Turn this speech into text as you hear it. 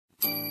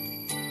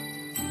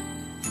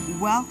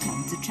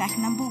Welcome to track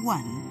number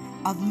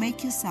 1 of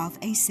Make Yourself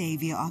a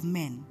Saviour of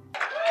Men.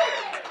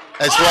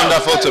 It's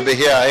wonderful to be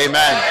here.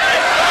 Amen.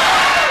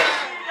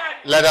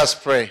 Let us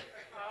pray.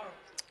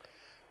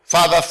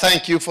 Father,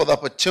 thank you for the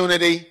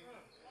opportunity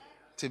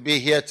to be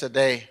here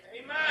today.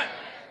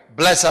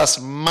 Bless us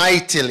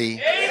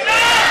mightily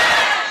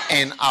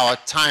in our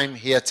time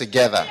here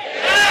together.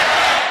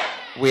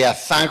 We are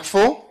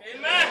thankful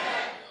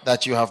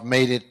that you have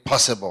made it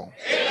possible.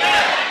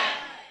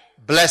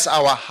 Bless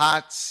our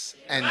hearts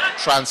and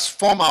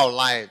transform our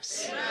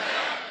lives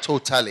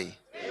totally.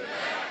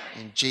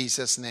 In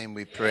Jesus' name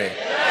we pray.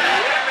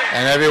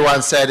 And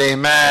everyone said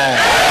amen.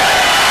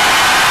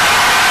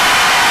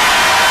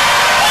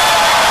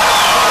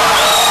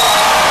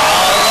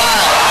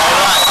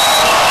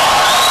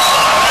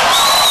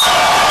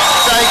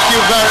 Thank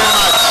you very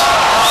much.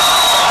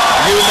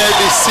 You may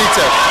be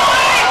seated.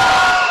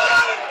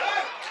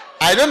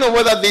 I don't know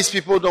whether these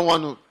people don't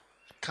want to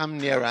come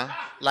nearer.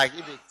 Like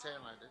if they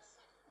turn like this.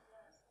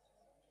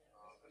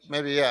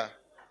 Maybe, yeah.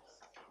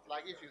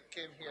 Like if you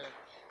came here.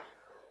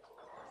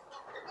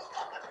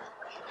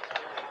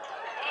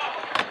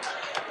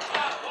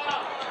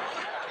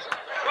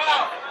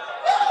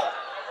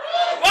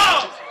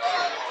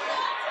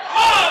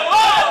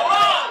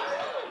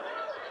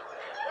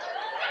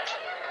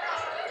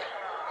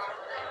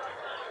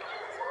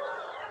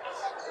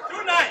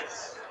 Too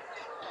nice.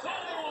 So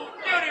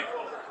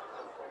beautiful.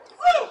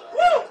 Woo,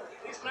 woo.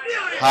 It's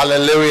beautiful.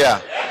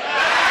 Hallelujah.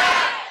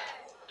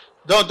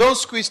 Don't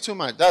squeeze too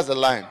much. That's the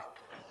line.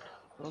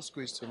 Don't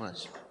squeeze too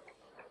much.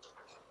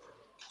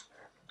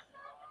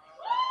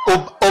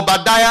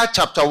 Obadiah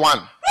chapter 1.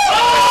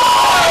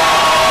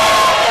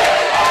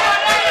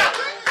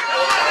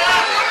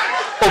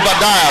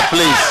 Obadiah,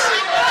 please.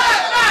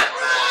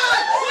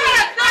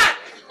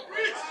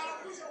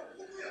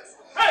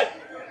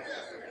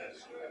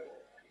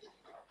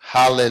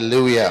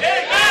 Hallelujah.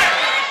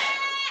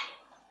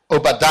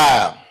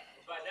 Obadiah.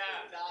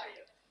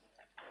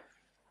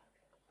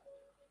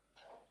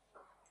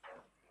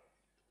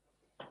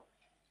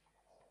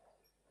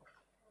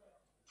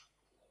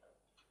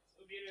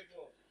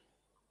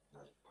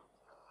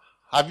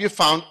 Have you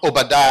found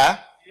Obadiah?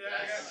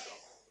 Yes.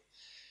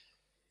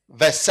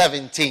 Verse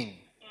 17.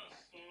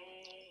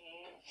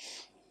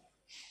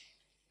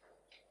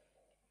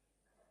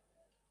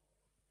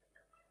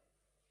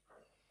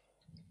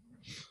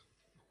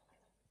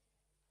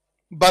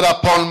 But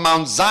upon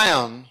Mount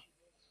Zion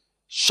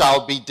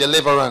shall be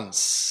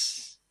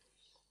deliverance,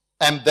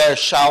 and there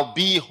shall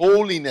be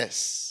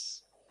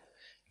holiness,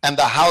 and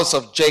the house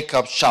of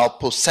Jacob shall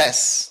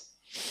possess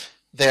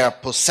their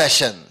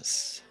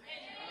possessions.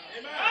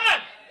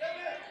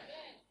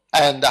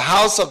 And the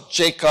house of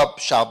Jacob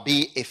shall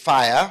be a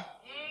fire,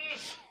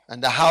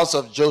 and the house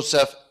of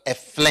Joseph a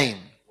flame,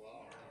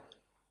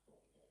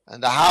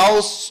 and the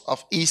house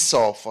of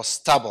Esau for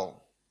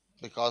stubble,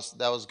 because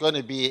there was going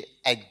to be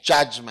a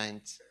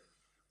judgment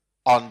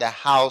on the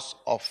house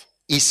of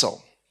Esau.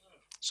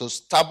 So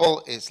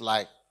stubble is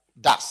like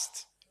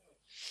dust.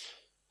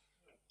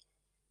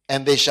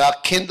 And they shall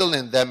kindle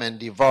in them and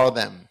devour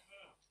them,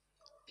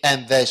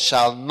 and there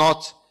shall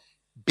not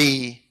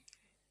be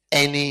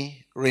any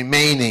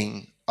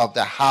remaining of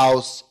the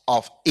house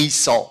of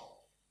Esau.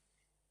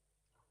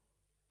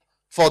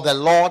 For the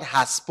Lord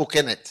has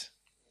spoken it.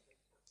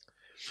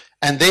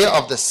 And they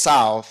of the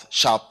south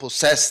shall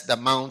possess the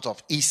mount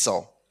of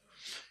Esau,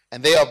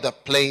 and they of the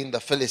plain the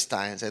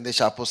Philistines, and they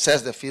shall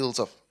possess the fields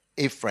of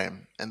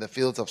Ephraim and the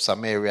fields of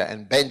Samaria,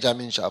 and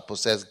Benjamin shall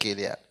possess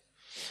Gilead.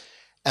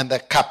 And the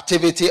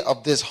captivity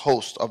of this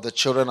host of the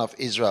children of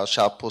Israel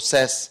shall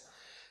possess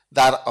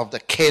that of the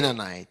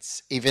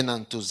Canaanites, even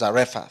unto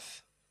Zarephath.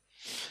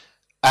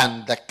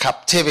 And the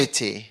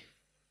captivity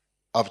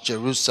of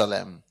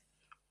Jerusalem,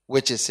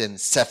 which is in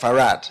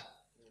Sepharad,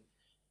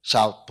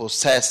 shall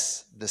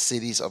possess the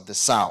cities of the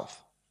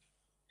south.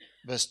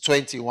 Verse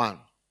 21.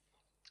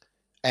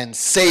 And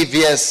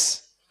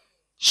saviors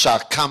shall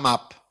come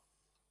up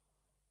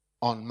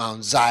on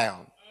Mount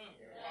Zion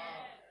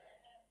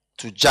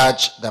to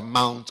judge the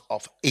mount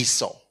of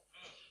Esau,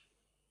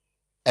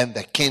 and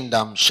the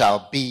kingdom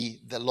shall be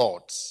the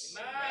Lord's.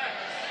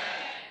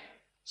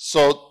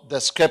 So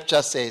the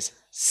scripture says,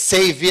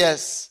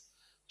 saviors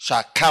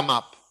shall come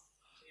up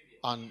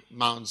on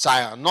Mount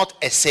Zion. Not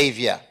a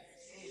savior.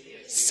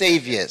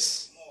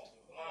 Saviors.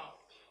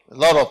 A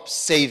lot of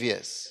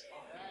saviors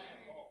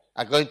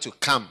are going to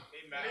come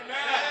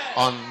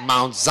on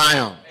Mount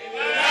Zion.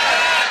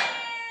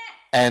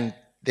 And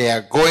they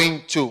are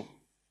going to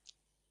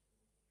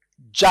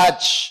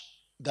judge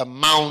the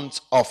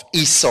mount of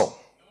Esau.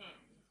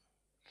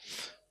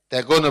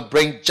 They're going to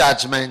bring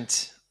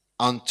judgment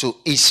unto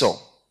Esau.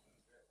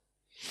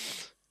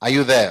 Are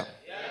you there?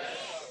 Yes.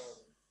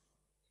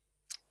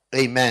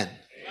 Amen.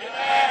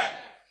 Amen.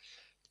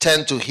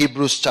 Turn to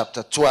Hebrews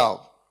chapter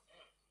 12,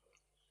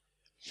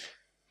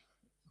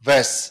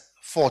 verse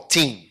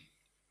 14.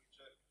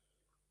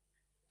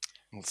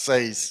 It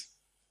says,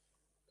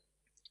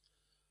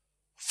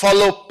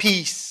 follow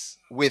peace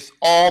with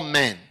all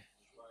men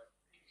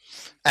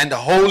and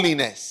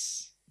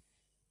holiness,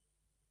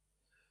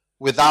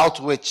 without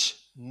which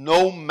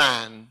no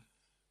man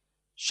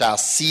shall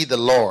see the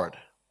Lord,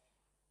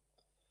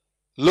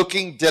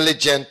 looking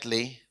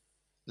diligently,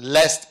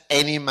 lest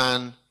any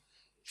man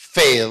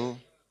fail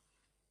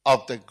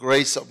of the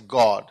grace of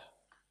God,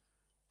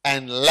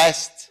 and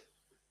lest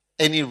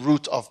any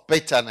root of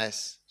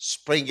bitterness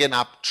springing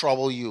up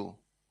trouble you,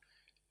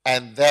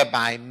 and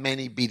thereby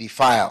many be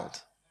defiled.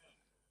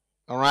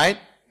 All right?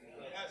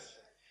 Yes.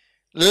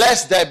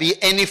 Lest there be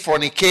any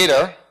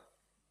fornicator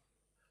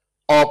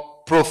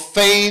or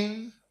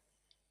profane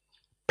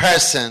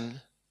person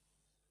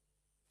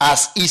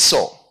as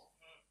Esau.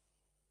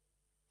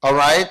 All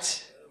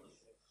right?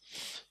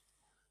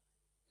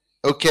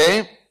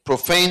 Okay?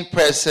 Profane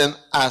person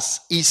as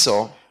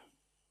Esau,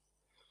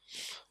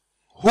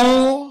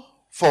 who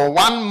for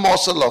one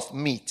morsel of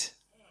meat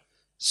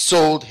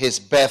sold his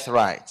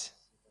birthright.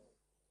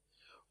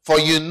 For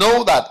you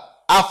know that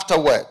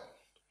afterward,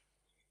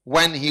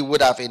 when he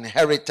would have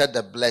inherited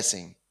the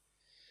blessing,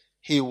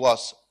 he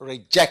was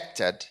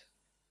rejected,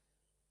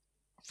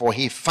 for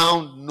he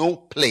found no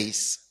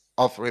place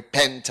of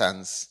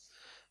repentance,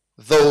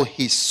 though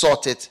he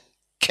sought it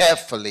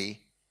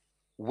carefully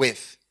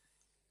with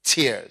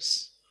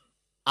tears.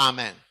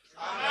 Amen.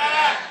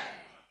 Amen.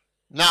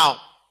 Now,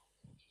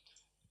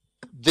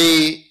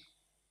 the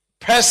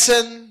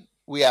person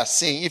we are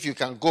seeing, if you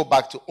can go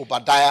back to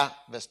Obadiah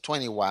verse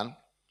 21,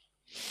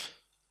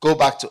 go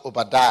back to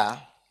Obadiah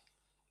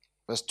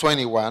verse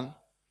 21.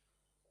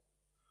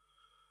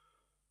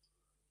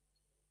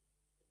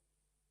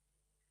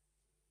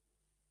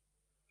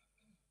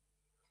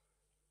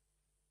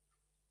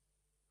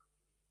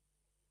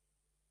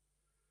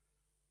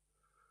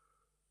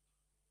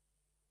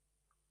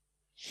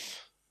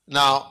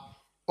 Now,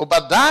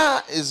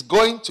 Obadiah is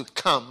going to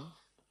come.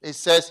 It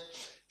says,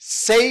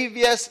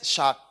 Saviors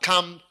shall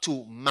come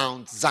to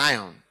Mount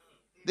Zion.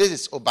 This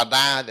is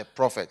Obadiah the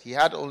prophet. He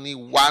had only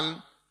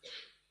one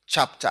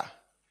chapter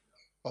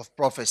of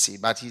prophecy,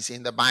 but he's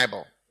in the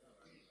Bible.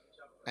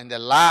 And the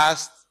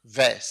last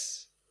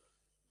verse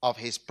of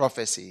his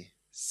prophecy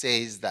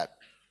says that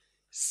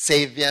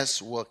saviors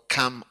will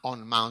come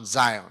on Mount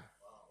Zion.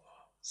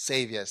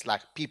 Saviors,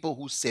 like people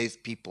who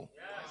save people,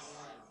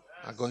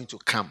 are going to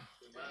come.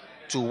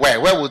 To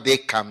where? Where will they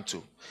come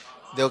to?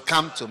 They'll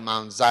come to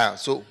Mount Zion.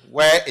 So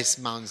where is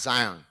Mount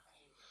Zion?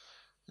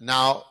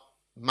 Now,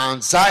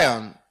 Mount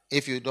Zion,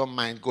 if you don't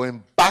mind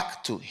going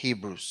back to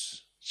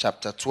Hebrews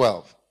chapter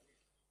 12.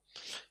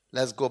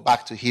 Let's go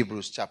back to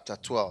Hebrews chapter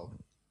 12.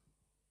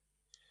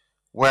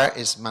 Where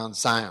is Mount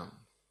Zion?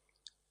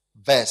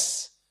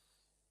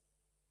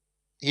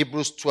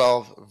 Hebrews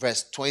 12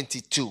 verse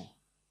 22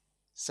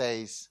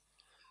 says,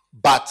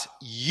 but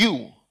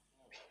you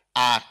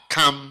are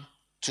come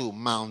to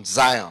Mount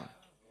Zion,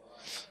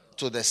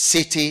 to the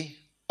city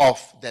of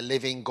the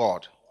living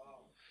God,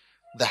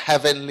 the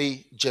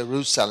heavenly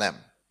Jerusalem,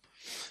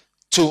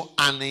 to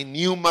an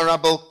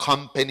innumerable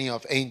company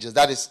of angels.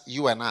 That is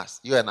you and us,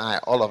 you and I,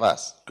 all of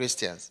us,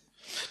 Christians.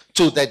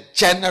 To the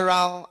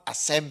general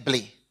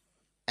assembly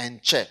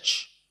and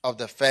church of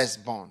the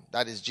firstborn,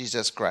 that is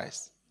Jesus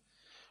Christ,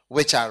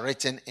 which are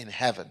written in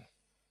heaven.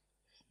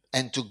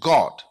 And to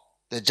God,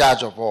 the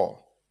judge of all.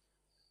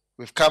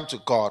 We've come to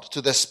God,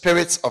 to the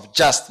spirits of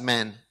just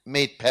men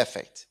made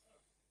perfect,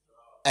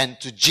 and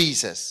to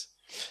Jesus,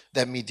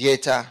 the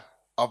mediator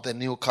of the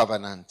new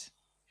covenant,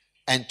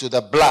 and to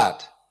the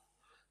blood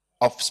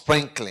of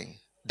sprinkling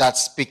that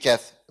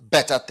speaketh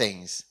better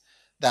things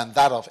than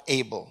that of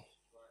Abel.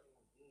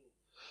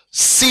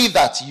 See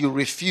that you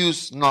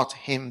refuse not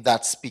him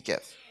that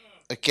speaketh.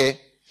 Okay?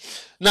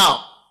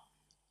 Now,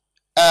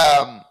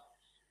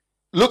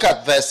 look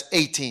at verse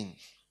 18.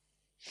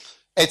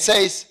 It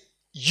says,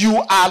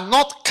 you are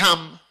not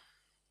come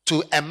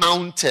to a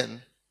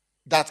mountain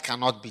that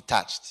cannot be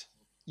touched.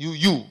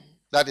 You,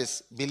 that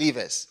is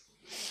believers.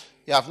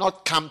 You have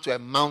not come to a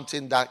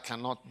mountain that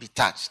cannot be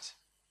touched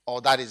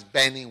or that is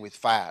burning with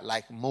fire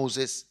like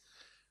Moses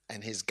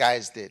and his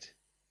guys did.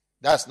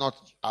 That's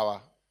not our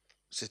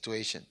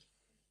situation.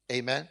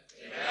 Amen?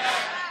 Amen.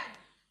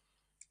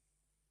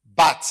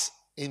 But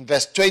in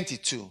verse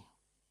 22,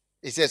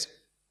 it says,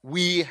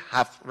 we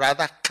have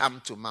rather come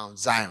to Mount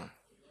Zion.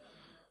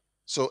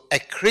 So a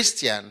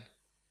Christian,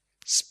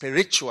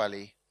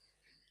 spiritually,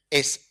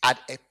 is at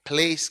a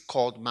place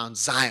called Mount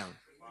Zion.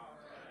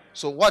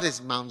 So what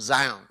is Mount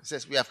Zion? It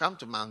says we have come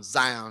to Mount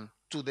Zion,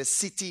 to the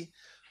city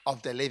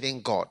of the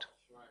living God.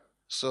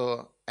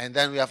 So, and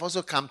then we have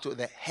also come to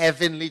the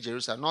heavenly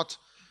Jerusalem, not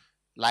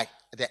like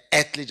the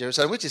earthly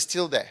Jerusalem, which is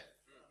still there.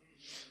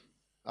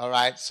 All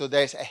right, so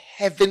there's a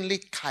heavenly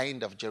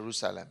kind of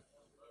Jerusalem,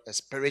 a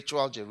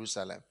spiritual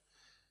Jerusalem,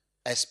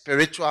 a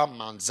spiritual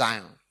Mount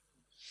Zion.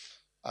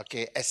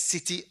 Okay, a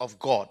city of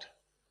God.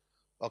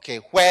 Okay,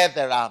 where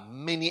there are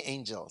many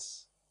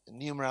angels,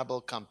 innumerable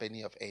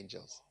company of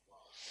angels.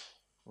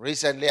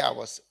 Recently, I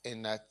was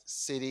in a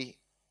city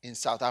in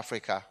South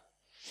Africa,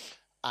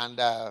 and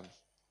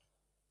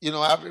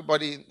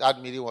everybody in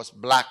that meeting was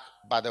black,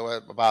 but there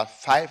were about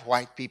 5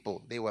 white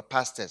people. They were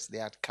pastors. They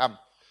had come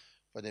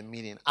for the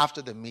meeting.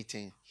 After the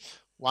meeting,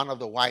 one of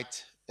the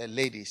white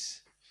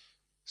ladies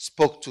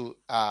spoke to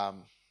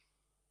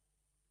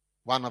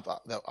one of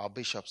our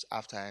bishops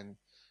after and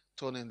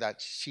told him that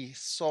she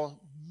saw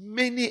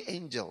many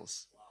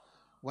angels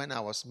when I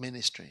was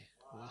ministering.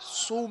 There were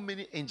so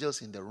many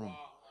angels in the room.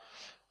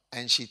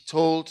 And she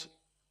told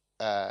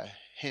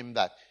him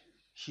that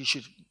he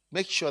should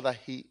make sure that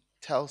he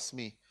tells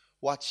me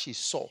what she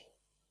saw,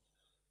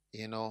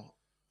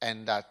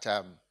 and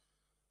that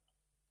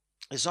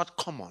it's not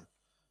common,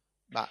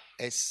 but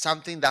it's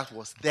something that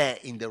was there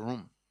in the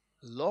room.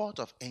 A lot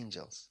of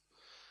angels.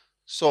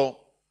 So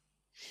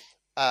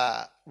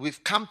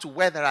we've come to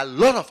where there are a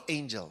lot of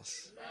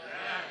angels.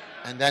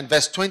 And then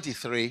verse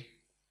 23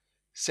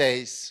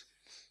 says,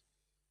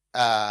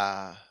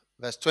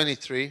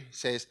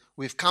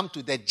 we've come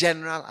to the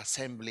general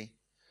assembly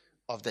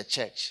of the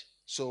church.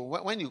 So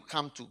when you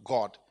come to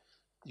God,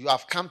 you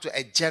have come to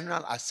a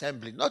general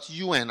assembly, not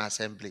UN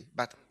assembly,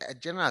 but a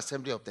general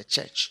assembly of the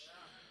church.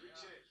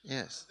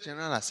 Yes,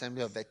 general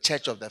assembly of the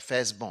church of the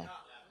firstborn.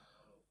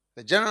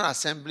 The general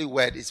assembly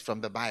word is from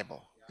the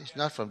Bible. It's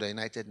not from the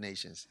United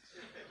Nations,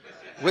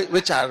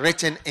 which are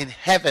written in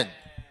heaven.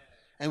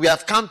 And we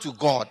have come to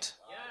God.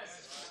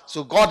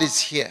 So God is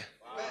here.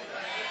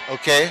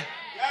 Okay?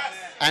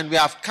 And we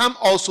have come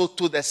also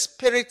to the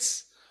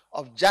spirits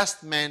of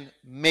just men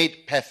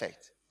made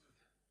perfect.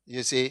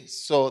 You see?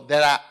 So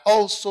there are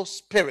also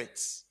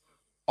spirits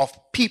of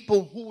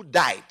people who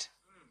died,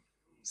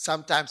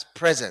 sometimes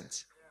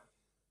present.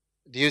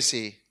 Do you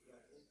see?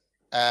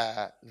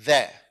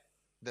 There.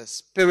 The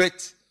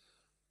spirit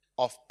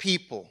of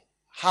people.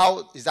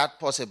 How is that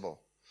possible?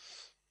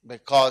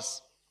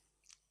 Because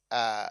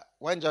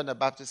when John the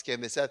Baptist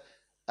came, they said,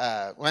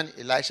 when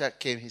Elisha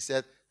came, he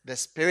said, the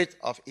spirit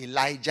of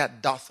Elijah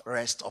doth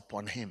rest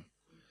upon him.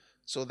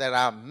 So there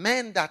are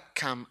men that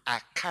come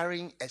are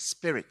carrying a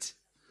spirit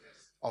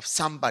of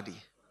somebody.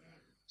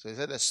 So he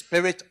said the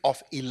spirit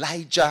of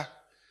Elijah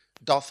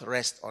doth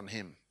rest on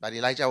him. But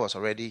Elijah was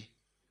already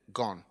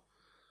gone.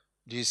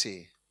 Do you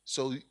see?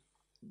 So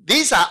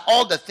these are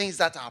all the things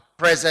that are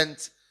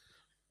present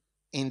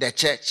in the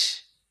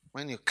church.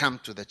 When you come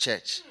to the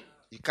church,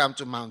 you come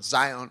to Mount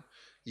Zion,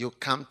 you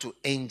come to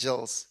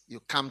angels, you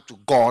come to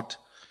God,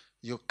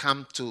 you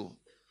come to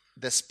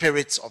the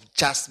spirits of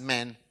just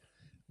men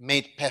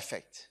made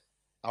perfect.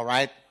 All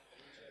right?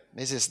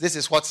 This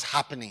is what's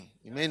happening.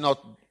 You may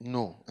not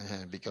know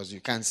because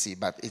you can't see,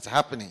 but it's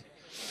happening.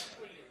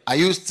 Are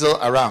you still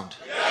around?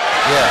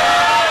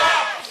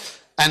 Yeah.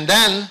 And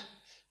then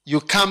you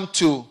come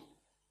to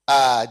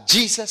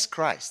Jesus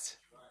Christ.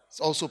 It's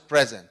also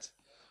present,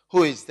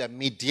 who is the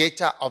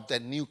mediator of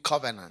the new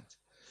covenant.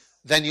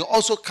 Then you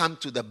also come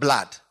to the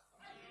blood,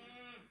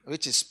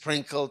 which is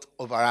sprinkled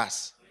over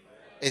us.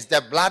 It's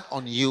the blood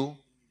on you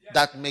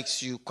that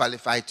makes you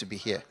qualified to be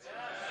here.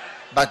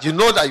 But you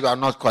know that you are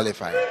not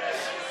qualified.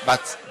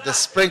 But the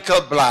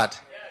sprinkled blood,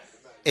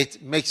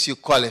 it makes you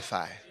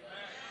qualify.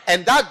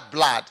 And that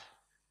blood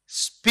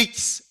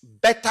speaks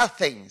better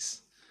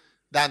things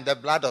than the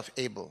blood of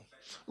Abel.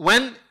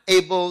 When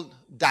Abel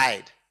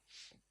died,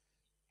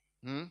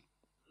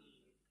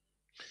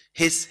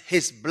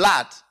 his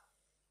blood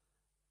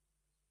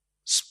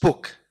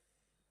spoke.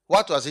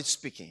 What was it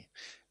speaking?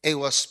 It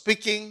was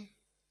speaking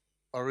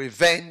of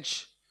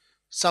revenge.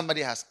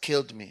 Somebody has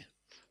killed me.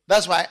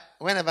 That's why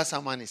whenever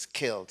someone is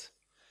killed,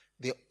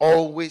 they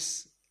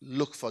always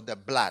look for the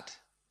blood.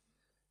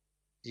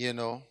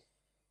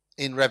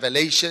 In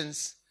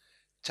Revelations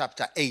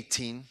chapter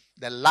 18,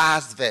 the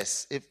last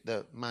verse, if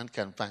the man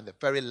can find the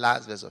very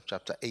last verse of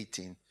chapter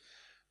 18,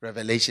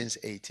 Revelations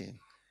 18,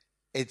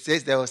 it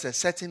says there was a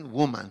certain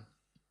woman,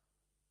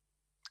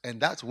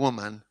 and that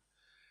woman,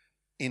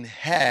 in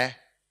her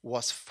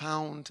was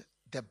found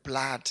the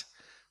blood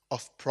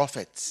of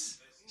prophets.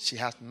 She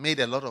has made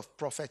a lot of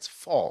prophets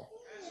fall.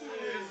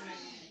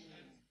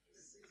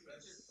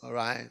 All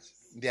right?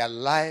 Their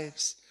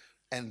lives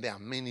and their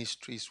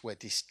ministries were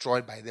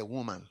destroyed by the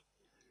woman.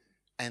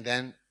 And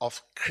then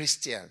of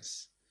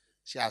Christians,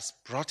 she has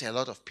brought a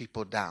lot of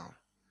people down.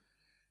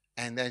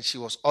 And then she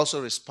was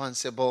also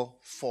responsible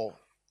for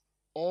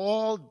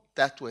all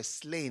that were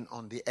slain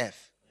on the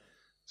earth.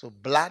 So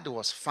blood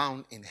was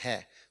found in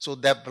her. So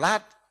the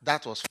blood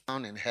that was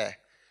found in her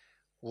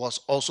was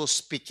also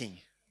speaking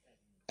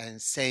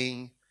and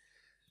saying,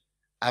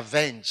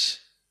 avenge.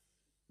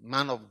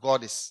 Man of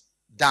God is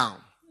down.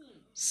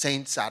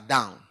 Saints are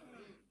down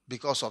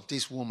because of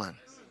this woman.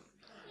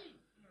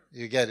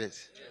 You get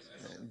it?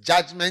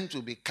 Judgment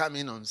will be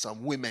coming on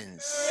some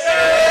women's.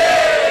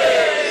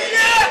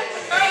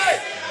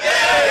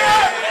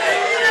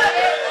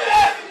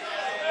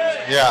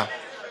 Yeah.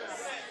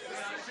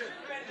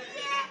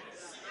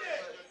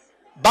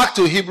 Back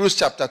to Hebrews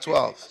chapter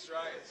 12.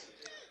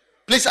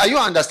 Please, are you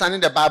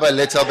understanding the Bible a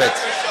little bit?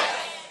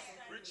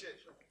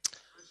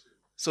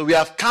 So we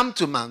have come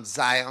to Mount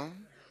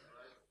Zion.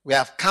 We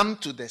have come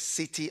to the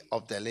city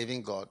of the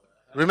living God.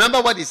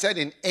 Remember what he said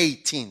in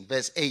 18,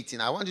 verse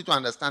 18. I want you to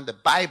understand the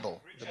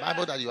Bible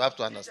that you have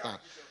to understand.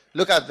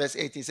 Look at verse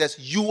 8. It says,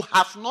 you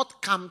have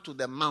not come to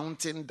the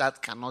mountain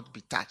that cannot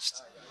be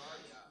touched.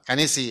 Can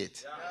you see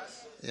it?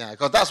 Yeah,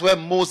 because that's where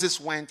Moses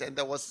went, and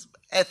there was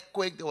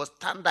earthquake, there was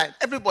thunder, and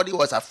everybody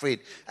was afraid.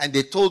 And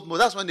they told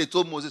Moses, that's when they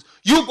told Moses,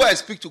 you go and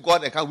speak to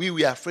God, and we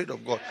were afraid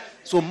of God.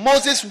 So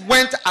Moses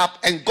went up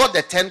and got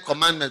the 10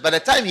 commandments. By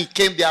the time he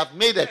came, they have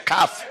made a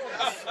calf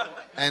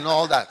and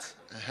all that.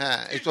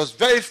 It was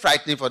very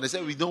frightening for them. They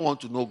said, we don't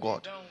want to know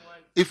God.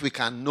 If we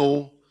can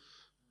know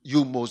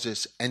you,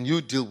 Moses, and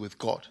you deal with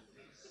God.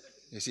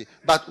 You see,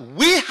 but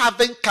we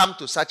haven't come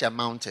to such a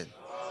mountain.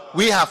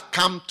 We have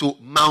come to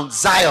Mount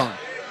Zion.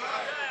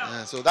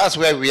 So that's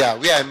where we are.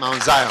 We are in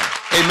Mount Zion.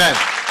 Amen.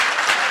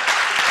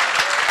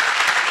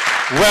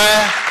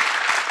 Where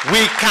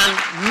we can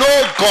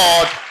know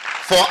God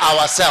for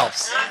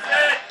ourselves.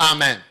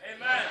 Amen.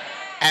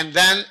 And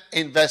then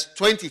in verse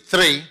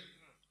 23,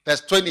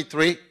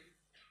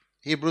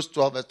 Hebrews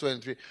 12, verse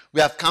 23,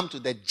 we have come to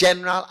the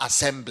general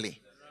assembly.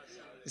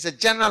 It's a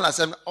general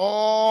assembly.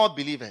 All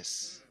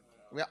believers.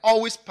 We are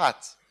always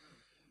part.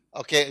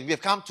 Okay, we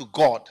have come to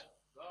God.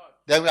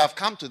 Then we have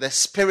come to the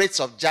spirits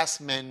of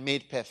just men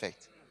made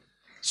perfect.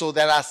 So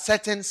there are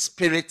certain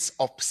spirits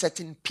of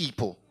certain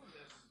people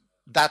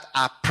that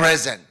are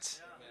present.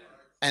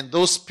 And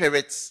those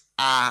spirits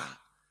are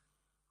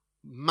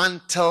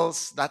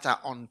mantles that are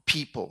on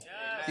people.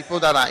 People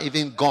that are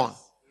even gone.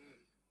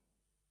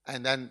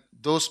 And then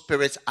those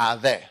spirits are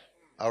there.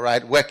 All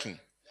right, working.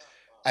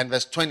 And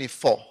verse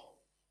 24.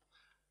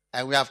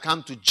 And we have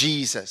come to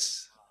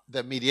Jesus,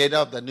 the mediator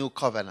of the new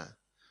covenant.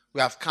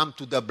 We have come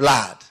to the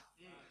blood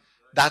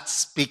that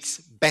speaks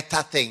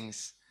better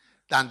things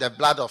than the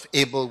blood of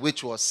Abel,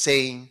 which was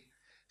saying,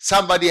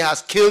 somebody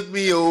has killed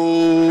me,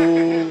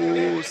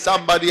 oh,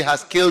 somebody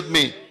has killed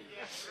me.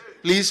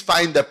 Please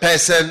find the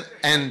person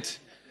and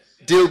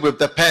deal with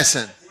the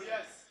person.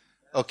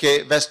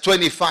 Okay, verse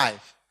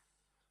 25.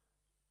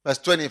 Verse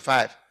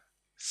 25.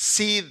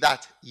 See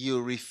that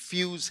you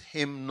refuse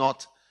him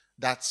not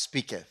that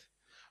speaketh.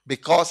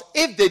 Because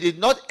if they did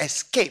not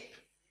escape,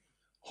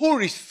 who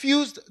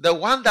refused the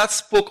one that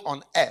spoke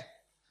on earth,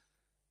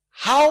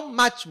 how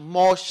much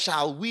more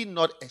shall we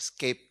not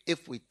escape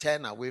if we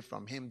turn away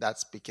from him that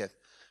speaketh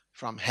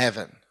from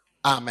heaven?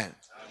 Amen.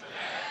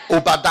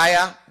 Amen.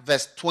 Obadiah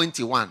verse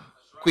 21.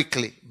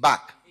 Quickly,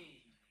 back.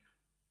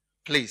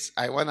 Please,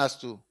 I want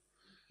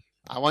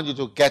you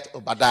to get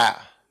Obadiah.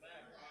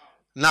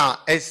 Now,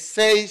 it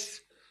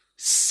says,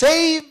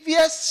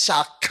 saviors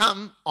shall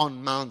come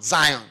on Mount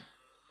Zion.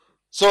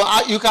 So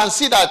you can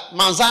see that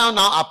Mount Zion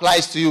now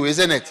applies to you,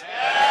 isn't it?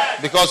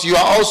 Yes. Because you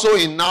are also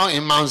now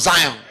in Mount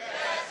Zion.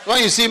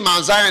 When you see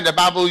Mount Zion in the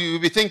Bible, you'll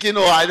be thinking,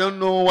 oh, I don't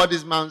know what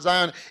is Mount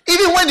Zion.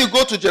 Even when you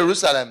go to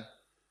Jerusalem,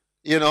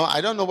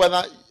 I don't know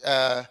whether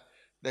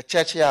the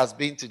church here has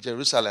been to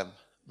Jerusalem,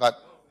 but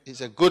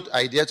it's a good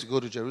idea to go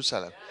to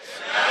Jerusalem.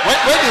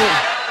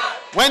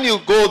 When you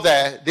go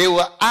there, they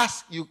will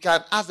ask, you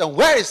can ask them,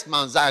 where is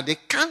Mount Zion? They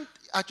can't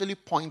actually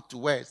point to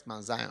where is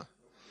Mount Zion.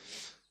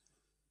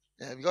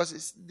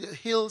 Because the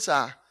hills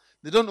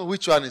they don't know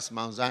which one is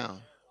Mount Zion.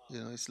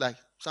 It's like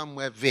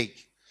somewhere vague.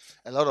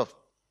 A lot of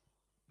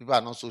people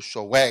are not so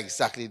sure where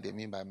exactly they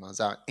mean by Mount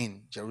Zion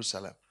in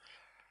Jerusalem.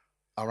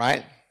 All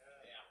right?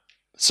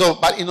 So,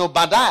 but in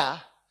Obadiah,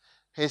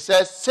 he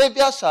says,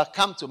 Saviour shall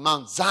come to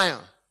Mount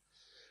Zion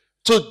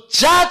to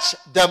judge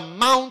the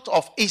mount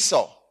of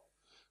Esau.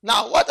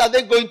 Now, what are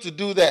they going to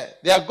do there?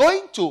 They are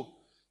going to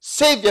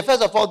save.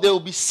 First of all, they will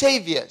be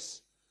saviors.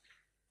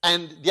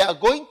 And they are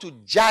going to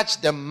judge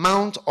the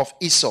mount of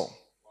Esau.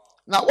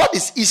 Now, what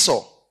is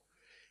Esau?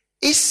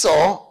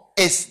 Esau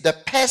is the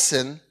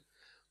person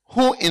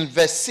who in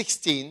verse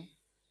 16,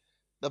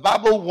 the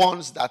Bible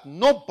warns that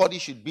nobody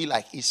should be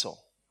like Esau.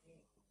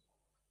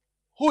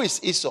 Who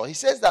is Esau? He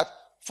says that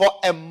for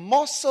a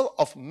morsel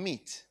of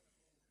meat,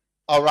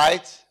 all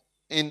right,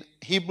 in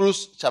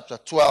Hebrews chapter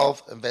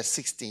 12 and verse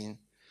 16,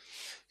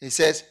 he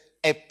says,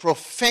 a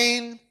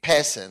profane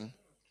person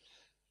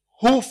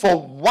who for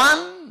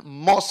one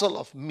morsel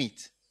of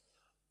meat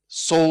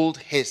sold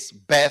his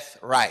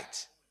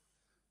birthright.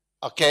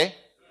 Okay?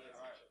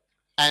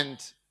 And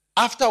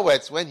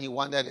afterwards, when he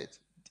wanted it,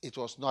 it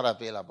was not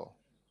available.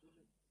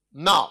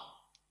 Now,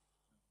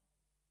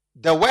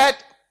 the word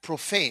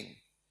profane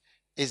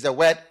is the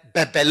word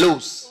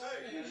bebelos,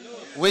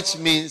 which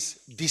means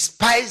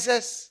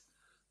despisers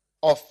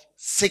of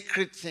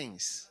sacred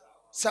things.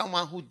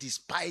 Someone who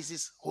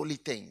despises holy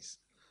things.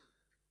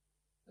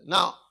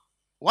 Now,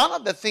 one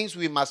of the things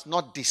we must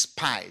not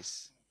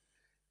despise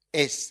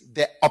is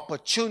the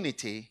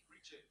opportunity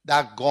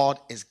that God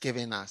is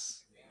giving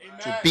us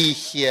to be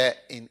here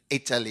in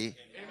Italy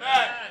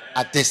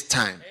at this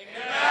time.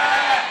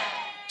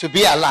 To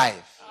be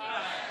alive.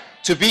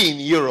 To be in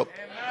Europe.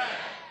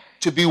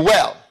 To be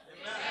well.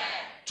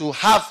 To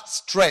have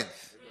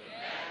strength.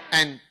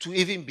 And to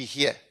even be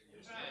here.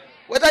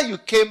 Whether you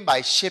came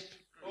by ship,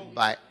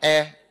 by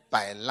air,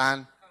 by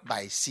land,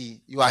 by sea,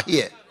 you are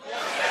here.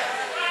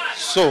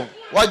 So,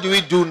 what do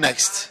we do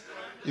next?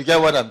 You get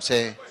what I'm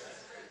saying?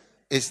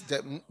 It's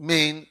the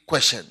main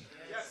question.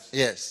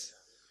 Yes.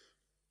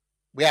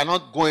 We are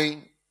not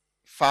going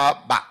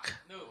far back.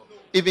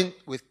 Even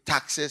with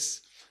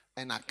taxes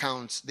and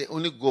accounts, they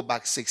only go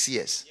back 6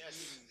 years.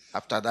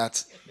 After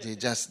that, they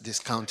just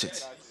discount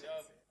it.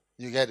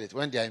 You get it?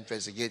 When they are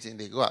investigating,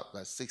 they go up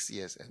by 6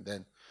 years, and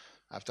then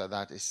after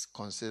that, it's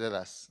considered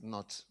as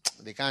not.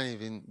 They can't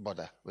even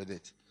bother with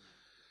it.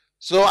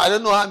 So I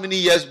don't know how many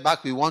years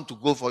back we want to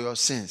go for your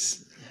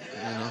sins,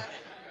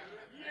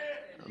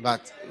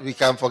 But we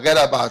can forget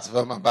about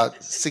from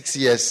about 6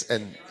 years,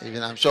 and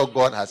even I'm sure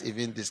God has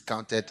even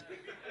discounted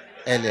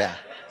earlier.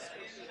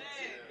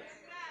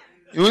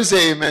 You will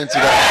say amen to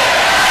that.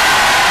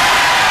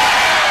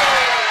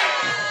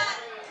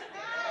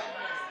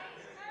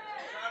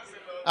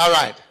 All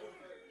right.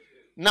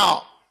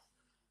 Now,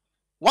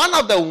 one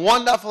of the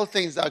wonderful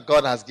things that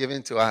God has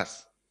given to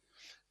us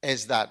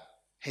is that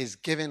He's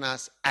given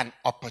us an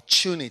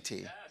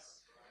opportunity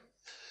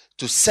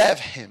to serve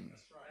Him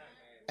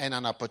and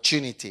an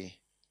opportunity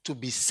to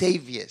be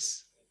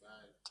saviors.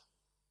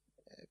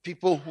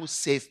 People who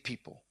save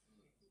people.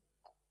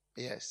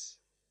 Yes.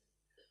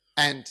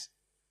 And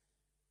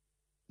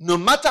no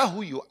matter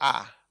who you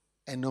are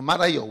and no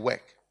matter your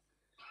work,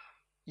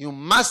 you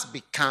must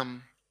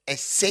become a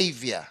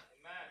savior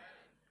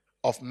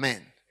of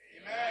men.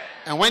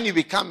 And when you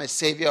become a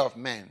savior of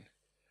men,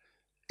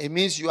 it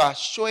means you are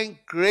showing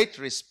great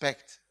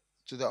respect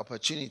to the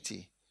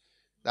opportunity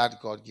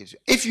that God gives you.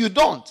 If you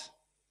don't,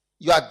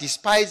 you are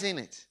despising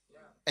it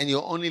and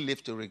you only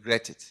live to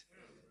regret it.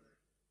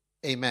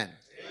 Amen.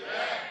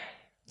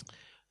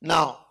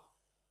 Now,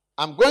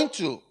 I'm going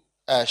to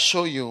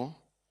show you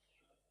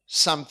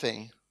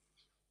something.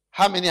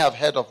 How many have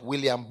heard of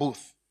William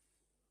Booth?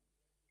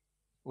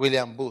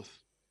 William Booth.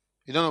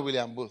 You don't know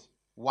William Booth?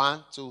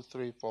 1, 2,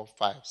 3, 4,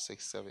 5,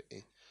 6, 7,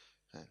 8,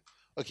 9.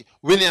 Okay.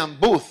 William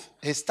Booth,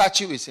 his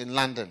statue is in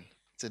London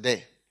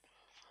today.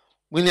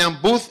 William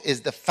Booth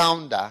is the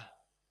founder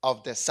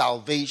of the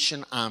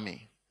Salvation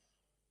Army.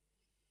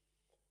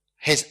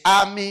 His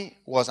army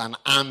was an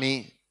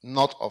army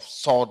not of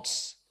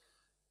swords,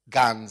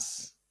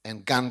 guns,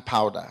 and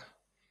gunpowder,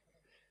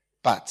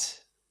 but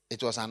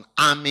it was an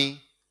army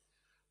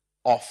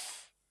of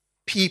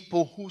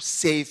people who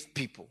save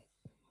people.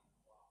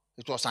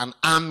 It was an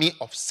army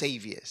of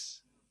saviors.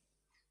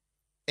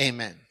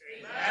 Amen.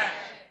 Amen.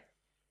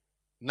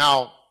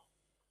 Now,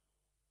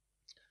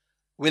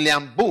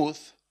 William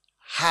Booth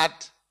had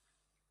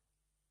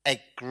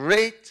a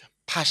great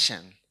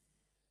passion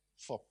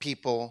for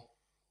people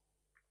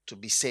to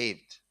be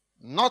saved,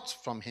 not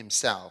from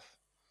himself,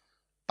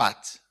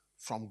 but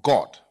from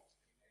God.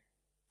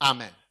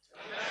 Amen.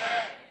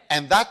 Amen.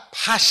 And that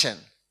passion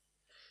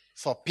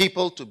for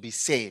people to be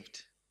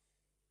saved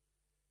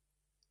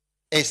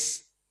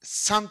is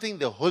something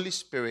the Holy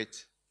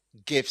Spirit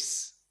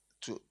gives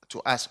to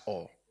us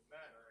all.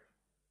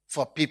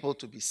 For people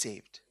to be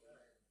saved.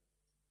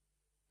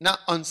 Now,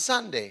 on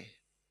Sunday,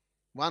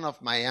 one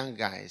of my young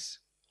guys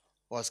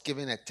was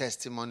giving a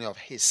testimony of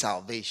his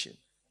salvation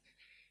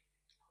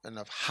and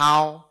of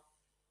how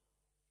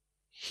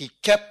he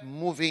kept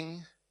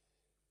moving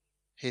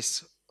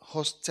his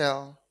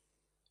hostel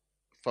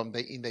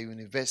in the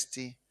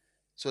university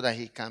so that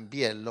he can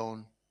be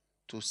alone,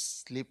 to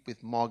sleep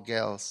with more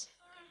girls,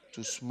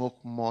 to smoke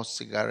more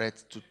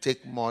cigarettes, to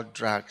take more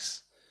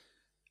drugs.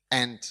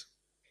 And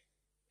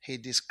he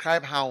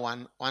described how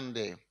one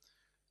day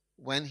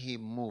when he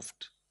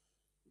moved,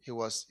 he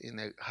was in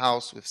a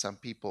house with some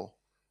people,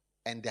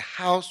 and the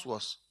house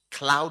was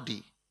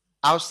cloudy.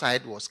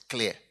 Outside was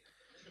clear,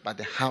 but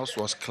the house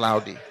was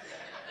cloudy,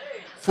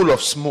 full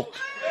of smoke.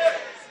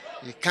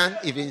 You can't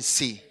even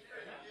see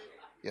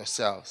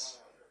yourselves.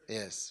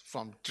 Yes,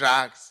 from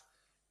drugs,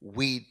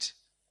 weed,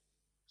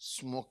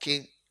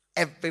 smoking,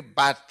 every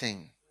bad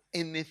thing,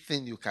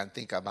 anything you can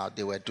think about,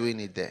 they were doing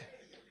it there.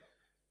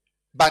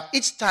 But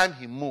each time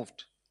he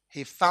moved,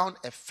 he found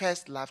a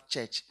First Love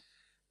church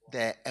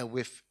there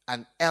with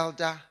an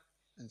elder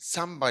and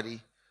somebody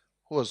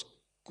who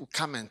could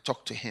come and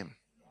talk to him.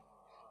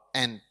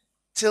 And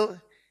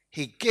till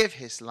he gave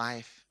his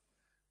life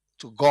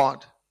to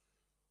God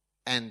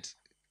and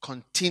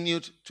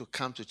continued to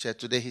come to church.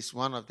 Today he's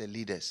one of the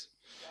leaders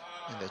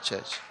in the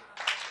church.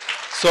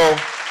 So,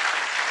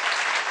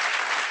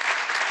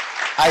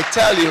 I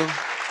tell you,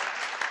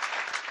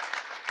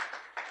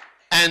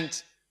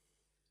 and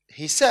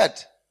he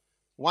said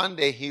one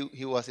day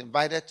he was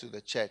invited to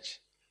the church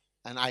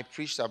and I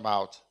preached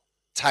about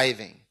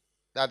tithing.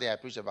 That day I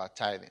preached about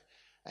tithing.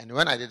 And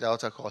when I did the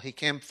altar call, he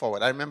came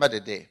forward. I remember the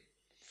day.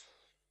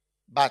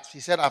 But he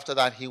said after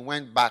that he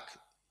went back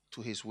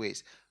to his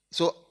ways.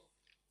 So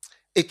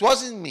it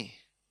wasn't me,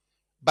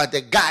 but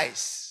the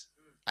guys.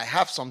 I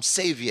have some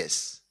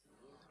saviors,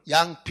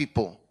 young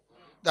people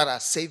that are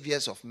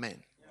saviors of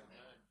men,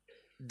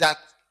 that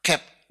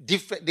kept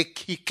different.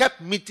 He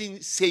kept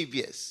meeting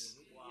saviors.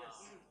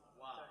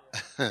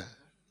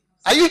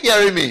 Are you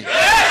hearing me?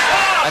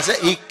 I said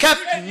he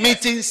kept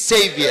meeting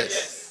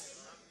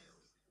saviors.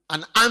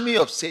 An army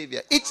of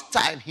saviors. Each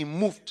time he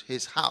moved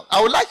his house.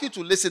 I would like you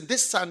to listen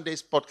this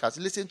Sunday's podcast.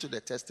 Listen to the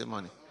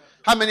testimony.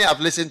 How many have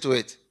listened to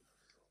it?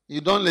 You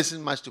don't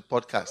listen much to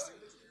podcasts.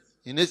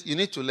 You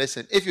need to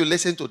listen. If you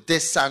listen to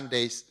this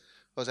Sundays,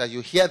 because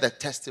you hear the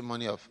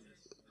testimony of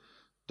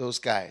those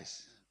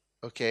guys.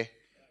 Okay?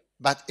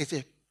 But it's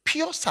a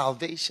pure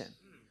salvation.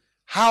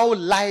 How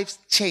lives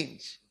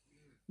change.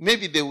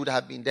 Maybe they would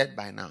have been dead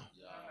by now.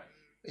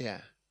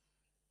 Yeah.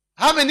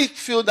 How many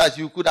feel that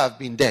you could have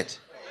been dead?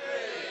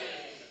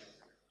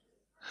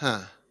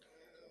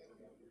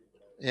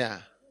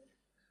 Yeah.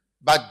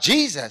 But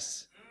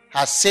Jesus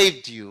has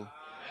saved you,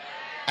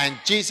 and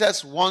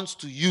Jesus wants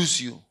to use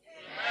you.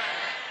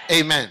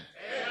 Amen.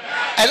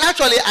 And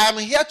actually, I am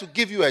here to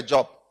give you a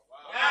job.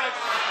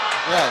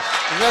 Yes,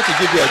 I'm here to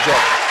give you a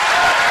job.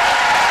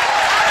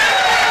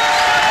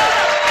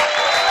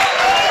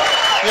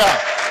 Yeah.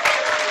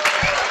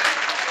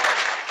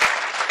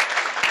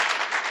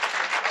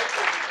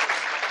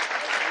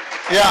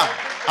 Yeah,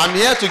 I'm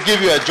here to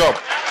give you a job.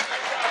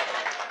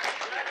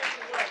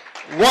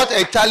 What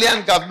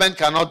Italian government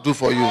cannot do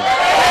for you,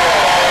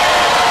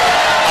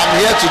 I'm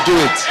here to do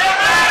it.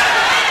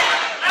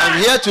 I'm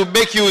here to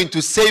make you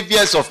into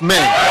saviors of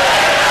men.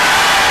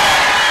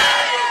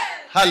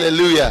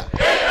 Hallelujah.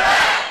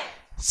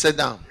 Sit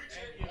down.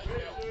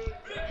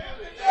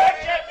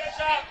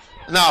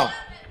 Now,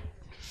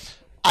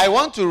 I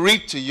want to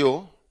read to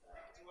you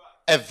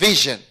a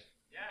vision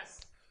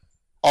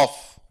of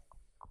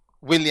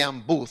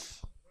William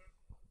Booth,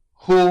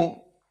 who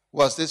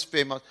was this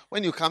famous.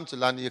 When you come to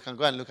London, you can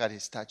go and look at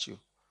his statue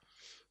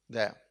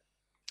there.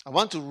 I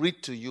want to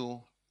read to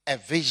you a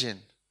vision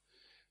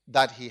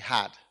that he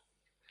had.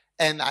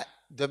 And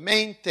the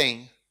main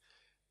thing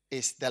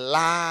is the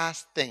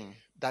last thing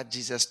that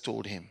Jesus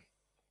told him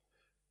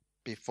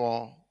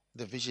before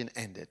the vision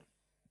ended.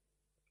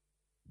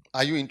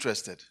 Are you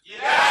interested?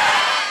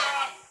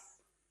 Yes!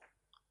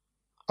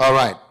 All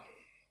right.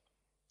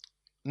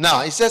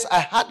 Now, it says, I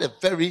had a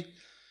very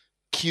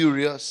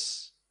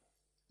curious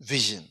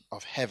vision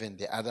of heaven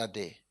the other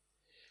day,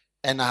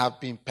 and I have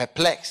been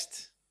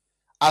perplexed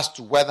as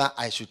to whether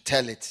I should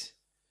tell it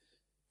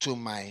to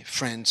my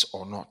friends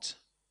or not.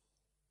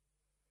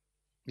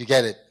 You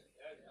get it?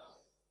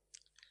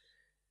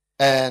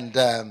 And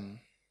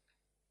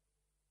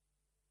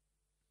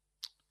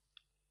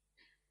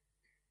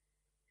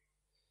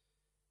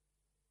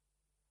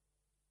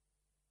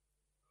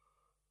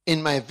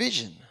in my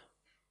vision,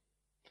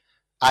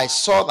 I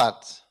saw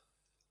that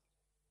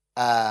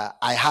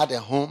I had a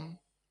home,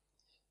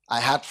 I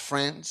had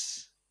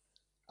friends,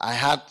 I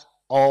had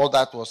all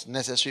that was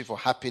necessary for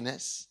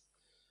happiness.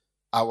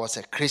 I was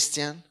a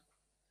Christian.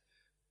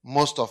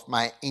 Most of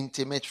my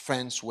intimate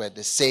friends were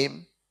the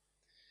same.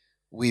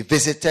 We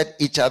visited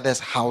each other's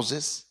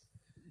houses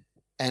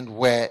and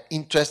were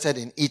interested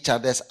in each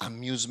other's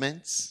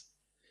amusements,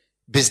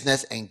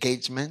 business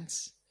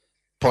engagements,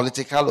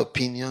 political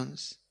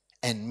opinions,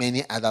 and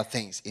many other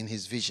things in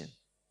his vision.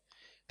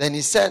 Then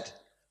he said,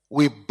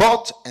 we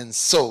bought and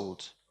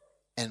sold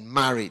and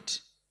married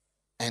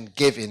and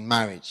gave in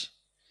marriage.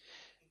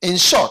 In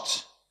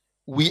short,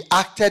 we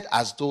acted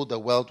as though the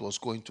world was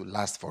going to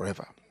last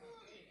forever.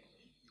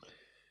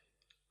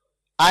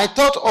 I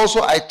thought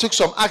also I took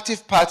some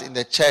active part in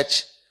the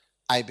church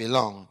I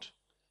belonged,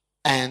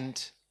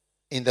 and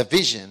in the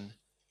vision,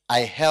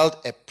 I held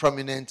a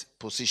prominent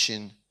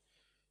position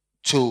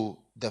to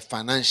the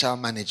financial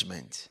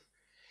management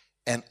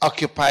and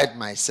occupied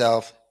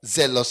myself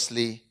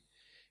zealously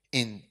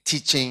in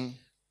teaching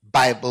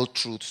Bible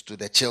truths to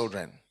the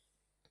children.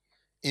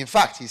 In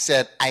fact, he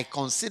said, I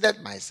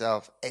considered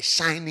myself a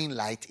shining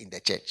light in the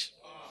church.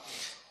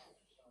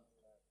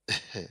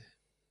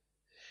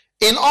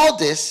 In all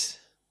this,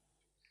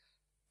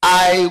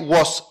 I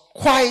was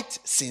quite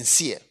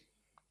sincere,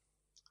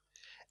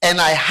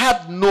 and I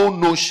had no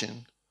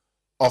notion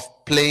of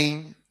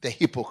playing the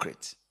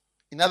hypocrite.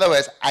 In other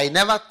words, I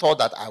never thought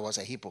that I was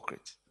a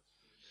hypocrite.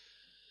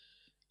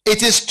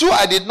 It is true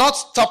I did not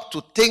stop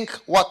to think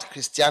what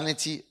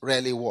Christianity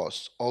really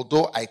was,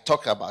 although I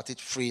talk about it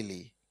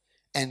freely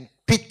and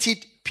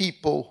pitied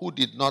people who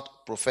did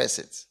not profess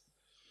it.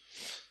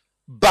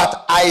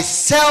 But I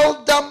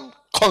seldom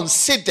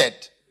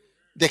considered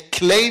the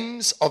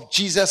claims of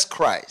Jesus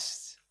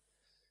Christ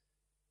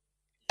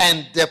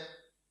and the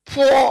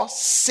poor,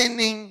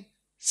 sinning,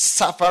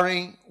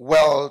 suffering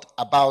world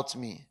about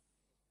me,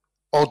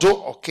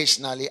 although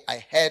occasionally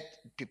I heard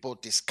people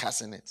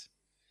discussing it.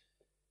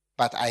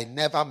 But I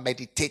never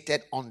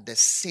meditated on the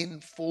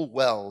sinful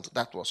world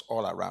that was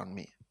all around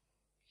me.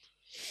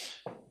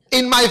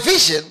 In my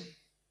vision,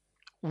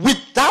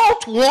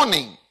 without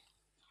warning,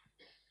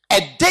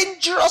 a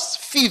dangerous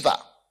fever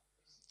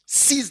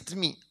seized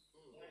me.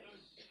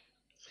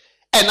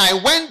 And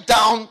I went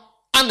down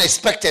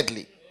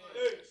unexpectedly.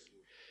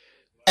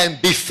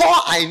 And before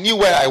I knew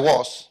where I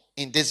was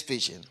in this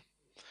vision,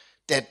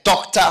 the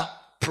doctor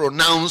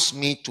pronounced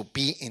me to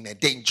be in a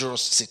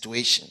dangerous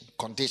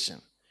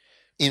condition.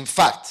 In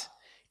fact,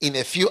 in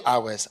a few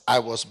hours, I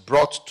was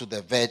brought to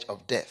the verge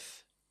of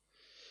death.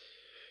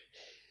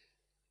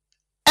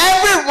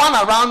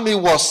 Everyone around me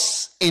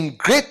was in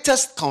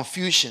greatest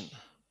confusion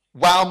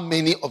while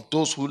many of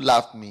those who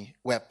loved me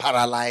were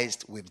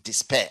paralyzed with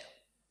despair.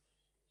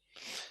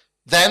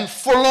 Then,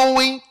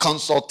 following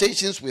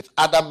consultations with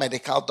other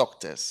medical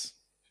doctors,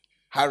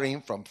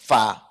 hurrying from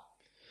far,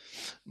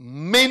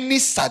 many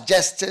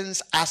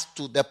suggestions as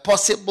to the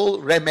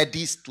possible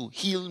remedies to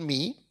heal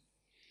me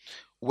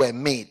were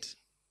made,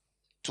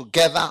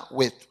 together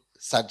with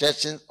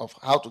suggestions of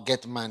how to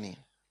get money.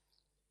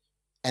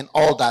 And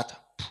all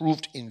that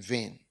proved in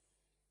vain.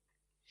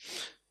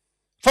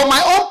 For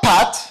my own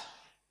part,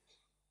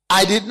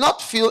 I did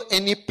not feel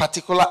any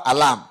particular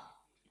alarm.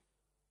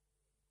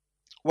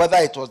 Whether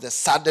it was the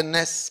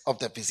suddenness of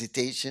the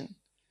visitation,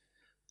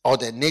 or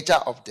the nature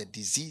of the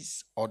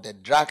disease, or the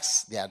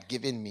drugs they had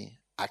given me,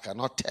 I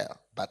cannot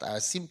tell. But I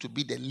seemed to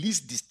be the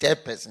least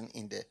disturbed person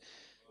in the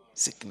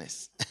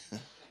sickness.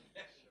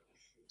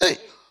 Hey,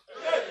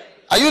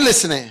 are you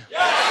listening?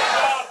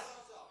 Yes.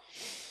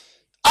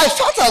 I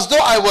felt as though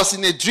I was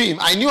in a dream.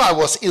 I knew I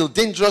was ill,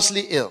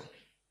 dangerously ill.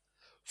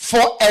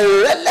 For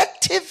a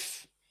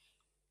relative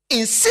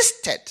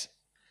insisted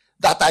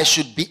that I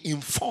should be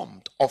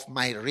informed of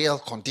my real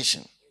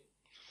condition.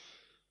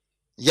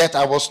 Yet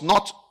I was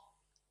not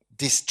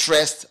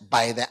distressed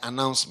by the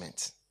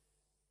announcement.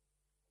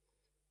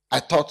 I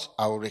thought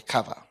I would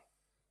recover.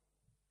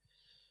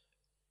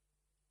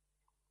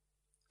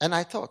 And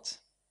I thought,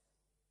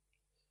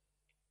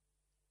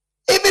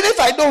 even if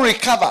I don't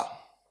recover,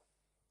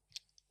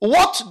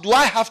 what do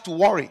I have to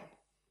worry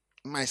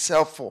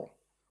myself for?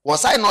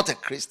 Was I not a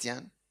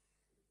Christian?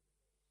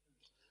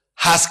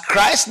 Has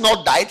Christ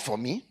not died for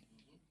me?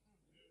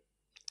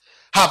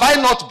 Have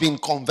I not been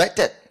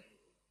converted?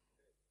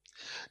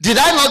 Did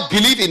I not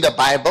believe in the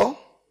Bible?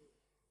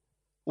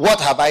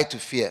 What have I to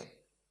fear?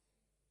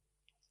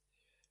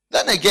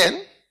 Then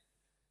again,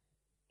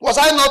 was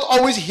I not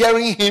always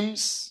hearing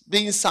hymns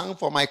being sung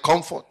for my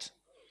comfort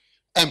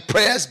and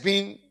prayers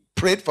being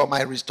prayed for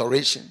my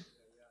restoration?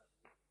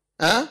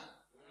 Huh?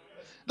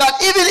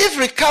 That even if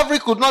recovery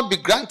could not be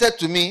granted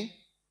to me,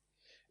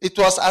 it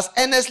was as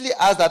earnestly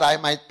as that I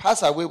might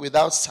pass away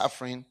without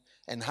suffering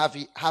and have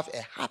a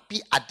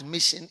happy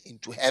admission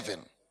into heaven.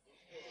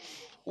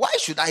 Why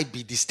should I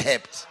be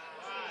disturbed?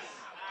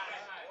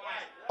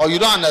 Or you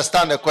don't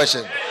understand the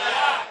question?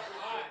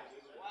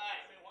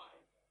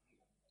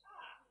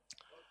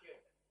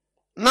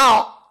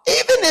 Now,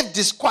 even if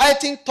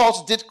disquieting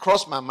thoughts did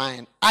cross my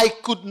mind, I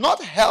could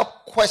not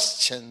help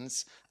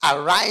questions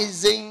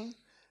arising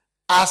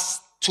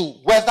as to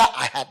whether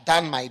I had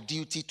done my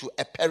duty to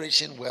a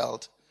perishing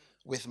world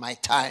with my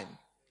time,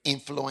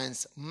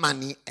 influence,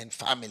 money, and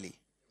family.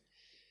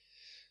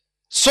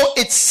 So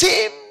it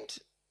seemed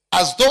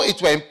as though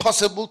it were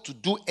impossible to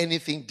do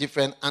anything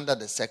different under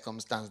the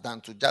circumstance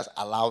than to just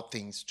allow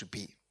things to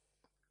be.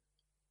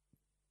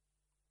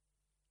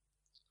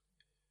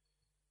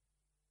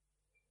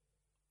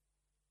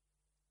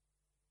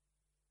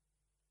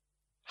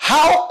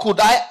 How could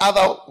I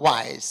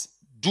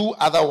do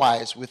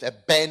otherwise with a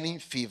burning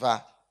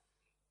fever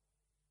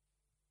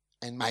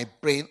and my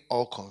brain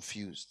all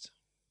confused?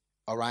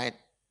 All right?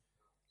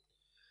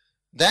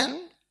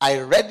 Then I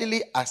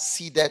readily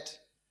acceded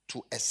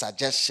to a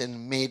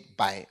suggestion made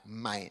by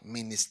my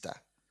minister.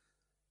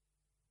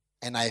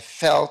 And I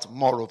felt,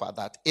 moreover,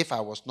 that if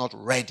I was not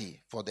ready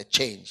for the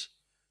change,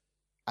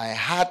 I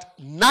had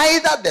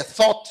neither the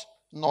thought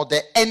nor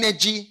the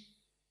energy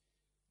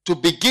to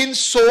begin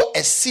so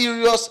a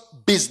serious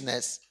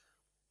business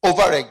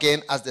over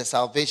again as the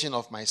salvation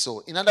of my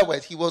soul. In other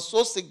words, he was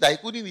so sick that he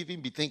couldn't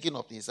even be thinking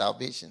of his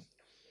salvation.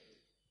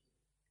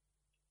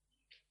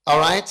 All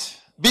right?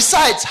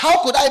 Besides,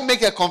 how could I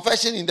make a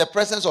confession in the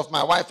presence of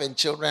my wife and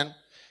children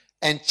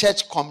and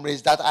church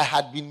comrades that I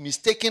had been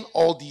mistaken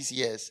all these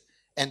years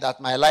and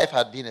that my life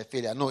had been a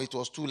failure? No, it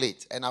was too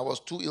late, and I was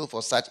too ill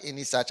for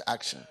any such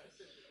action.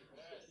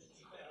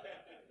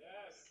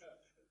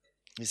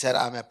 He said,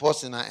 I'm a poor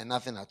sinner and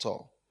nothing at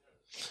all.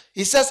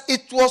 He says,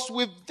 it was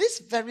with this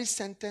very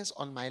sentence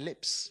on my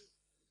lips,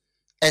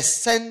 a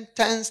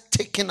sentence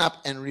taken up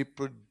and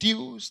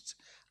reproduced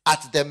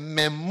at the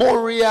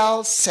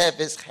memorial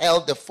service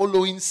held the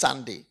following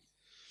Sunday,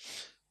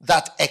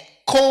 that a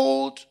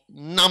cold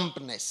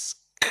numbness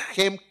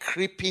came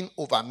creeping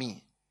over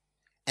me,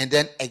 and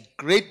then a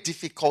great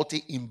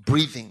difficulty in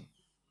breathing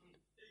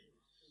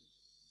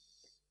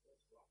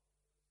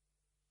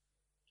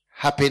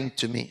happened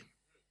to me.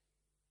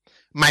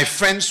 My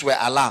friends were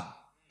alarmed,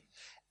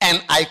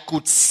 and I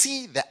could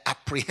see the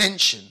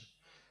apprehension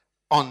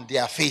on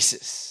their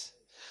faces.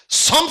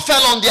 Some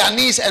fell on their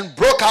knees and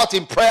broke out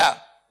in prayer,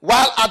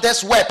 while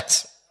others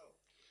wept.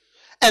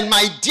 And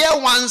my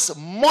dear ones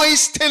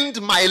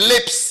moistened my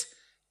lips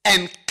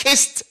and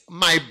kissed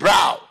my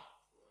brow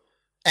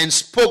and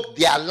spoke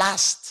their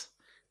last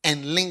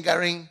and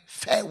lingering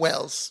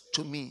farewells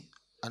to me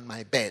on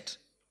my bed.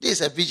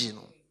 This is a vision.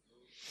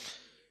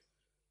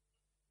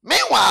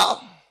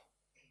 Meanwhile,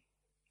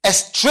 a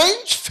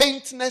strange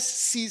faintness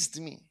seized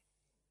me,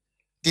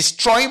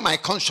 destroying my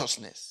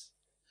consciousness.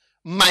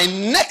 My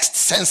next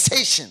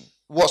sensation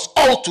was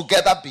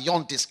altogether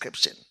beyond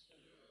description.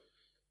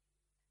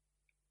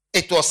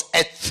 It was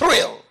a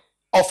thrill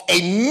of a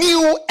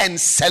new and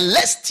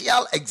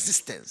celestial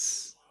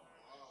existence.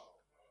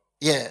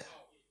 Yeah.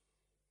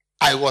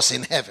 I was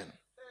in heaven.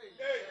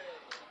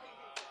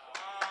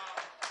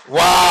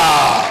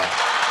 Wow.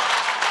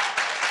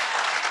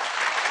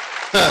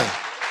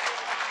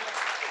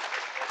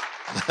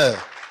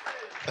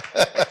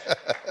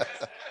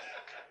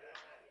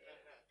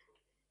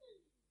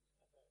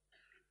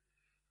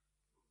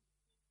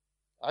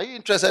 Are you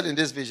interested in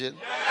this vision?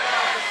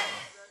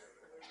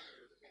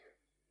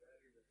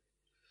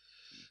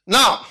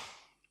 Now,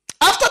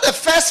 after the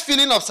first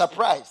feeling of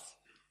surprise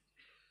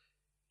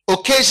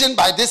occasioned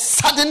by this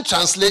sudden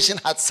translation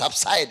had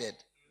subsided,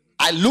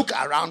 I looked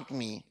around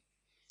me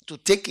to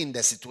take in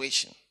the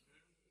situation.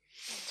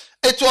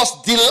 It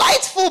was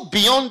delightful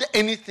beyond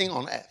anything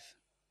on earth.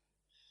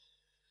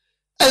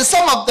 And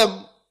some of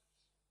the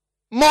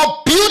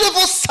more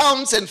beautiful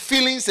sounds and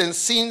feelings and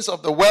scenes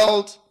of the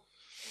world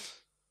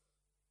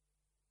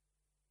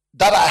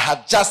that I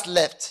had just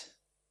left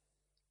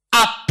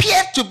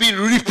appeared to be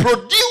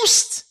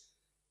reproduced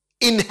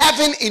in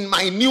heaven in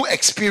my new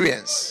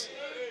experience.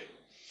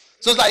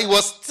 So that it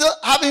was still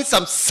having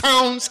some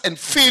sounds and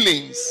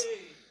feelings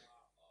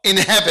in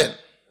heaven,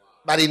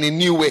 but in a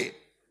new way.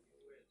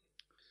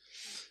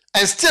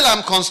 And still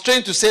I'm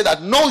constrained to say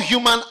that no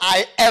human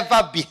eye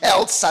ever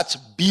beheld such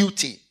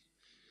beauty.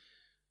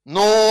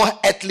 No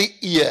earthly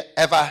ear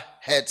ever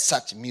heard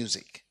such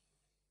music.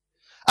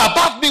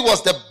 Above me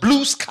was the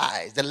blue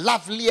skies, the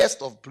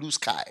loveliest of blue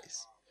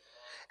skies.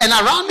 And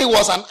around me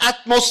was an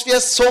atmosphere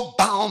so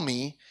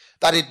balmy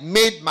that it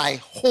made my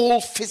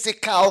whole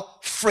physical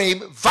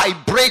frame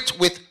vibrate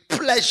with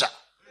pleasure.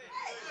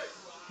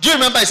 Do you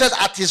remember it says,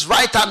 at his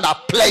right hand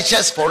are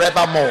pleasures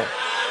forevermore.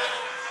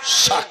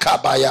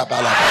 Shakabaya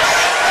balabas.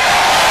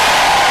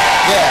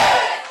 Yeah.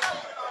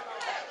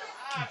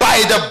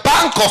 By the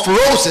bank of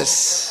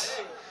roses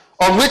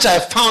on which I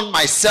found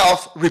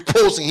myself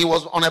reposing, he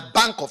was on a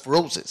bank of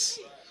roses.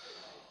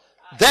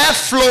 There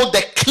flowed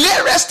the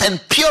clearest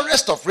and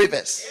purest of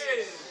rivers,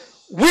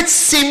 which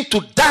seemed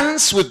to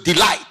dance with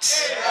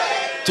delight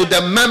to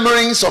the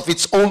murmurings of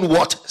its own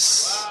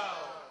waters.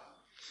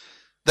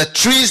 The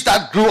trees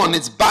that grew on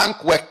its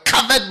bank were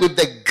covered with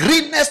the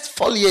greenest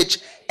foliage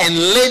and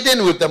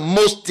laden with the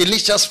most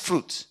delicious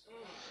fruit,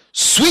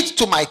 sweet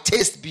to my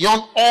taste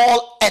beyond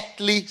all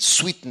earthly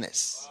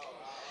sweetness.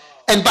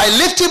 And by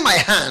lifting my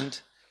hand,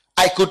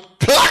 I could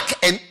pluck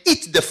and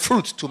eat the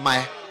fruit to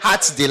my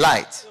heart's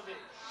delight.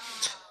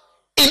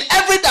 In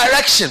every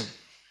direction,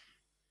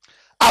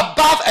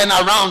 above and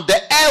around,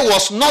 the air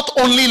was not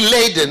only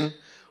laden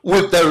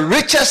with the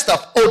richest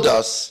of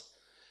odors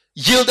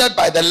yielded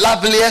by the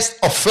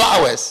loveliest of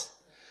flowers,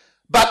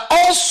 but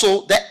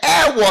also the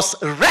air was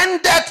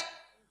rendered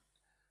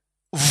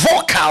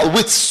vocal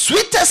with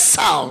sweetest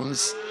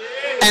sounds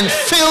and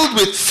filled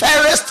with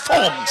fairest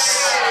forms.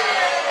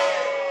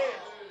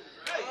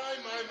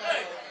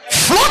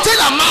 Floating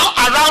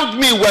around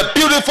me were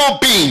beautiful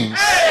beings.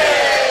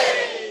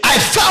 I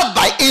felt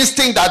by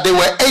instinct that they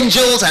were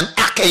angels and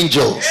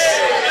archangels,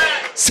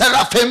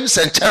 seraphims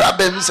and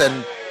cherubims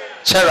and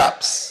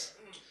cherubs,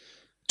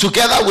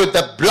 together with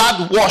the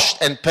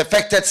blood-washed and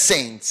perfected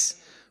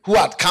saints who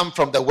had come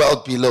from the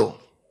world below.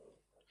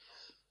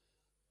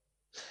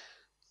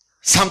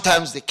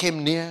 Sometimes they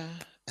came near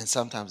and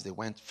sometimes they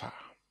went far.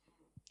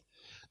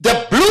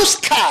 The blue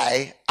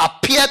sky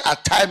appeared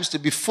at times to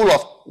be full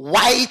of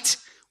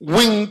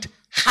white-winged,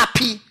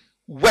 happy,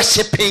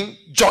 worshipping,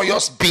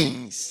 joyous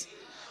beings,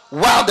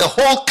 while the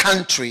whole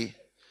country,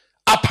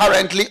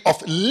 apparently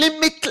of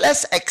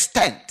limitless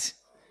extent,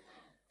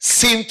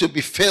 seemed to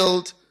be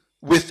filled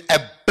with a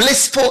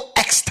blissful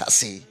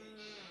ecstasy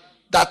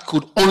that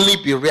could only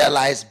be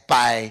realized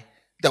by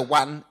the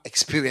one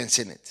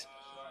experiencing it.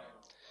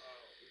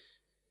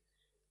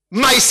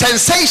 My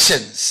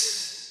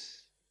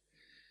sensations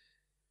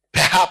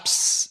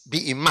perhaps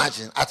be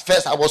imagined. At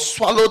first I was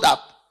swallowed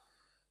up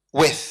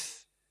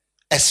with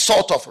a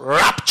sort of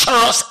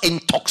rapturous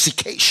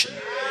intoxication,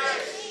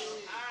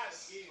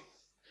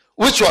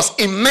 which was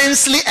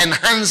immensely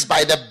enhanced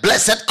by the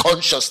blessed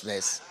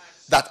consciousness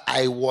that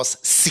I was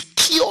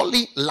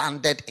securely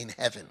landed in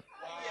heaven.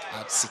 I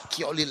had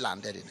securely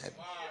landed in heaven.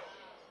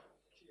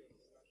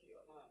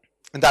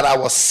 And that I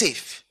was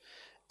safe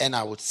and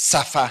I would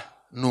suffer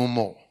no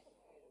more.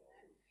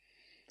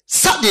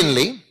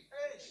 Suddenly,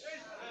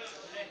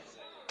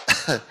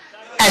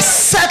 a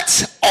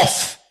set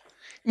of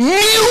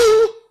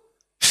new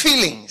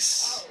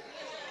feelings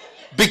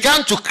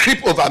began to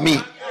creep over me.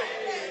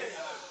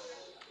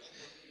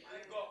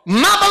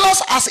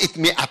 Marvelous as it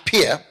may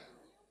appear,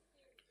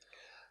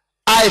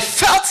 I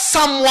felt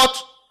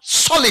somewhat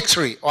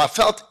solitary, or I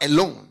felt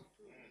alone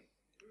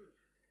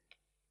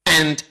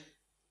and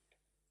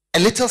a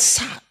little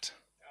sad,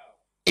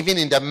 even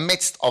in the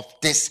midst of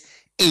this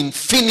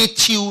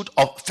infinitude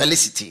of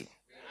felicity.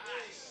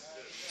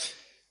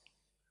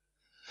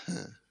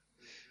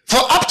 For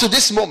up to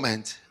this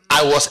moment,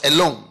 I was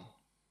alone.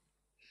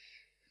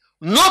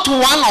 Not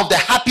one of the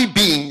happy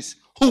beings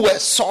who were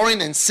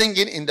soaring and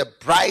singing in the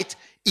bright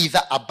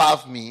ether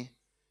above me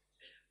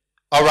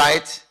all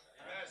right,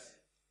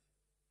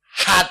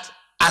 had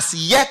as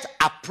yet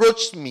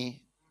approached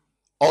me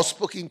or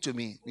spoken to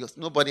me, because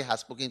nobody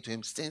has spoken to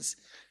him since.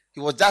 He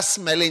was just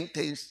smelling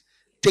things,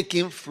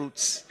 taking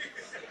fruits,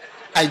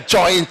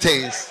 enjoying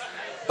things.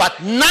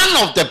 But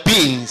none of the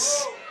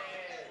beings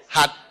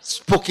had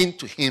spoken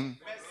to him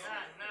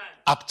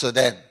up to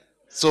then.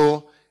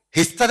 So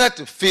he started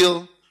to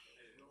feel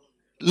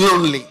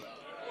lonely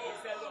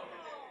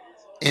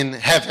in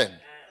heaven.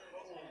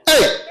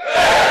 Hey!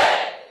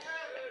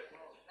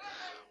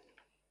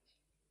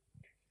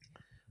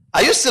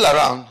 Are you still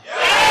around?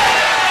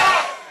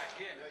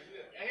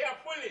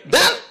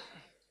 Then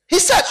he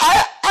said,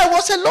 I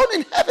was alone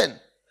in heaven.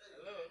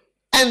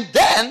 And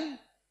then,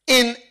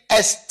 in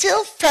a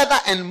still further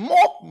and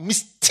more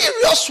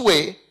mysterious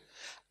way,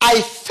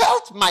 I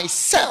felt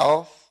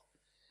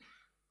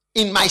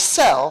in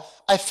myself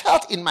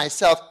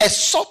a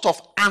sort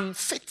of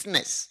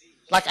unfitness.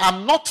 Like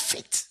I'm not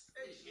fit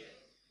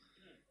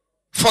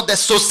for the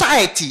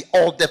society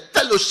or the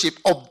fellowship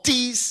of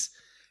these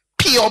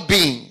pure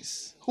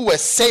beings who were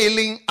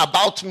sailing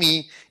about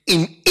me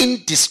in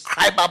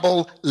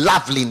indescribable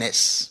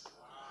loveliness.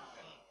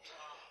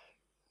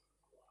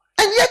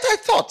 And yet I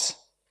thought,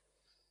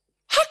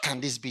 how can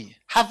this be?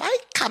 Have I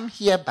come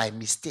here by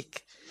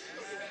mistake?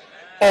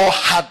 Or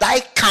had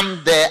I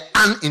come there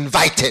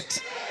uninvited?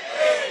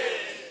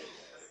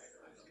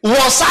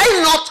 Was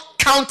I not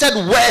counted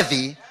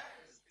worthy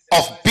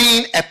of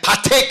being a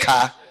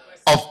partaker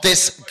of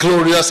this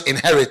glorious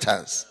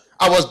inheritance?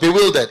 I was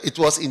bewildered. It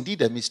was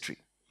indeed a mystery.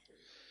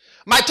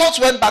 My thoughts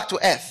went back to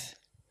earth.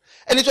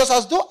 And it was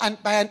as though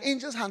by an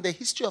angel's hand, the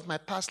history of my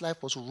past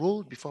life was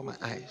rolled before my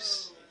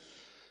eyes.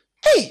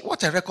 Hey,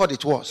 what a record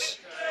it was.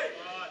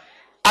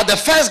 At the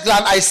first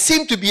glance, I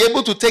seemed to be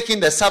able to take in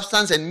the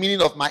substance and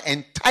meaning of my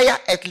entire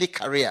earthly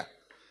career,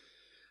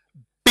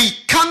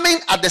 becoming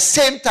at the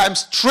same time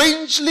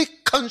strangely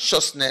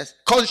conscious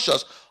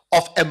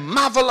of a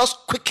marvelous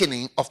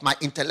quickening of my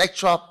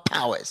intellectual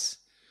powers,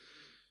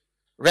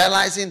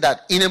 realizing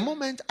that in a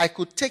moment I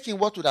could take in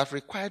what would have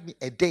required me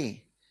a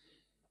day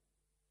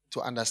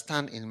to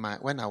understand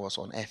when I was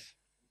on earth,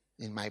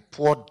 in my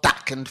poor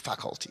darkened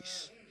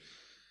faculties.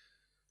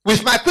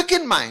 With my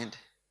quickened mind,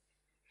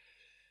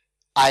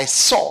 I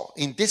saw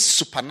in this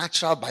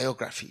supernatural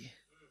biography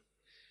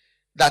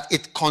that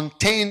it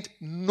contained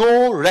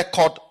no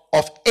record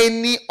of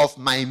any of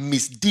my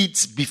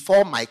misdeeds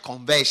before my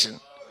conversion.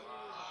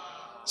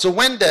 So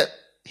when the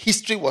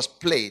history was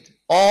played,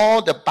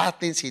 all the bad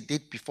things he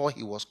did before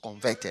he was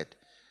converted,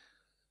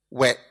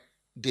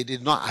 they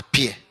did not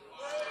appear.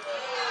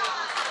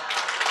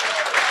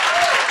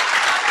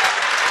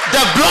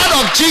 The blood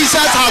of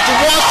Jesus has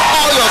washed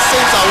all your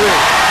sins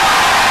away.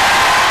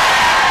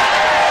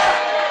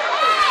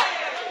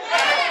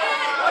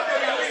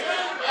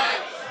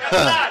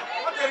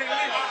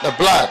 The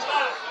blood.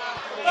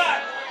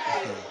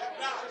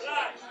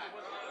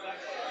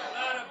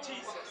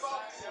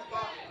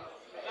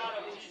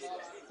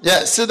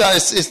 Yeah, see that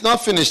it's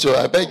not finished, though.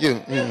 I beg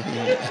you.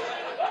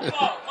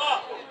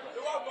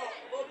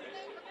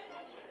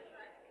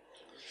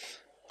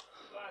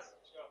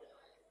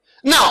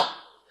 Now,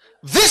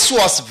 this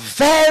was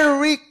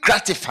very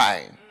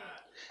gratifying,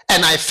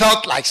 and I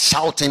felt like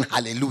shouting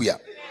hallelujah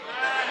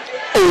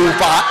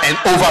over and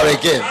over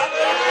again.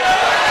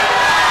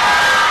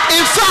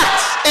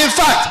 In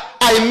fact,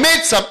 I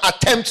made some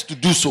attempts to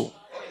do so.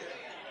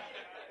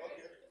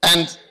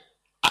 And,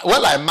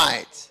 well, I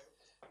might,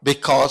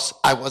 because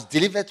I was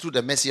delivered through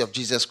the mercy of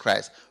Jesus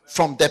Christ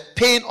from the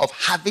pain of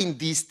having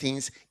these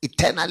things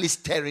eternally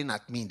staring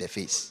at me in the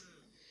face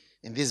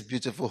in this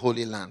beautiful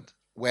holy land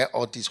where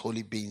all these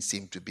holy beings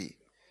seem to be.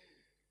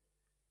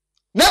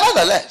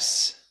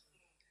 Nevertheless,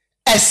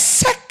 a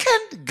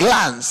second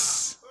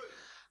glance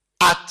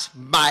at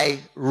my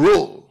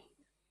role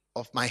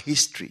of my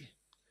history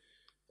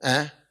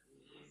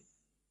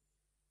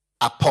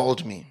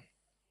appalled me.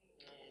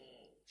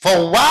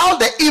 For while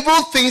the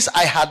evil things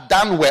I had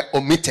done were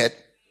omitted,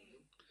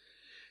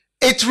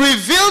 it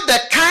revealed the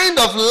kind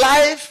of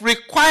life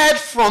required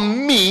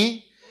from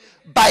me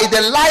by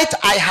the light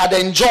I had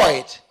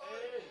enjoyed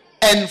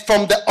and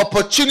from the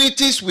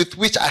opportunities with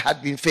which I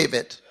had been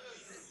favored.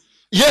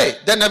 Yea,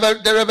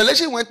 the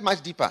revelation went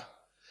much deeper.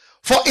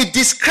 For it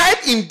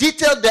described in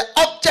detail the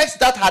objects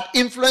that had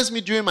influenced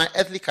me during my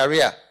earthly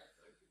career.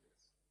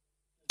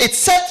 It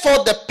set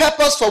forth the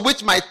purpose for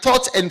which my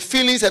thoughts and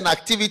feelings and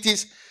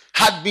activities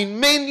had been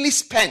mainly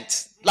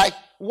spent. Like,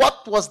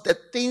 what was the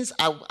things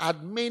I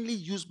had mainly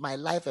used my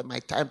life and my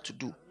time to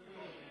do?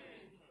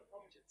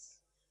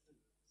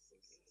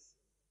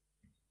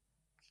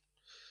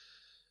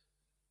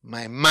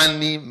 My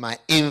money, my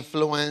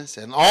influence,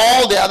 and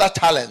all the other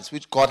talents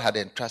which God had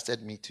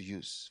entrusted me to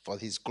use for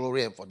his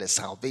glory and for the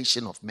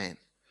salvation of men.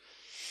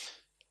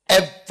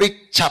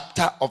 Every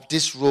chapter of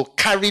this role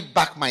carried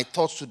back my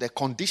thoughts to the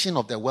condition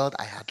of the world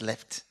I had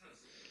left.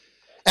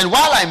 And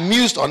while I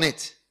mused on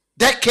it,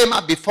 there came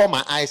up before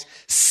my eyes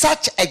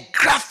such a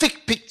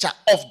graphic picture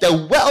of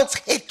the world's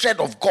hatred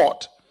of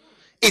God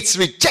its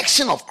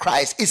rejection of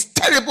Christ, its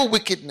terrible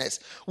wickedness,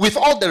 with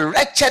all the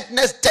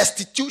wretchedness,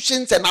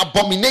 destitutions, and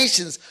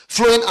abominations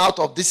flowing out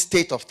of this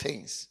state of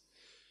things.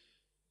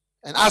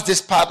 And as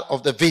this part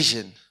of the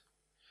vision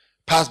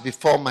passed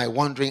before my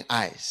wandering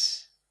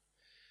eyes,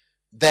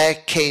 there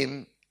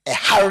came a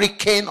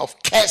hurricane of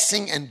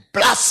cursing and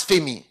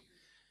blasphemy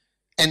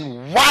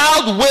and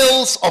wild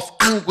wails of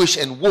anguish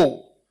and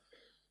woe,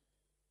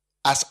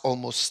 as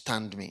almost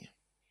stunned me.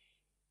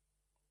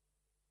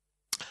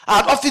 I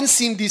had often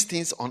seen these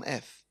things on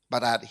earth,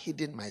 but I had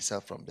hidden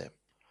myself from them.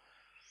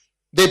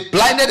 They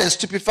blinded and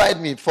stupefied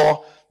me,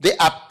 for they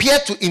appear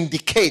to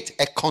indicate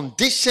a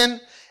condition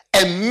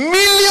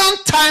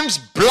 1,000,000 times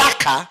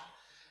blacker,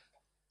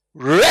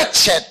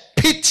 wretched,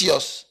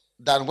 piteous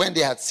than when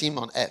they had seen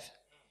on earth.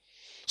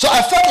 So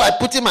I felt like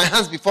putting my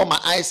hands before my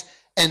eyes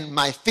and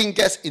my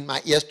fingers in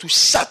my ears to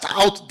shut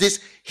out this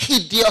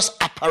hideous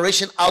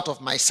apparition out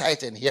of my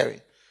sight and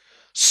hearing.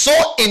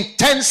 So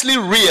intensely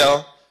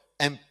real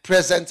and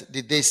present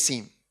did they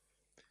seem.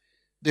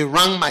 They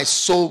wrung my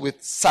soul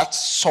with such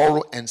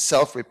sorrow and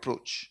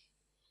self-reproach.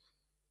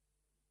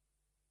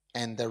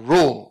 And the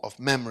roll of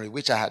memory,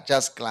 which I had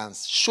just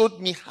glanced,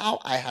 showed me how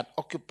I had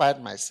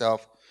occupied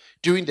myself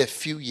during the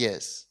few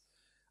years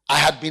I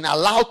had been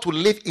allowed to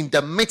live in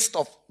the midst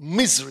of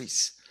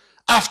miseries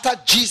after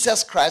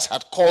Jesus Christ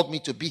had called me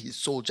to be his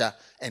soldier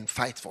and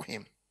fight for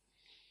him.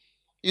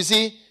 You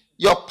see,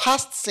 your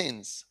past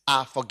sins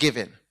are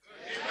forgiven.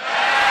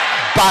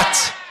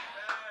 But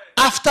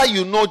after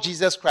you know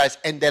Jesus Christ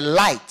and the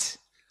light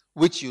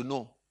which you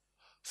know,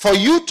 for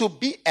you to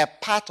be a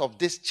part of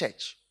this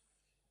church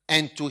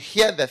and to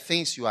hear the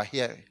things you are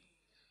hearing,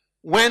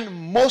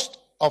 when most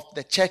of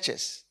the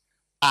churches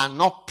are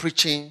not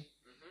preaching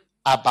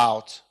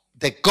about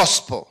the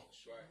gospel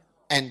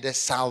and the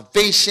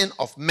salvation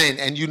of men,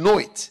 and you know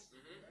it,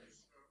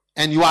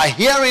 and you are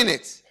hearing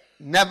it,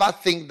 never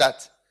think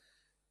that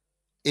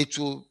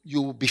you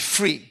will be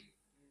free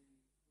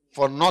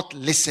for not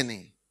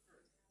listening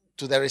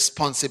to the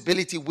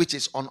responsibility which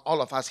is on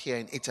all of us here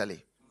in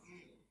Italy.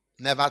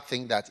 Never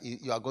think that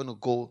you are going to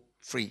go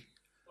free.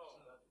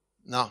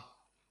 No.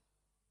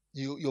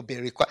 You'll be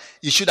required.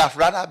 You should have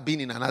rather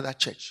been in another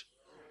church.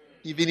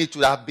 Even it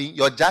would have been,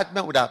 your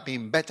judgment would have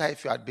been better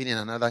if you had been in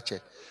another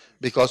church.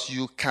 Because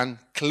you can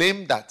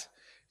claim that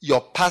your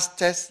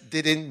pastors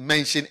didn't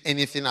mention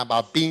anything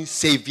about being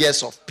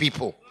saviors of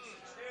people.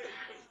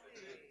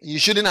 You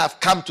shouldn't have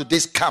come to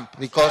this camp,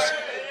 because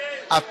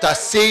after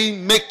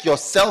saying make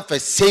yourself a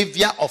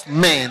savior of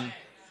men,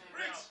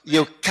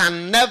 you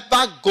can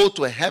never go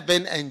to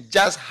heaven and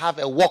just have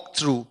a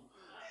walkthrough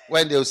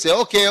when they'll say,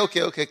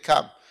 okay,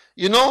 come.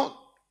 You know,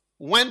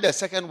 when the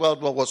Second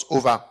World War was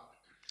over,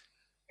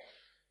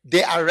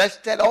 they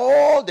arrested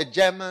all the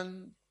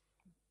German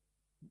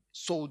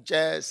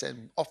soldiers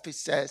and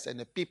officers and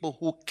the people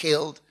who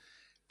killed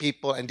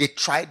people, and they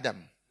tried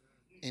them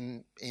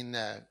in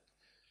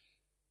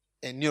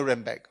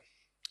Nuremberg.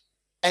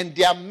 And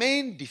their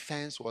main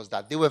defense was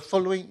that they were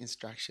following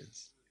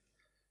instructions.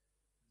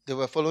 They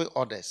were following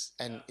orders.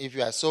 And if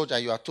you are a soldier,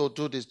 you are told,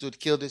 do this,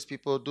 kill these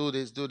people, do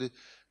this, do this.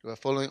 They were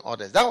following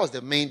orders. That was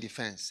the main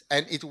defense.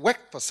 And it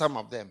worked for some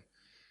of them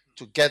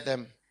to get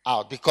them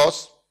out,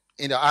 because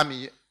in the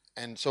army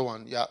and so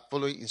on, you are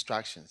following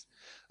instructions.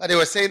 But they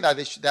were saying that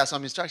there are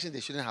some instructions they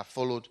shouldn't have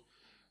followed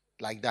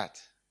like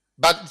that.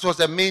 But it was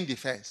the main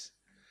defense.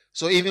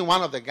 So even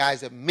one of the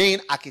guys, the main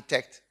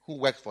architect who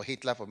worked for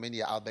Hitler for many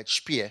years, Albert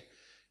Speer,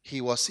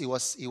 he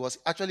was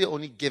actually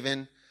only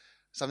given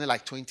something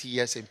like 20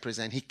 years in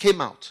prison. He came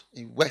out.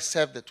 He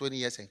served the 20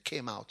 years and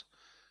came out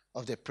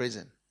of the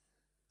prison.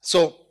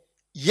 So,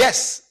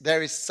 yes,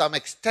 there is some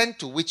extent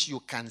to which you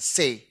can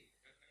say,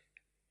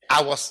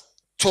 I was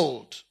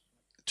told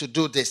to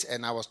do this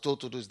and I was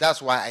told to do this.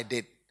 That's why I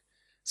did.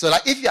 So,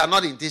 like, if you are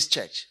not in this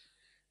church,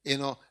 we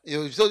were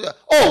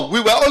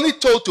only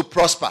told to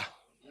prosper.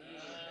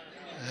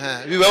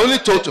 We were only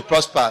told to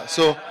prosper.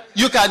 So,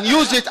 you can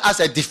use it as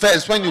a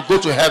defense when you go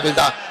to heaven,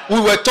 that we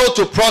were told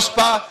to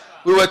prosper,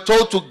 we were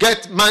told to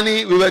get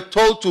money, we were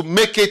told to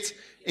make it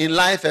in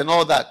life and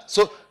all that.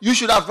 So, you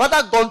should have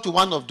rather gone to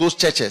one of those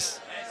churches.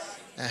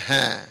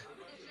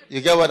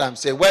 You get what I'm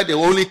saying? Where they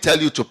only tell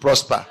you to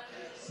prosper.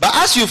 But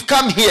as you've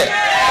come here,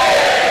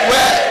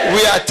 where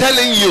we are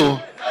telling you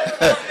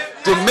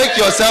to make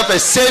yourself a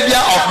savior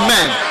of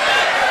men,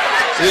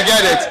 you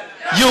get it?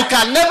 You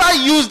can never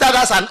use that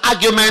as an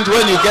argument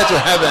when you get to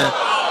heaven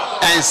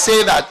and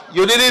say that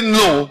you didn't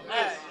know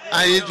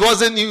and it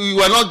wasn't, you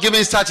were not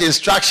given such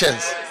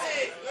instructions.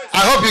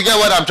 I hope you get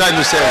what I'm trying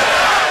to say.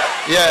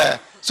 Yeah.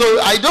 So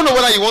I don't know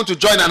whether you want to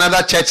join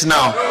another church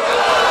now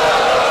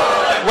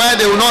where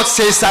they will not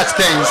say such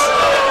things.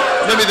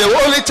 Maybe they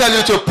will only tell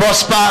you to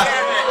prosper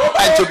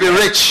and to be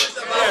rich.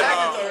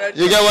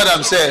 You get what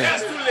I'm saying?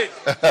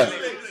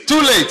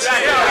 Too late.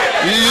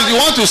 You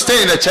want to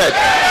stay in the church.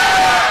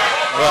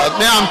 Well,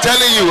 I'm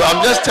telling you.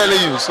 I'm just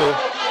telling you. So,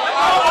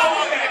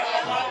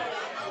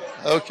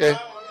 okay.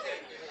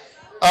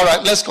 All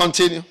right, let's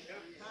continue.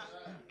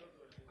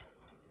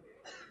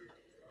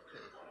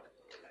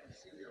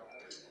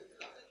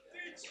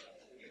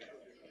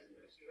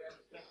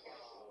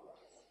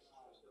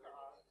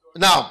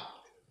 Now,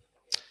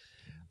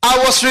 I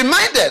was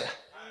reminded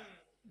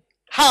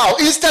how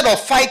instead of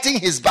fighting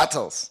his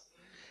battles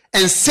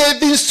and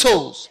saving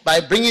souls by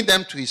bringing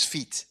them to his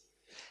feet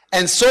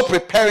and so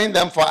preparing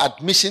them for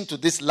admission to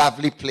this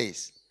lovely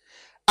place,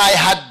 I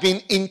had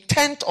been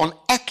intent on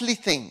earthly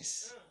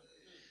things,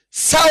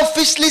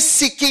 selfishly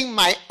seeking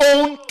my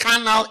own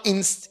carnal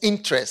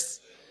interests,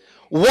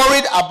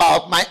 worried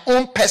about my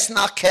own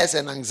personal cares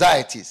and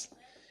anxieties,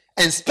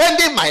 and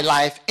spending my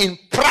life in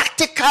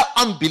practical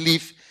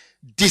unbelief,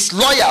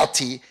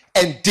 disloyalty,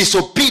 and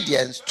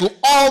disobedience to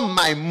all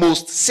my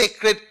most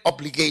sacred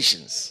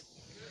obligations.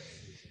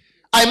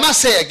 I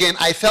must say again,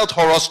 I felt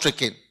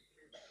horror-stricken.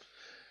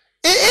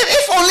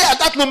 If only at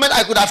that moment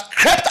I could have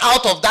crept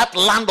out of that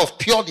land of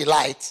pure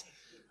delight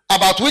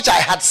about which I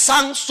had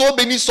sung so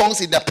many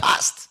songs in the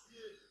past,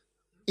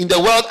 in the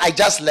world I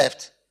just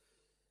left,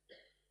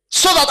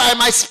 so that I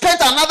might spend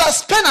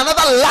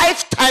another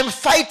lifetime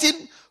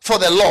fighting for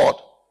the Lord.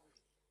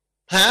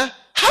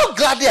 How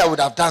gladly I would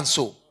have done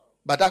so,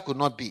 but that could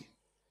not be.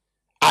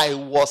 I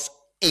was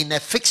in a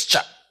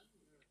fixture.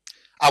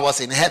 I was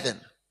in heaven.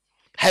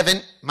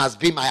 Heaven must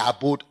be my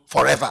abode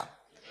forever.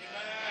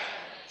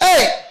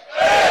 Hey!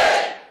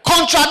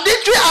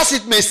 Contradictory as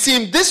it may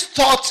seem, this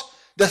thought,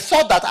 the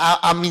thought that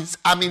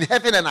I'm in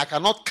heaven and I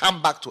cannot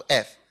come back to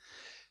earth,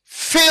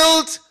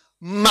 filled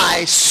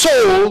my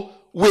soul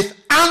with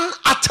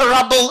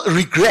unutterable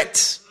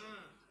regret.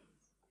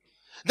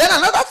 Then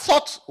another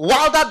thought,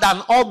 wilder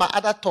than all my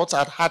other thoughts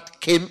I'd had,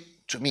 came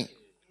to me.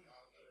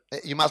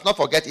 You must not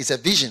forget, it's a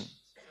vision.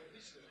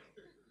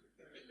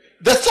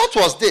 The thought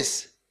was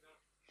this: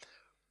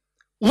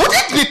 would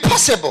it be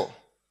possible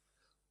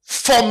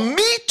for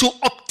me to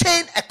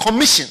obtain a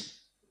commission,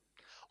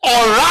 or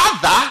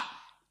rather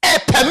a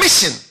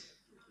permission,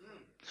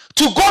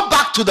 to go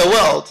back to the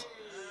world,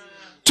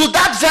 to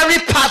that very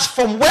part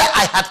from where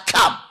I had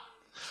come,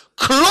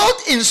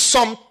 clothed in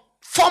some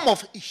form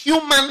of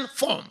human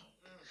form,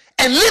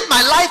 and live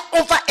my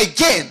life over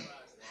again,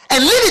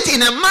 and live it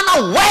in a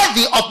manner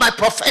worthy of my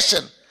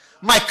profession,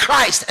 my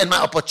Christ, and my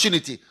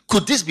opportunity?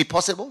 Could this be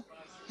possible?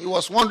 He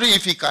was wondering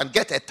if he can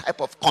get a type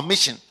of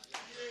commission.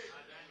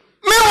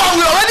 Meanwhile,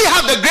 we already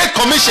have the Great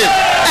Commission,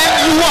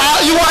 and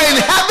you are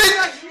in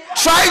heaven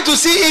trying to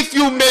see if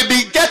you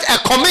maybe get a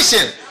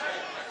commission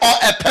or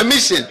a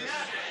permission.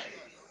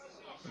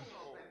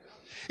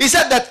 He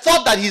said that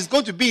thought that he's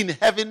going to be in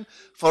heaven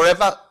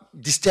forever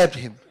disturbed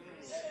him.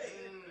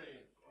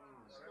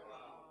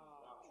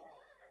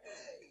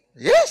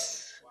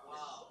 Yes.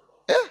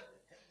 Yeah.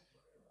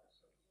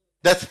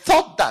 The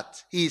thought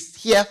that he is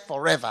here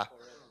forever,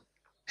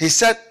 he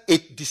said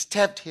it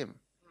disturbed him.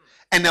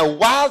 And a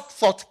wild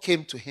thought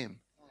came to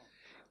him.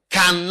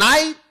 Can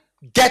I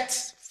get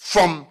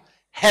from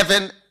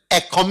heaven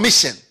a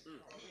commission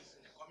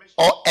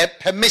or a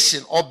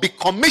permission or be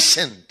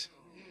commissioned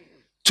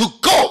to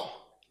go?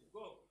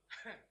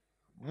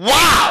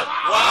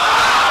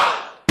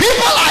 Wow!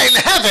 People are in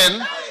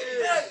heaven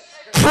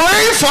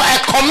praying for a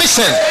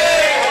commission,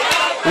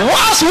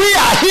 whilst we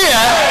are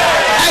here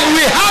and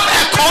we have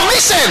a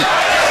commission.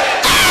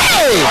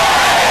 Hey!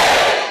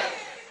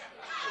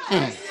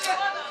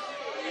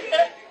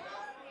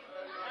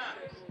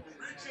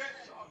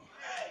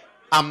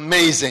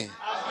 Amazing.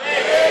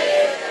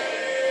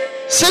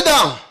 Sit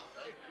down.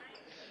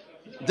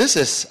 This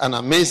is an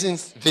amazing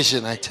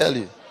vision, I tell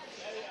you.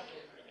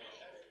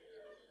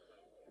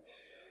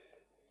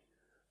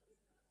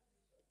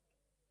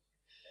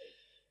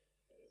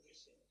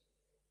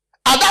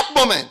 At that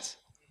moment,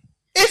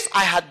 if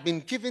I had been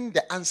given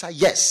the answer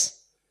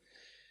yes,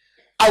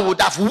 I would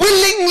have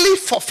willingly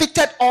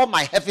forfeited all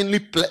my heavenly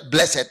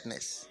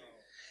blessedness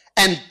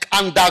and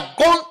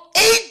undergone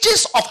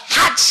ages of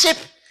hardship,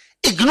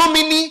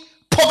 ignominy,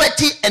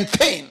 poverty, and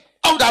pain.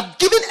 I would have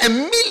given $1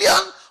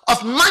 million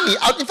of money.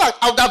 In fact,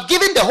 I would have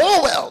given the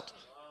whole world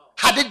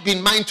had it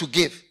been mine to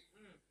give.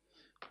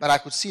 But I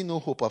could see no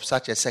hope of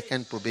such a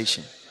second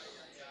probation.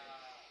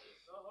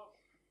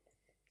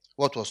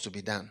 What was to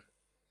be done?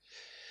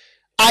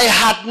 I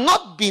had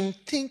not been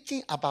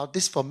thinking about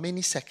this for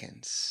many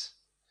seconds.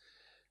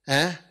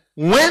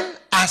 When,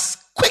 as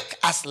quick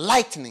as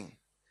lightning,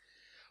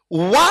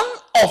 one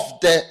of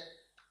the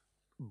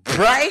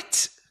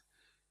bright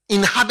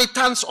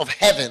inhabitants of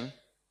heaven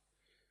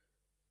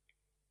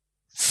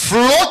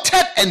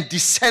floated and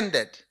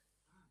descended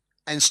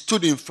and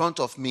stood in front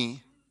of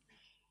me,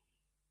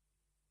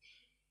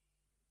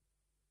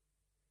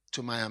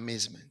 to my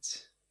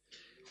amazement,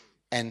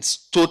 and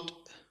stood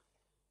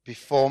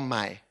before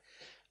my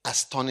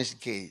astonished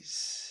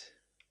gaze.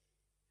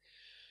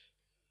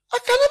 I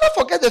can never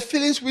forget the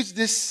feelings which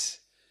this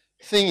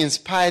thing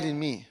inspired in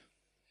me.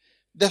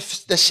 The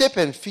shape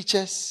and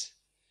features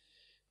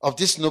of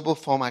this noble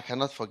form I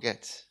cannot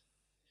forget.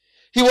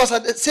 He was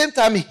at the same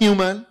time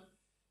human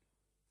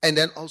and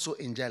then also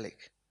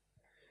angelic.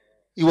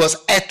 He was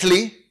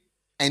earthly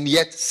and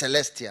yet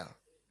celestial.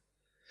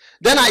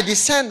 Then I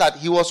discerned that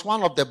he was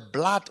one of the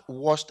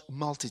blood-washed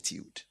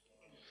multitude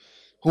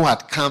who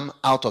had come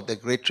out of the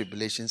great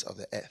tribulations of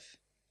the earth.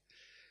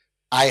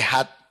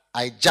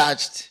 I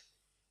judged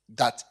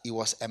that he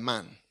was a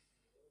man.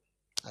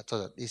 I thought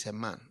that he's a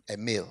man, a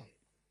male.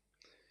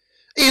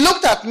 He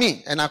looked at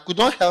me and I could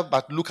not help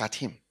but look at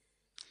him.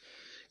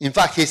 In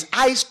fact, his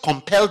eyes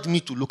compelled me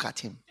to look at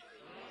him.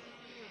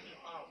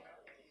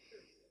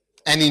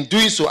 And in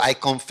doing so, I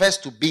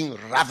confessed to being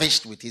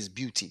ravished with his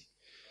beauty.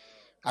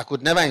 I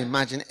could never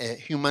imagine a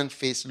human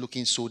face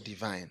looking so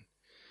divine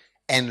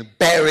and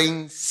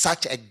bearing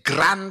such a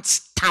grand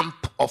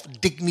stamp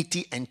of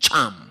dignity and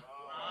charm.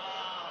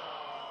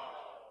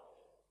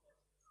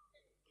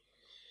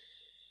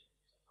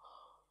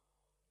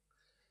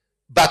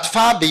 But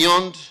far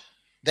beyond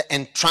the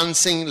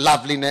entrancing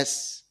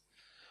loveliness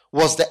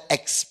was the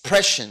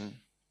expression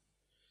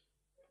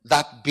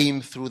that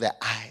beamed through the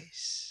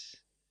eyes.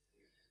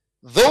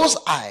 Those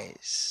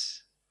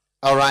eyes,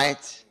 all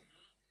right,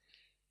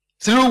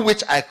 through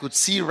which I could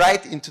see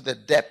right into the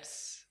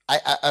depths.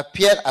 I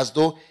appeared as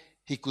though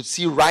he could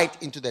see right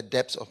into the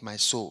depths of my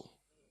soul.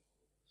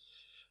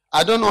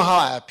 I don't know how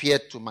I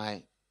appeared to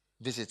my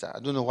visitor. I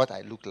don't know what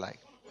I looked like.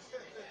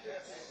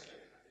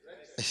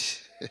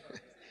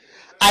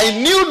 I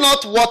knew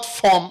not what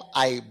form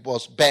I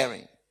was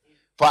bearing,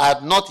 for I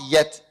had not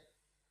yet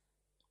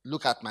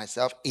looked at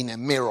myself in a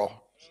mirror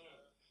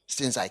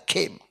since I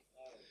came.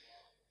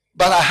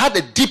 But I had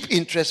a deep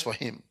interest for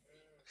him.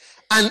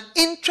 An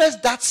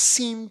interest that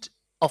seemed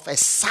of a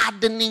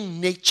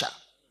saddening nature.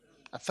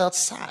 I felt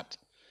sad.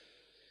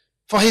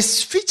 For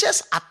his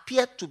features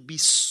appeared to be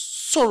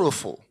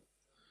sorrowful.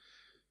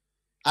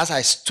 As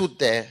I stood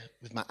there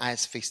with my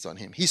eyes fixed on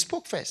him, he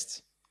spoke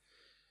first.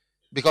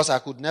 Because I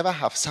could never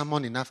have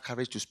summoned enough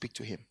courage to speak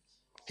to him.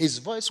 His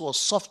voice was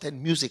soft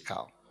and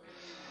musical.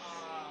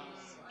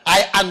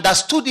 I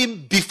understood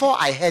him before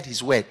I heard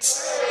his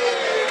words.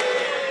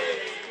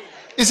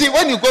 You see,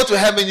 when you go to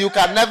heaven, you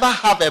can never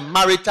have a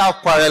marital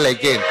quarrel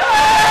again.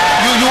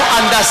 You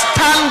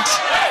understand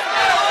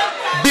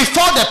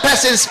before the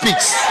person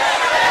speaks.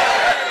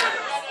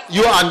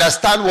 You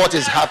understand what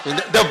is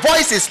happening. The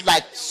voice is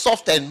like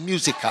soft and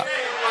musical.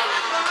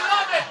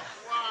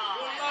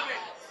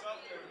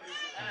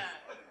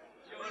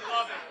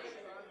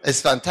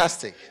 It's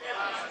fantastic.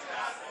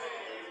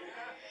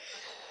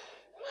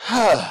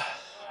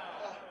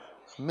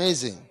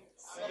 Amazing.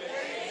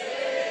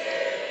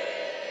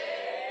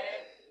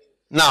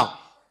 Now,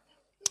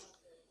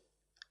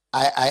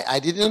 I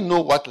didn't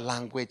know what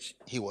language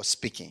he was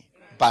speaking,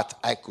 but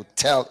I could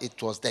tell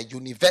it was the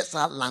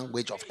universal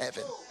language of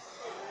heaven.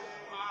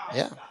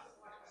 Yeah.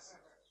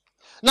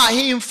 Now,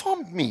 he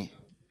informed me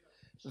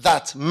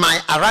that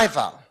my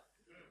arrival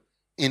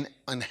in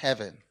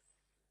heaven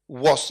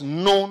was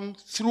known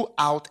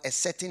throughout a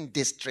certain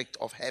district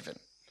of heaven.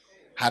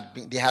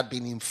 They had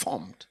been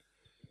informed.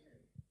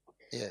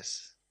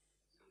 Yes.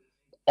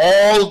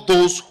 All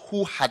those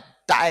who had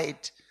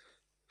died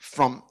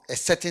from a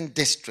certain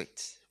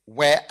district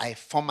where I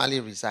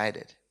formerly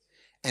resided,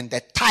 and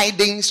the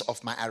tidings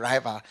of my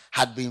arrival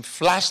had been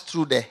flashed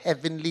through the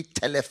heavenly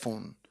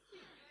telephone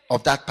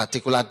of that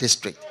particular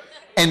district.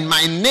 And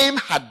my name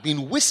had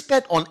been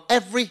whispered on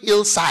every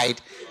hillside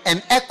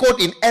and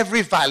echoed in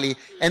every valley,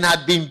 and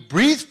had been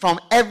breathed from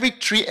every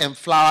tree and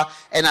flower,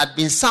 and had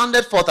been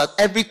sounded forth at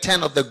every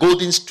turn of the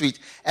golden street,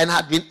 and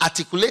had been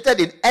articulated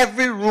in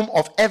every room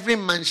of every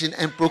mansion,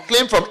 and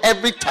proclaimed from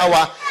every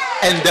tower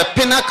and the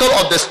pinnacle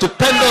of the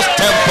stupendous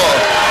temple.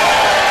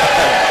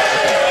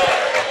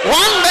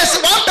 One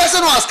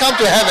person who has come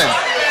to heaven.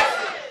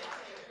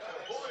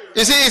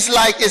 You see, it's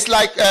like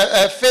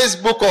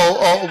Facebook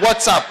or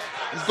WhatsApp.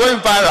 It's going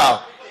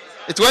viral.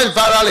 It's going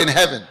viral in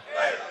heaven.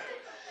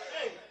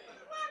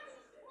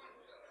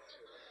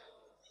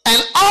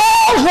 And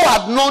all who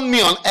had known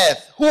me on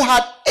earth, who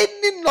had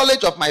any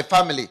knowledge of my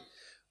family,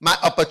 my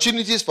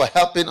opportunities for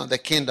helping on the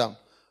kingdom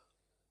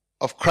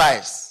of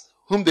Christ,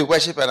 whom they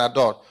worship and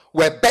adore,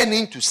 were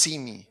burning to see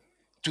me,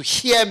 to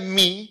hear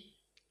me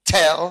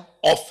tell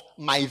of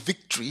my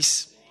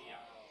victories,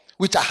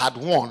 which I had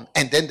won,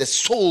 and then the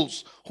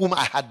souls whom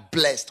I had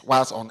blessed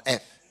whilst on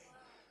earth.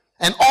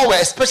 And all were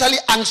especially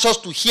anxious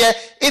to hear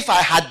if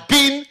I had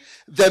been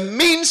the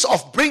means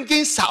of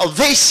bringing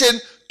salvation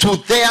to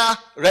their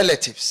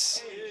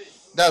relatives.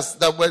 That's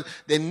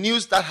the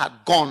news that had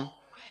gone.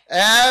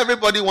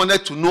 Everybody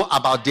wanted to know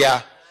about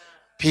their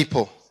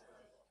people.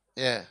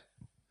 Yeah.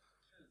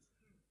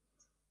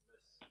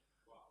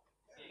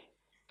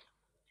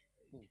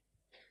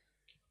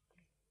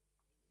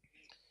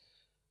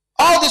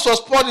 All this was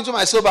poured into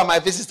my soul by my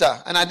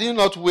visitor, and I did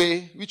not know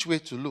which way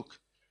to look.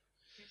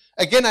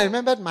 Again, I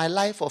remembered my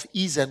life of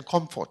ease and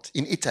comfort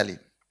in Italy.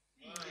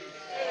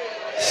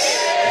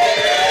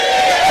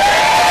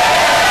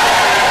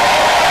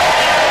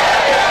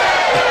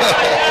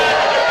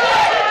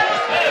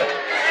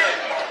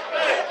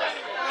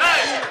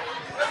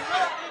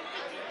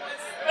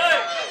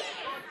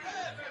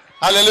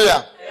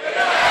 Hallelujah.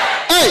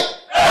 Hey!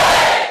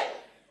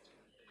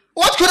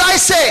 What could I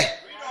say?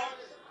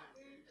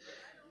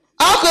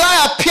 How could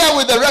I appear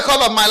with the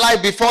record of my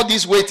life before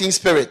these waiting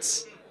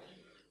spirits?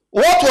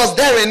 What was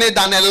there in it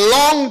than a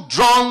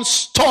long-drawn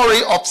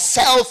story of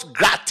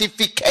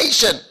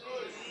self-gratification?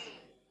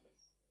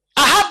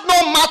 I had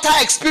no matter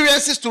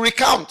experiences to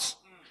recount.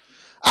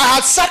 I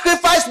had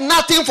sacrificed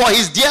nothing for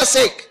his dear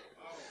sake,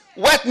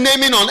 worth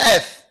naming on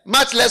earth,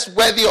 much less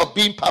worthy of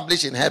being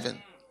published in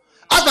heaven.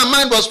 As my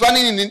mind was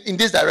running in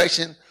this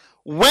direction,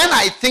 when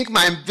I think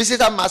my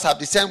visitor must have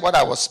discerned what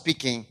I was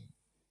speaking,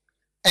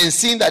 and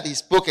seeing that he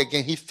spoke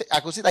again, I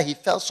could see that he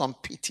felt some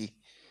pity.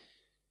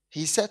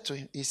 He said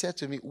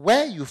to me,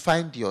 where you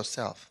find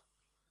yourself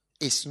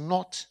is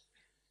not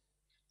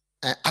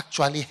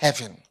actually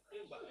heaven,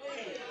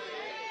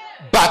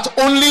 but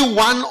only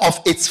one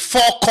of its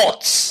four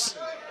courts.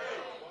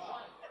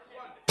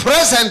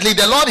 Presently,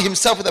 the Lord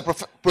himself with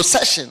a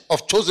procession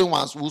of chosen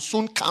ones will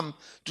soon come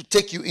to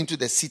take you into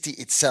the city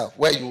itself,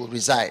 where you will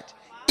reside,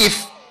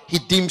 if he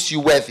deems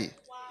you worthy.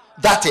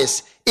 That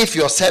is, if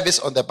your service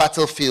on the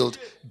battlefield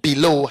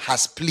below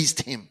has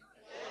pleased him.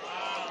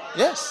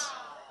 Yes.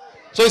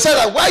 So he said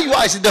that where you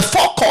are is in the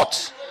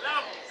forecourt,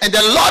 and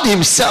the Lord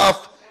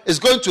himself is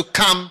going to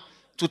come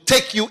to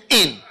take you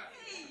in.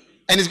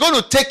 And he's going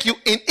to take you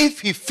in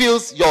if he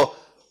feels your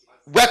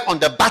work on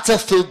the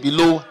battlefield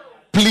below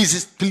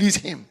please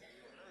him.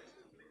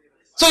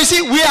 So you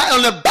see, we are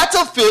on the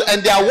battlefield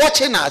and they are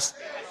watching us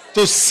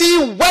to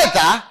see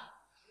whether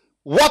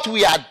what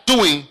we are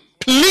doing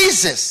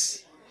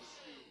pleases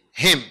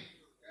him.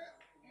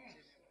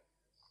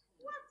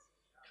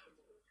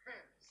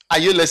 Are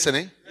you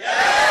listening?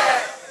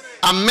 Yes.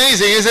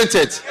 Amazing, isn't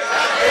it?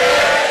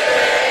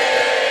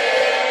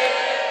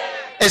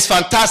 It's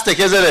fantastic,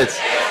 isn't it?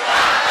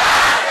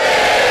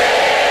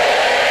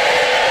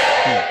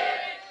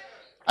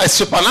 It's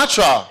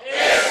supernatural.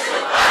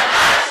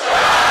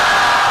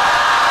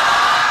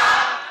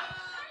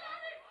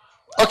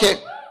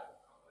 Okay.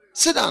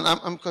 Sit down.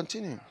 I'm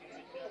continuing.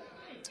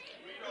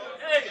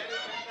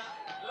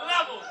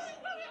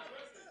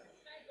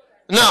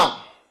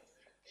 Now,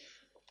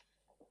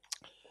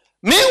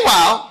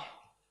 meanwhile,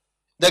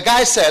 the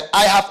guy said,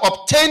 I have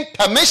obtained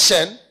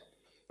permission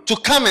to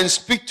come and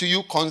speak to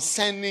you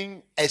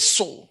concerning a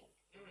soul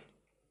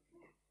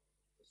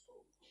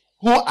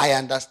who I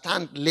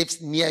understand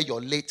lives near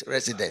your late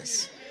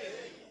residence.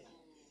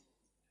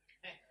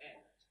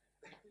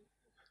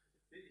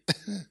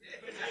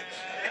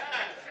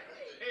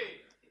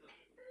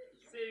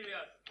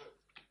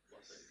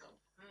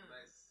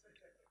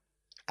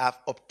 I've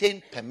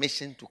obtained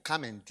permission to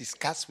come and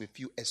discuss with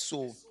you a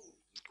soul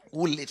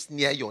who lives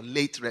near your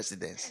late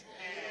residence.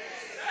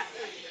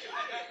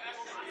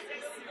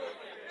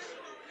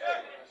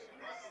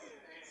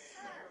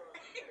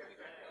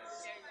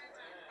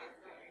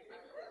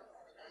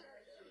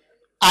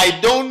 I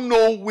don't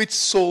know which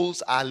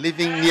souls are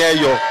living near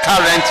your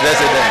current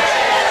residence.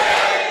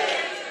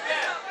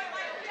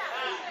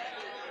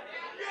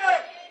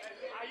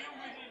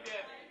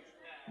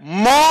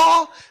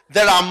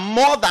 There are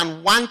more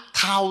than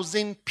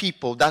 1,000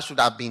 people that should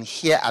have been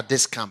here at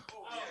this camp.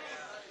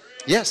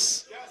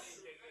 Yes.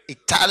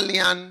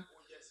 Italian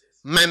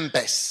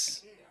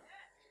members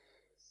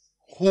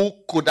who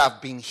could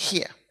have been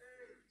here.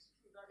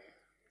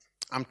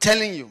 I'm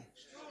telling you,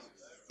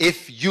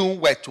 if you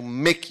were to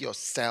make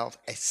yourself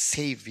a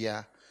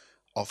savior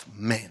of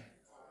men.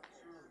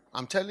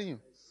 I'm telling you.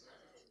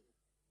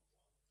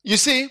 You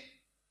see,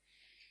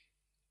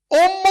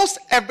 almost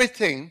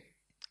everything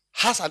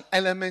has an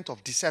element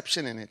of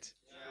deception in it.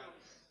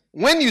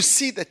 When you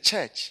see the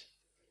church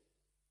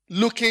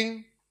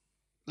looking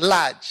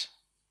large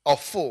or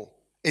full,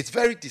 it's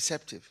very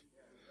deceptive.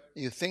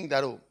 You think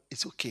that, oh,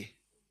 it's okay.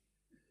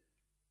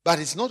 But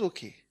it's not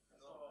okay.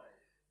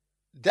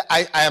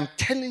 I am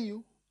telling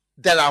you,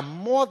 there are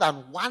more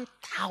than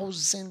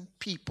 1,000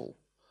 people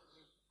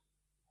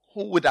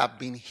who would have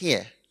been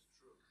here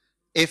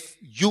if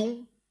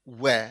you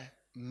were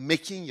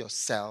making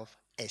yourself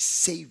a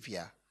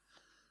savior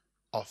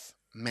of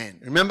men.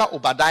 Remember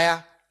Obadiah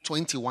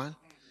 21?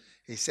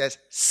 He says,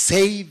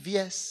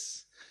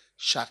 saviors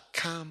shall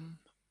come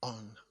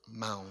on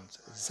Mount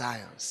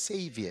Zion.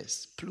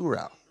 Saviors,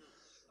 plural.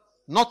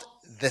 Not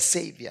the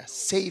savior,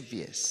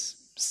 saviors.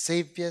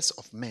 Saviors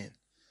of men.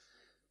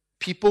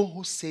 People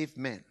who save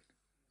men.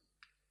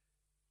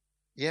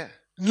 Yeah.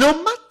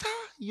 No matter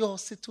your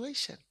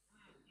situation.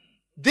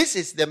 This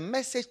is the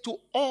message to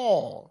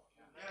all.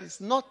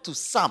 It's not to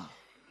some.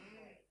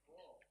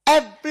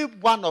 Every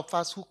one of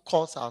us who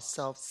calls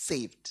ourselves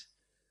saved,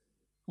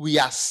 we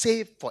are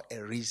saved for a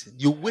reason.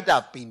 You would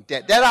have been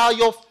dead. There are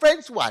your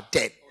friends who are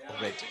dead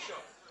already.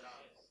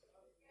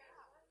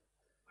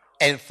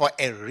 And for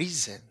a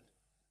reason,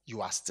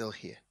 you are still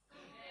here.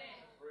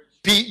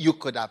 You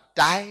could have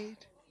died.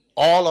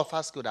 All of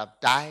us could have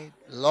died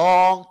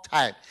long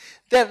time.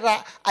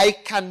 I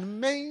can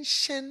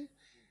mention,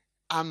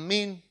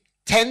 10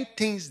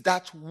 things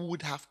that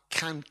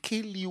can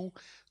kill you,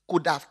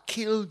 could have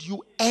killed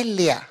you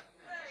earlier.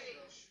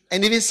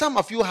 And even some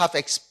of you have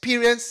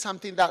experienced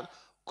something that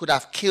could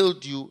have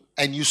killed you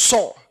and you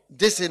saw,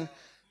 this thing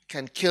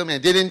can kill me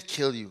and didn't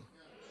kill you.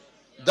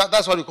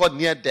 That's what we call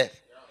near death.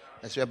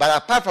 That's right. But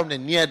apart from the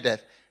near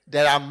death,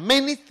 there are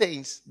many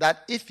things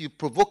that if you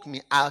provoke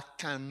me, I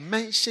can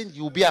mention,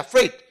 you'll be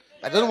afraid.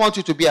 I don't want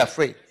you to be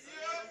afraid.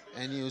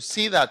 And you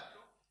see that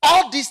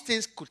all these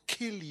things could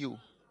kill you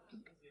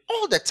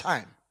all the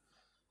time.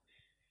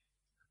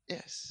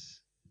 Yes.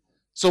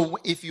 So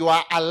if you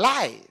are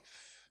alive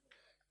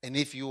and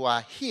if you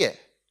are here,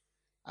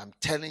 I'm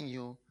telling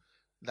you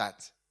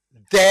that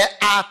there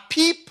are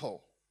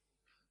people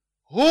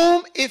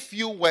whom if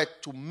you were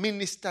to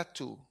minister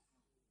to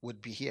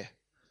would be here.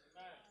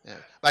 Yeah.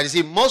 But you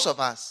see, most of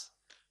us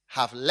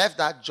have left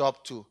that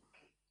job to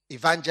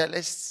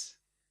evangelists,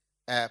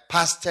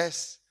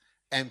 pastors,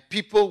 and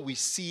people we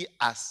see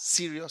as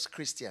serious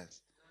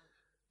Christians.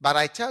 But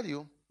I tell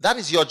you, that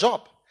is your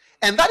job.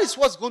 And that is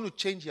what's going to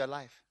change your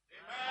life.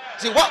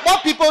 See,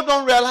 what people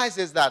don't realize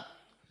is that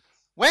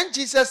when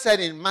Jesus said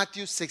in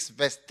Matthew 6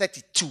 verse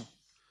 32,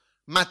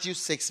 Matthew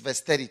 6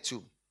 verse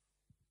 32,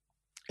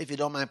 if you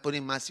don't mind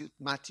putting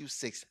Matthew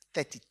 6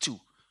 32,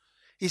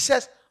 he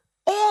says,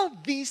 all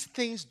these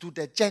things do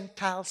the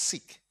Gentiles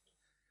seek.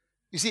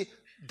 You see,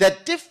 the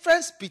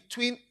difference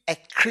between a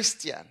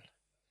Christian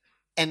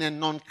and a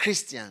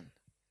non-Christian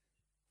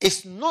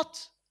is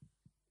not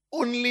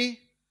only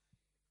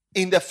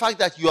in the fact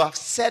that you have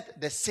said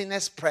the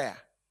sinner's prayer,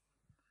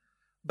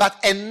 but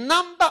a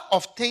number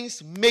of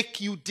things make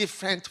you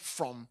different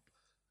from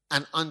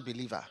an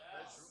unbeliever.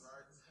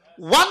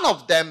 One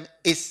of them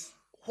is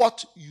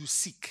what you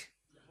seek.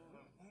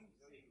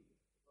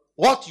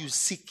 What you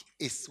seek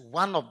is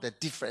one of the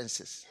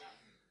differences.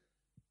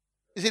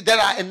 You see, there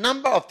are a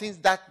number of things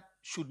that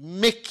should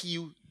make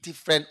you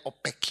different or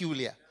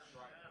peculiar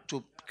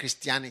to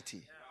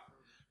Christianity.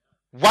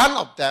 One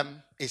of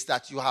them is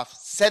that you have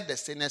said the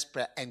sinner's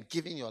prayer and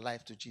given your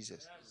life to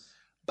Jesus.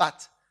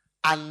 But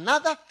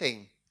another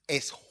thing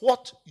is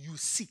what you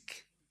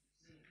seek.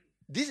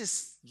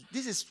 This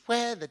is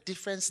where the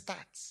difference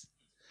starts.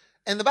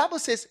 And the Bible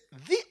says,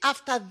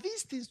 after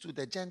these things do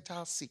the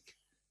Gentiles seek: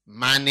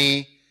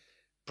 money,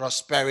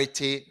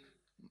 prosperity,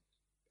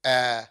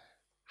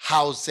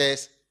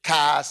 houses,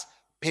 cars,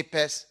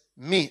 papers.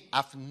 Me,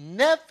 I've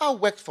never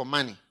worked for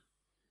money.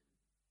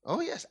 Oh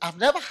yes,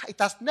 it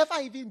has never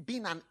even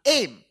been an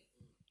aim.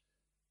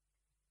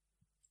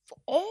 For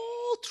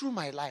all through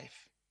my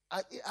life.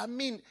 I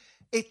mean,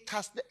 it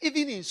has,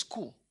 even in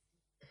school,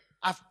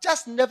 I've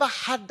just never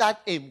had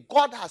that aim.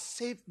 God has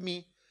saved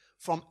me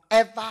from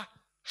ever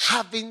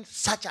having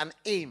such an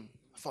aim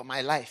for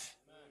my life.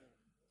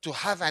 To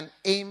have an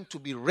aim to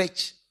be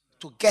rich,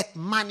 to get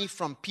money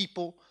from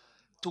people,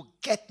 to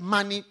get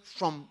money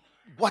from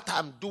what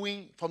I'm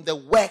doing, from the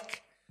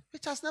work,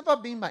 which has never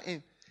been my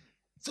aim.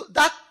 So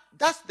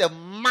that's the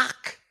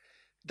mark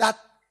that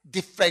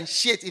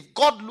differentiates. If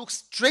God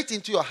looks straight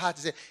into your heart,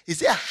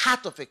 is it a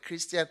heart of a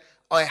Christian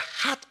or a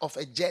heart of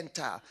a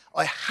Gentile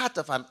or a heart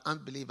of an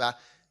unbeliever?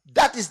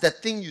 That is the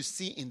thing you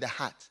see in the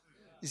heart.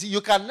 You see,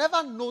 you can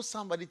never know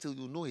somebody till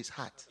you know his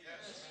heart.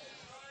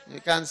 You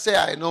can say,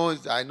 I know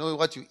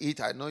what you eat.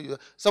 I know you.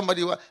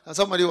 Somebody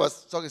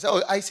was talking. Say,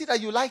 oh, I see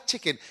that you like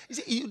chicken. You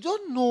see, you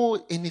don't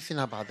know anything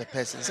about the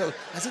person. So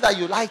I see that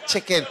you like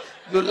chicken.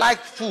 You like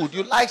food.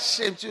 You like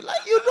shrimp. You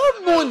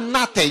don't know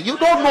nothing. You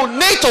don't know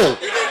NATO.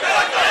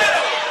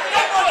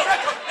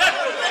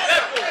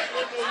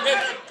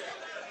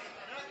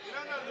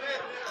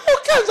 Who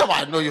cares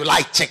about? I know you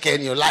like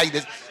chicken. You like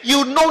this.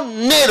 You know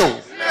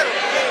NATO.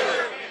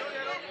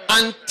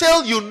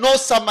 Until you know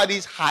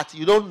somebody's heart,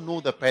 you don't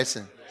know the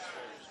person.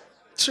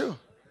 True.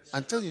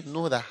 Until you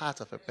know the heart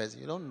of a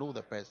person, you don't know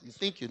the person. You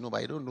think you know,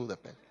 but you don't know the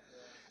person.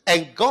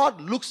 And God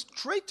looks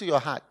straight to your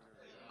heart.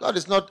 God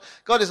is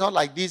not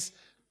like these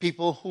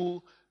people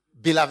who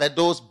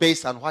belovedos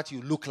based on what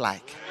you look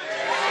like.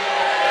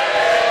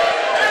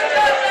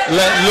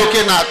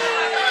 Looking at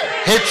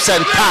hips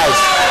and thighs.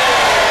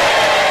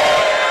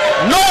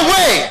 No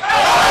way.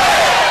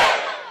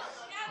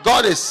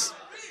 God is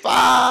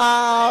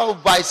far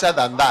wiser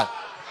than that.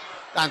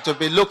 Than to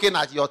be looking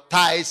at your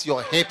thighs,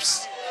 your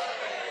hips,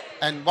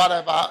 and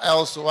whatever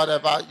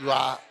you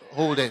are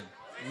holding.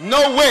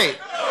 No way.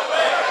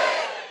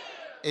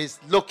 It's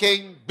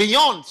looking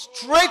beyond,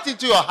 straight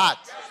into your heart.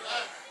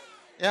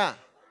 Yeah.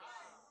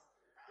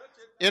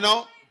 You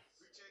know,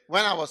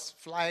 when I was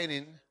flying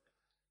in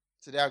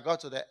today, I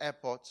got to the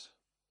airport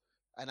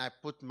and I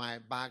put my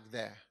bag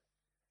there.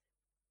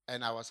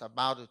 And I was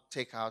about to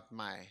take out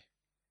my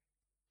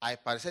iPad.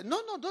 I said,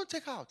 no, don't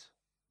take out.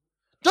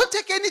 Don't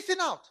take anything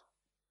out.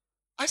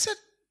 I said,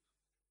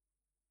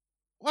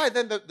 why?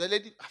 Then the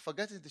lady, I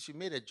forgot it, she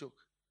made a joke.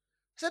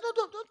 I said,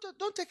 no,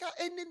 don't take out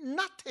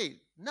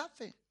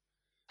nothing.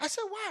 I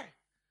said, why?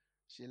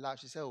 She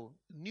laughed. She said, oh,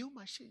 new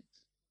machines.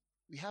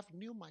 We have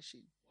new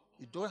machines.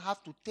 You don't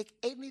have to take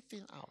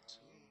anything out.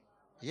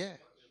 Yeah.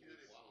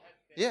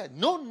 Yeah,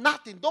 no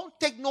nothing. Don't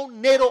take no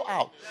NATO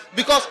out.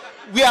 Because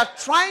we are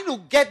trying to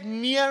get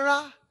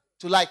nearer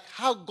to like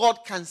how God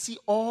can see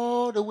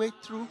all the way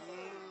through.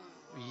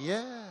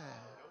 Yeah.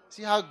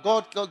 See how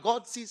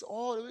God sees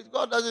all the way.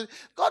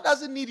 God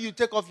doesn't need you to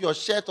take off your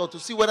shirt or to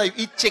see whether you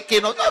eat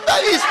chicken or not.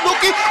 He's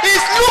looking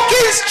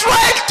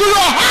straight to your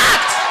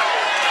heart.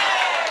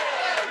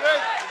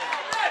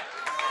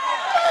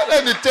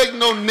 Let me take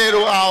no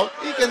NATO out.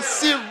 He can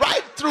see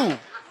right through.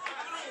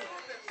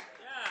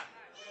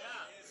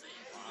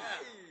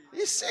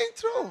 seeing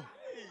through.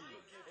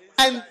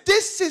 And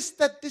this is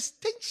the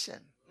distinction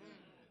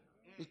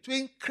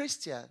between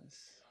Christians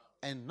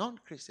and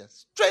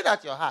non-Christians. Straight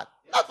at your heart.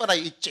 Not whether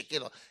you eat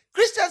chicken or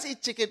Christians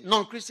eat chicken,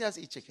 non-Christians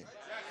eat chicken.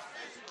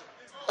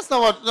 That's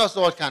not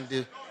what can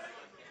do.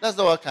 That's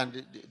not what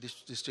can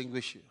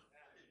distinguish you.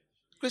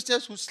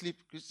 Christians who sleep,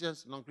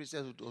 Christians,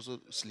 non-Christians who also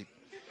sleep.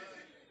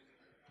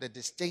 The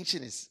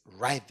distinction is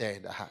right there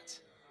in the heart.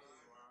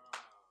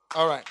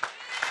 All right.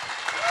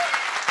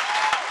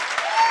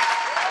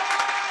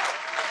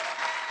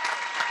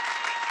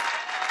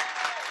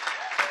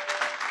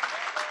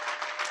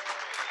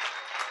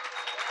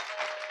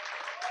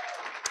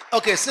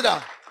 Okay, sit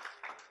down.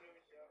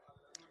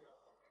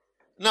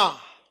 Now,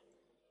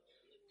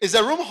 is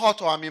the room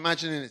hot or I'm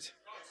imagining it?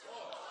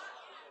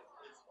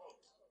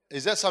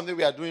 Is there something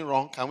we are doing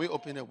wrong? Can we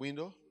open a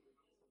window?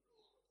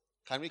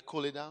 Can we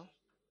cool it down?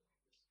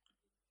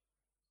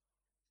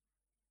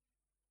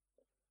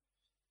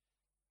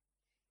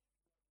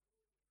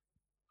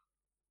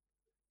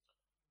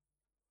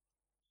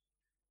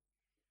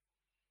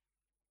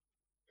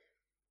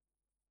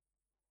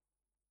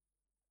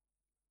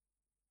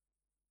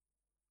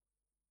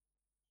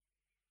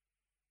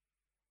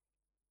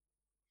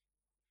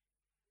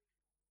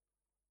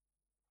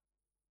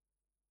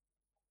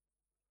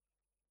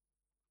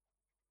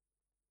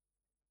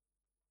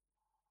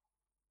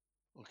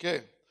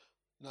 Okay.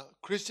 Now,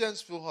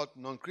 Christians feel hot,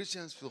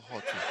 non-Christians feel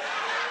hot too.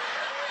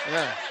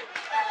 Yeah.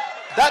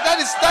 That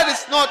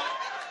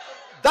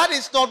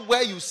is not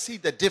where you see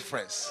the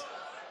difference.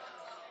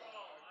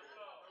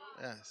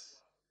 Yes.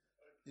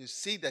 You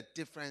see the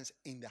difference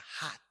in the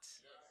heart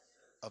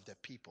of the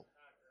people.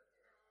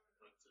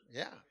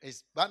 Yeah.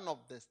 It's one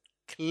of the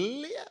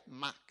clear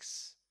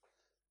marks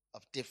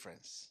of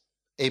difference.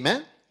 Amen?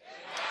 Amen.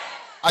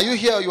 Are you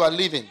here or you are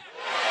leaving?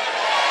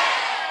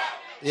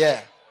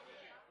 Yeah.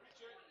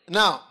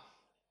 Now,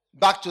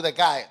 back to the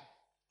guy.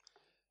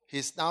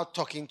 He's now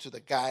talking to the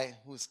guy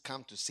who's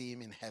come to see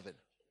him in heaven.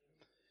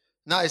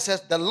 Now it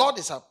says, the Lord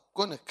is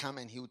going to come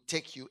and he will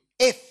take you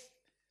if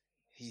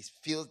he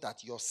feels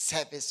that your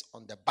service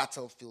on the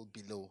battlefield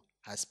below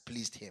has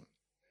pleased him.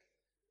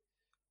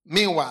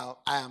 Meanwhile,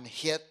 I've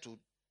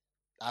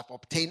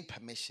obtained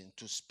permission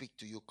to speak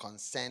to you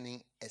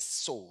concerning a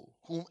soul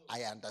whom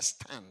I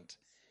understand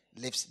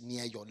lives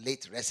near your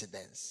late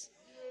residence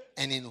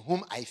and in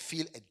whom I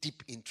feel a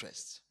deep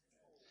interest.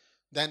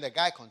 Then the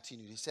guy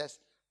continued. He says,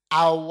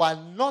 our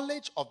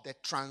knowledge of the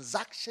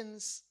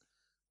transactions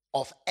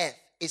of earth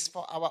is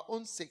for our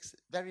own sakes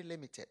very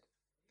limited.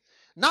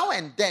 Now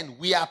and then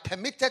we are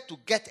permitted to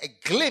get a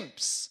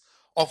glimpse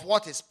of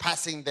what is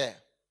passing there.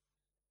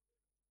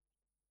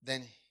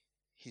 Then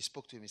he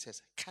spoke to him. He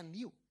says, can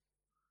you,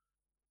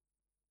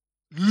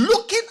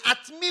 looking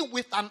at me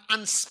with an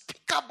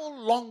unspeakable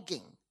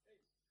longing,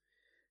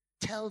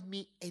 tell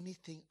me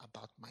anything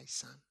about my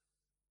son?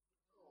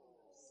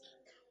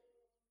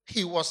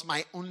 He was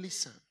my only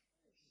son.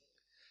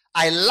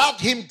 I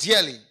loved him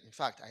dearly. In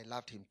fact, I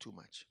loved him too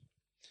much.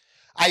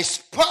 I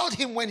spoiled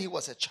him when he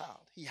was a child.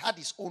 He had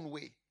his own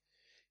way.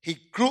 He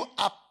grew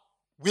up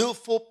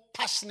willful,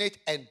 passionate,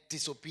 and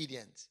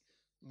disobedient.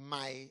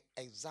 My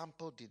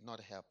example did not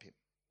help him.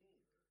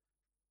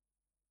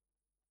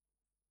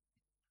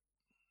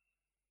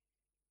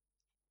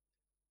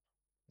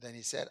 Then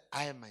he said,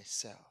 I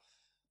myself,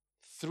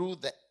 through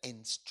the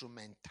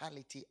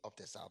instrumentality of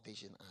the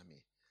Salvation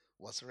Army,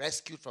 was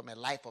rescued from a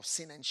life of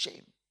sin and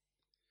shame,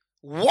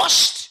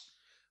 washed,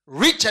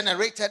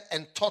 regenerated,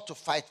 and taught to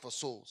fight for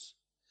souls.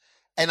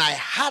 And I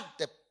had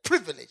the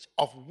privilege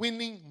of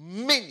winning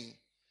many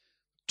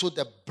to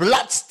the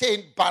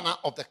blood-stained banner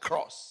of the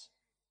cross.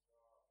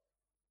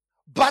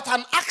 But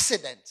an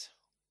accident,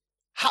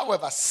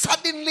 however,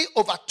 suddenly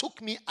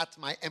overtook me at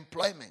my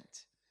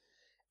employment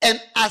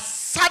and as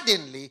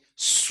suddenly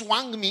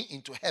swung me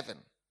into heaven.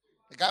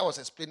 The guy was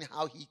explaining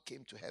how he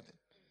came to heaven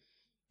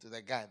to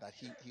the guy, that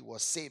he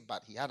was saved,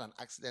 but he had an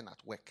accident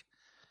at work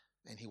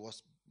and he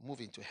was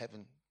moving to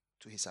heaven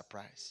to his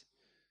surprise.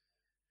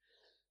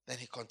 Then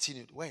he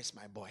continued, where is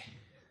my boy?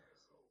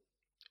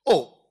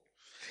 Oh,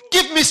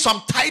 give me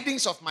some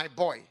tidings of my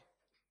boy.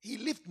 He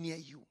lived near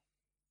you,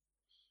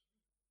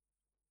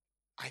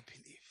 I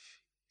believe.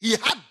 He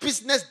had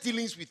business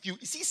dealings with you.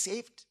 Is he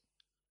saved?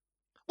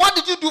 What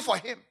did you do for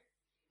him?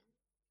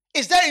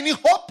 Is there any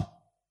hope?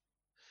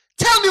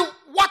 Tell me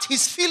what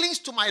his feelings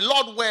to my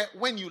Lord were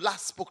when you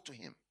last spoke to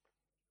him.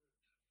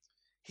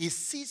 He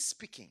ceased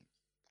speaking,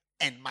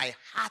 and my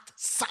heart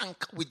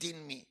sank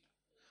within me.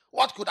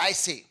 What could I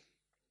say?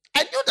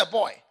 I knew the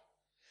boy.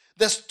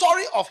 The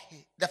story of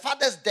the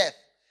father's death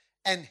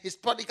and his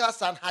prodigal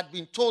son had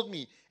been told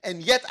me,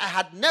 and yet I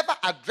had never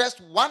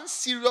addressed one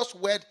serious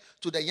word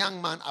to the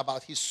young man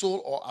about his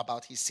soul or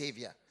about his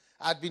Savior.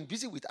 I had been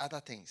busy with other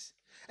things.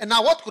 And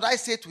now what could I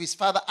say to his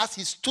father as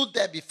he stood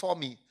there before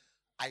me?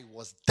 I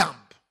was dumb.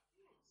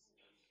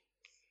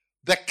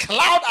 The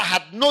cloud I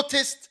had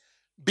noticed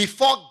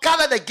before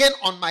gathered again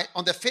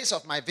on the face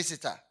of my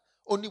visitor,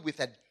 only with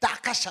a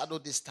darker shadow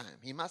this time.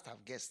 He must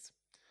have guessed.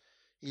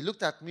 He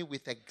looked at me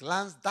with a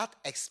glance that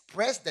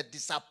expressed the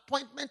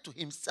disappointment to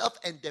himself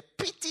and the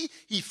pity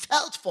he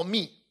felt for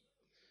me.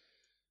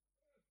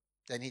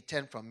 Then he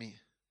turned from me,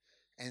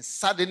 and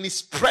suddenly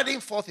spreading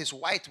forth his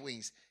white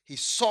wings, he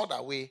soared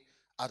away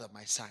out of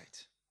my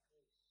sight.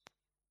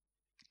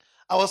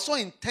 I was so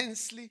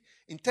intently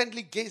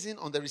gazing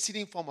on the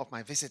receding form of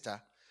my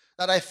visitor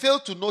that I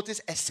failed to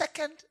notice a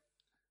second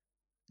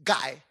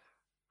guy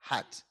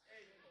had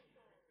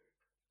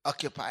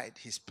occupied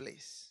his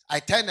place. I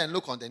turned and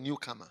looked on the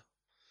newcomer.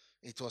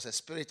 It was a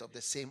spirit of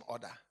the same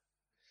order.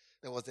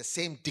 There was the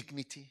same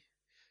dignity,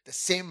 the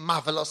same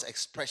marvelous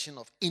expression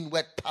of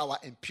inward power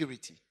and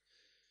purity.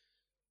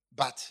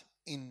 But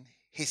in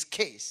his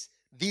case,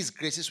 these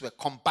graces were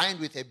combined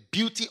with a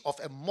beauty of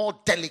a more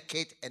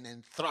delicate and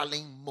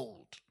enthralling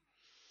mold.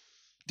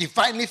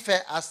 Divinely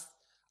fair as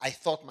I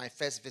thought my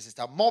first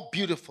visitor, more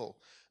beautiful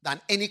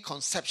than any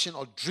conception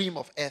or dream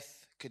of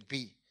earth could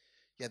be.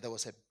 Yet there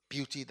was a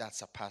beauty that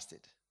surpassed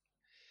it.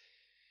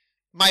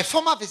 My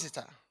former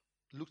visitor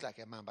looked like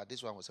a man, but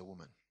this one was a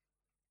woman.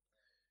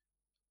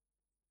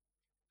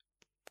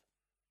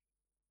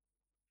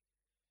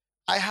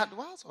 I had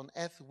once on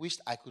earth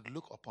wished I could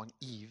look upon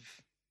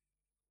Eve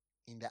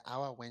in the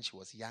hour when she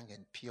was young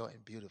and pure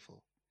and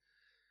beautiful,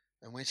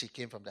 and when she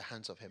came from the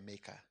hands of her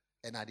maker.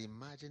 And I'd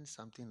imagined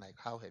something like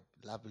how her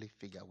lovely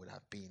figure would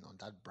have been on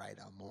that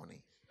bridal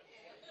morning.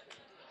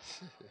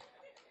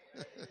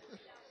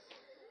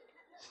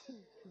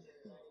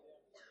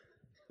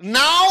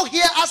 Now,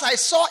 here as I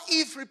saw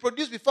Eve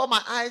reproduced before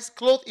my eyes,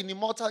 clothed in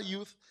immortal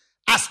youth,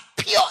 as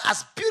pure,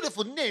 as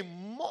beautiful, nay,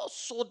 more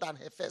so than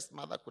her first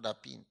mother could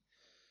have been.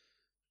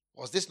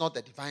 Was this not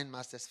the divine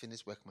master's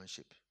finished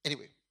workmanship?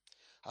 Anyway,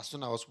 as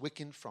soon as I was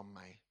wakened from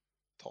my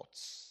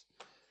thoughts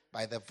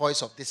by the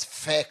voice of this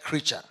fair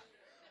creature,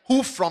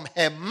 who from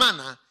her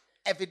manner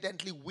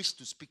evidently wished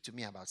to speak to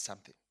me about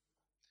something.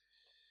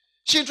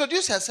 She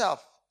introduced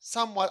herself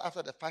somewhat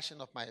after the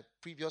fashion of my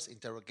previous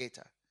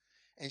interrogator.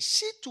 And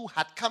she too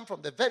had come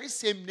from the very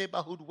same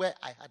neighborhood where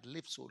I had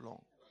lived so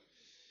long.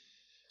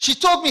 She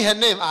told me her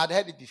name. I had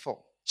heard it before.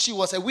 She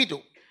was a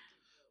widow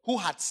who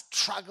had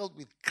struggled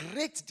with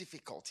great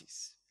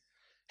difficulties.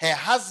 Her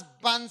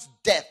husband's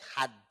death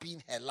had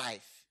been her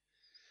life.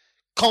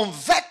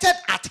 Converted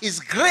at his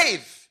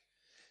grave,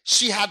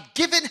 she had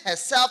given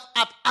herself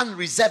up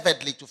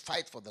unreservedly to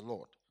fight for the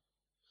Lord.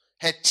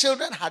 Her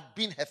children had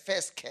been her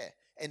first care,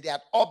 and they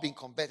had all been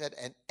converted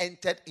and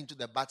entered into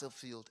the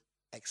battlefield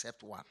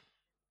except one.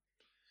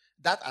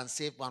 That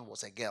unsaved one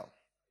was a girl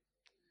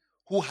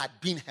who had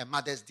been her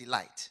mother's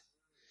delight.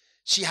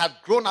 She had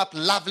grown up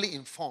lovely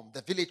in form,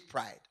 the village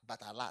pride,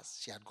 but alas,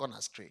 she had gone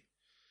astray.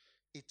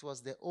 It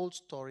was the old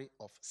story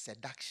of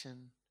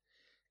seduction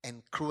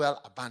and cruel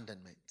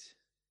abandonment.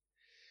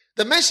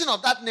 The mention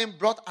of that name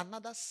brought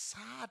another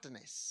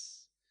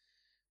sadness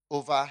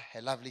over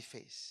her lovely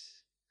face.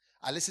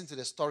 I listened to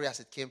the story as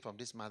it came from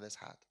this mother's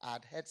heart. I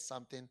had heard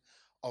something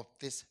of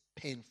this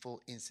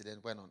painful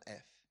incident when on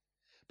earth,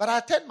 but I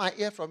turned my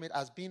ear from it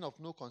as being of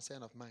no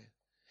concern of mine.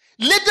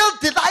 Little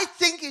did I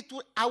think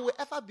I would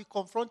ever be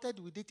confronted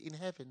with it in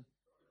heaven.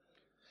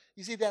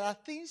 You see, there are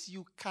things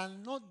you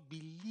cannot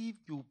believe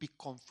you'll be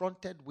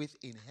confronted with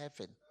in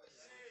heaven.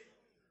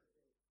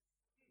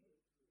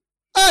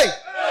 Hey!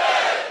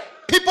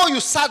 People you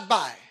sat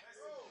by,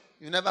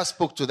 you never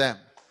spoke to them.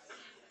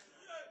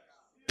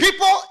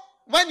 People,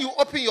 when you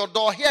open your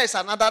door, here is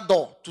another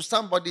door to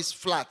somebody's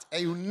flat,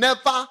 and you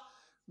never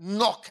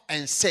knock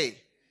and say,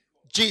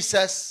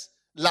 Jesus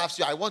loves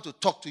you. I want to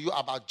talk to you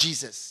about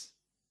Jesus.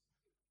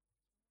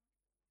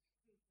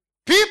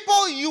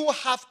 People you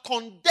have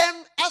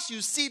condemned, as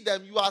you see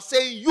them, you are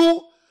saying,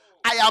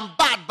 I am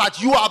bad, but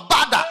you are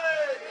badder.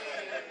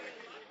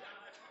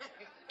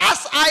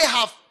 As I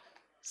have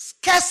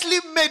scarcely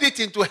made it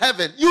into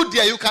heaven, you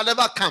there, you can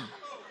never come.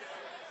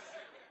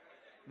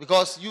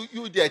 Because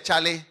you there,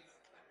 Charlie,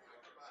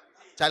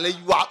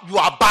 you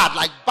are bad,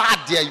 like bad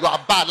there, you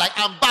are bad. Like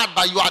I'm bad,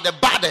 but you are the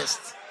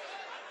baddest.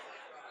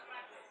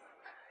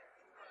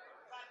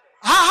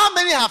 How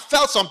many have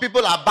felt some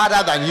people are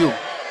badder than you?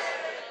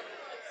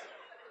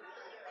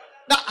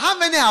 Now, how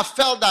many have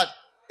felt that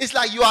it's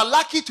like you are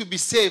lucky to be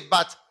saved,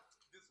 but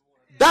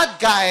that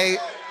guy,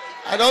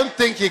 I don't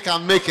think he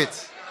can make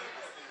it.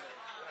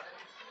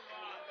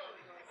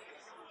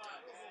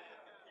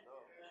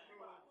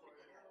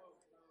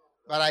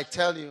 But I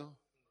tell you,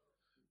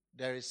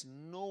 there is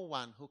no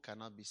one who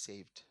cannot be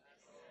saved.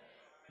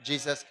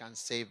 Jesus can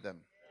save them.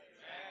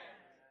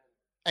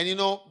 And you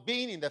know,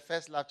 being in the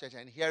First Love Church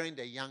and hearing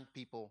the young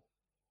people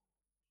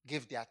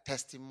give their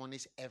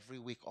testimonies every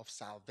week of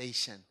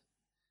salvation,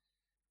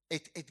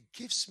 it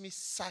gives me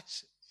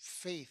such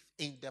faith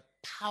in the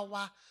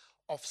power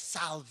of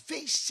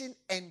salvation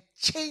and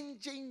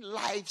changing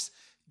lives,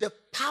 the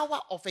power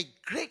of a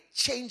great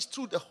change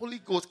through the Holy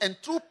Ghost and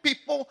through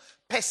people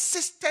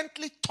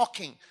persistently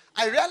talking.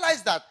 I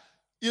realize that,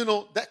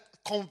 that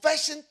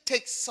conversion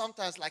takes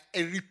sometimes like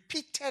a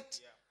repeated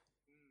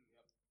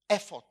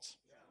effort.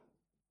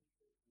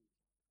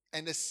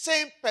 And the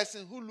same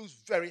person who looks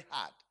very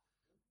hard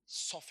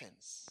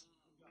softens.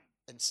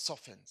 and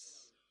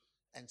softens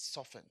and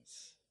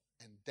softens.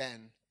 And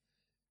then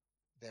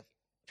the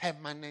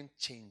permanent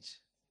change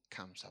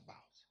comes about.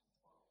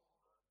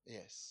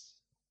 Yes.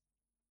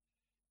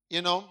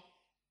 You know,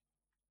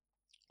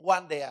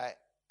 one day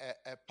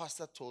a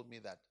pastor told me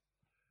that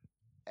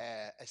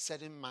a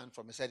certain man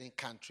from a certain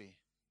country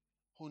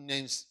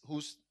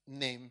whose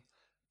name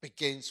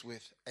begins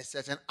with a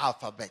certain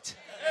alphabet.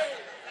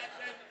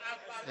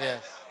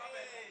 Yes.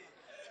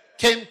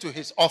 Came to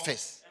his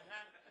office.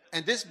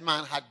 And this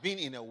man had been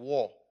in a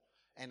war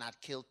and had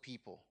killed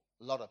people,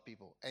 a lot of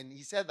people. And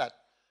he said that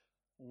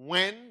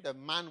when the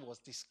man was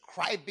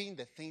describing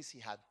the things he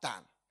had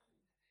done,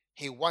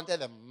 he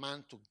wanted the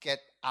man to get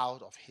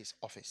out of his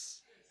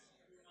office.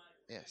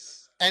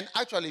 Yes. And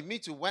actually, me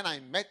too, when I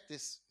met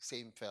this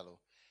same fellow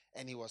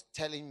and he was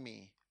telling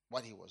me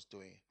what he was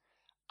doing,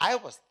 I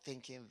was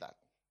thinking that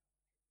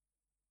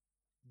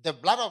the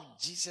blood of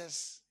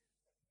Jesus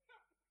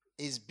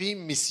is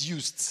being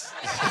misused.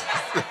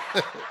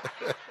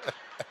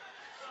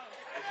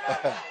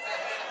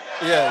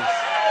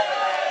 Yes.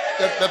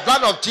 The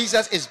blood of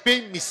Jesus is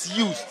being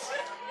misused.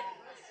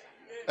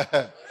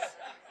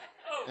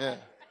 Yeah.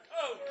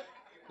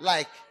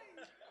 Like,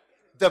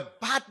 the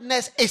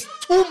badness is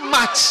too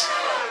much.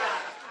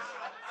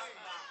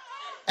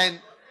 And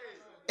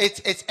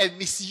it's a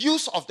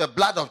misuse of the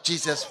blood of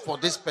Jesus for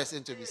this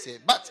person to be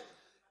saved. But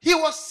he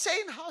was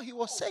saying how he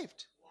was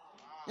saved.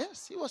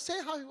 Yes, he was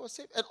saying how he was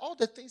saved and all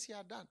the things he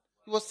had done.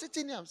 He was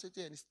sitting here, I'm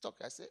sitting here, and he's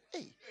talking. I said,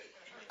 hey,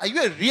 are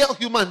you a real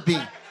human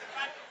being?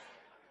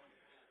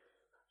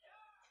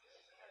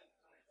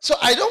 So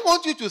I don't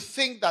want you to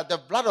think that the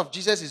blood of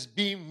Jesus is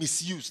being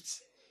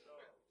misused.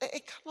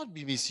 It cannot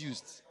be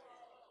misused.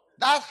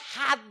 That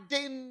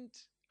hardened,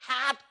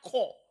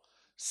 hardcore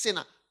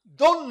sinner.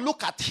 Don't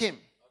look at him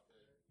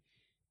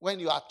when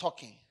you are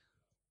talking.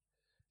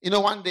 You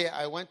know, one day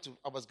I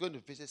was going to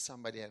visit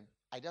somebody and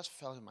I just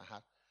felt in my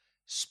heart,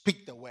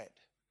 speak the word.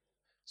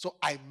 So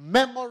I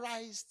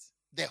memorized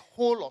the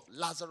whole of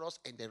Lazarus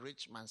and the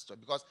rich man's story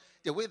because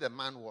the way the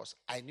man was,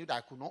 I knew that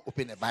I could not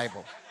open a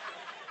Bible.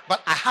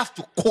 But I have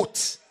to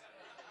quote.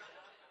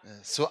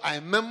 So I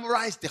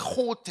memorized the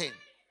whole thing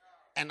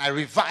and I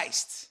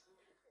revised.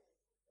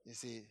 You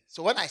see,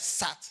 so when I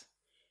sat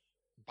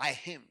by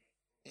him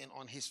and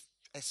on his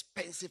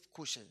expensive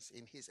cushions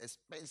in his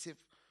expensive,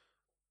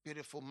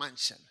 beautiful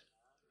mansion,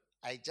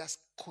 I just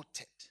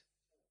quoted.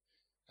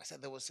 I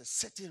said, there was a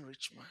certain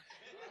rich man,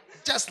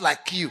 just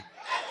like you.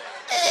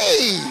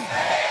 Hey!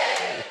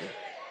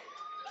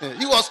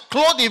 He was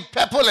clothed in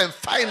purple and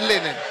fine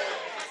linen,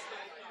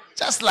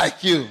 just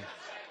like you.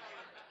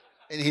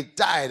 And he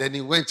died and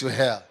he went to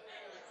hell.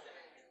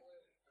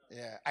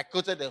 Yeah, I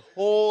quoted the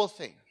whole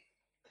thing.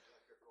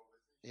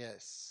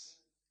 Yes.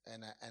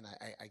 And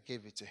I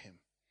gave it to him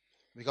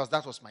because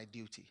that was my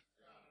duty.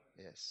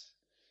 Yes.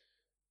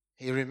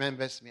 He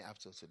remembers me up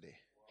till today.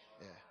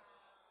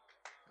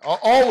 Yeah.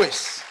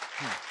 Always.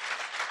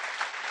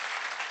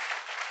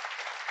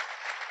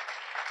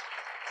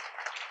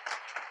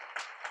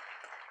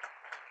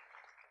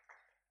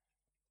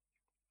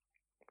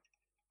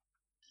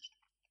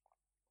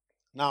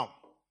 Now,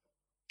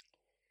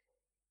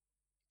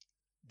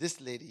 this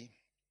lady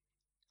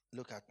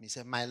looked at me and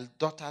said, my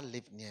daughter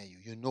lived near you.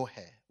 You know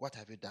her. What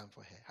have you done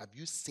for her? Have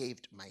you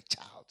saved my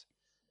child?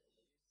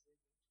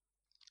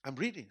 I'm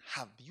reading.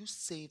 Have you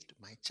saved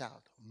my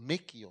child?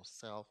 Make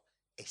yourself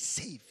a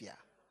savior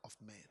of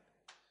men.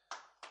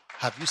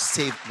 Have you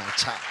saved my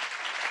child?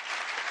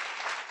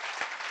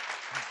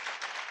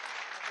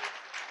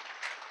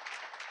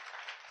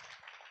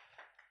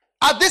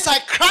 At this, I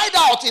cried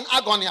out in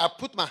agony. I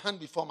put my hand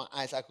before my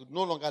eyes. I could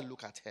no longer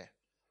look at her.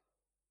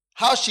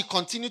 How she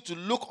continued to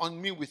look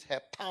on me with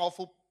her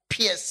powerful,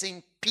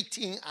 piercing,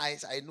 pitying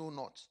eyes, I know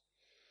not.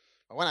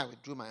 But when I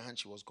withdrew my hand,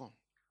 she was gone.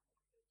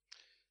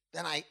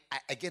 Then I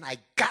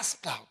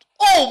gasped out,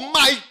 oh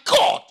my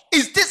God,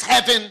 is this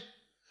heaven?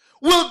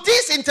 Will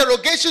these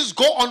interrogations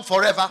go on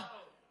forever?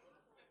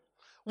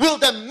 Will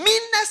the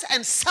meanness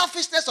and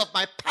selfishness of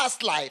my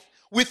past life,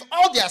 with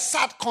all their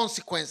sad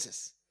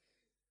consequences,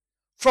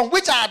 from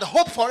which I had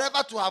hoped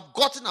forever to have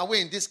gotten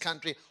away in this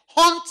country,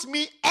 haunt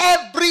me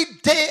every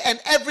day and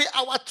every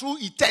hour through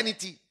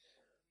eternity?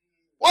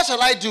 What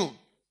shall I do?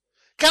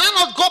 Can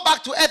I not go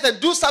back to earth and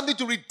do something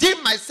to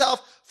redeem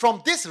myself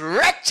from this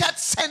wretched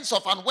sense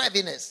of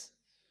unworthiness?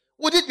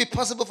 Would it be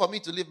possible for me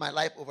to live my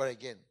life over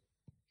again?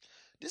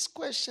 This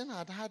question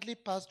had hardly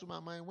passed through my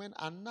mind when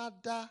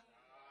another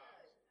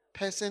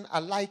person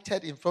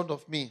alighted in front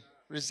of me,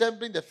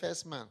 resembling the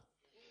first man.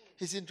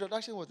 His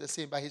introduction was the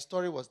same, but his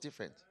story was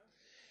different.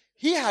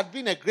 He had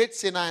been a great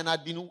sinner and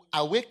had been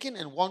awakened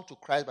and won to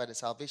Christ by the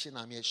Salvation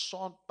Army a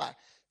short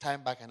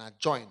time back and had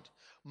joined.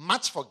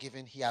 Much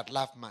forgiven, he had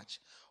loved much.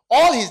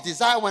 All his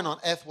desire when on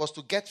earth was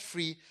to get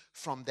free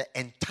from the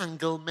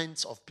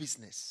entanglements of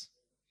business.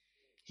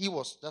 He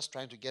was just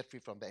trying to get free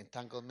from the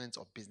entanglements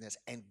of business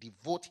and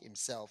devote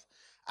himself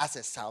as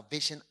a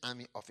Salvation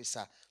Army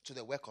officer to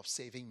the work of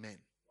saving men.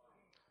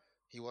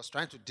 He was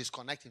trying to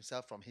disconnect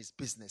himself from his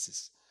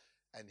businesses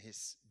and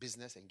his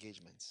business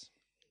engagements.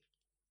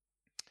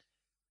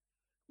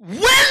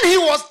 When he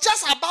was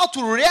just about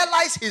to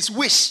realize his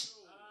wish,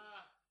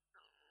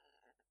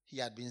 he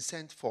had been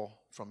sent for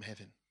from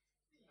heaven.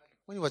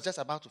 When he was just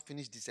about to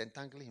finish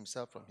disentangling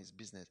himself from his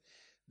business,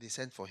 they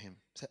sent for him.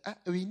 Said,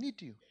 we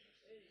need you.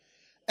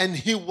 And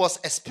he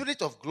was a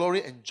spirit of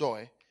glory and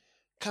joy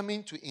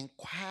coming to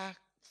inquire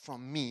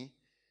from me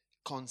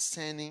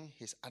concerning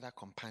his other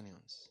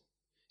companions.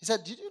 He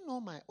said, did you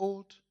know my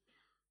old,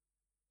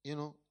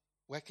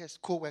 workers,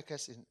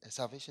 co-workers in a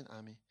Salvation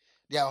Army?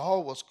 Their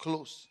hall was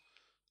close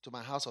to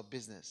my house of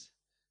business.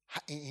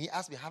 He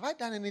asked me, have I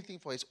done anything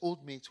for his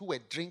old mates who were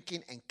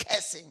drinking and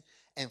cursing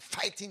and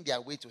fighting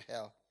their way to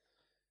hell?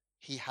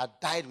 He had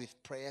died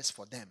with prayers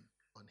for them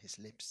on his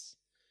lips.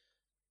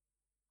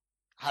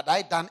 Had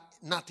I done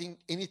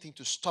anything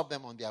to stop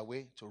them on their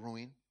way to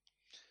ruin?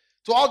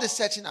 To all this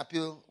searching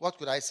appeal, what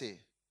could I say?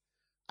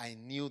 I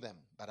knew them,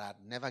 but I had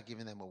never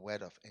given them a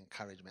word of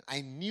encouragement.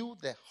 I knew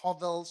the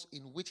hovels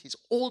in which his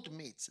old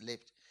mates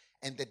lived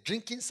and the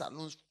drinking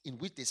saloons in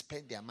which they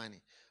spent their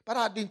money. But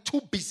I had been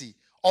too busy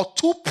or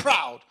too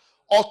proud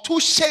or too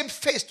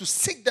shamefaced to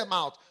seek them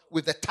out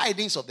with the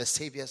tidings of the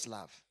Savior's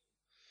love.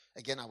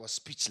 Again, I was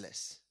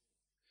speechless.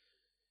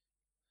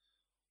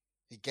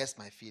 He guessed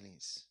my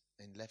feelings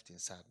and left in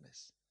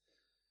sadness.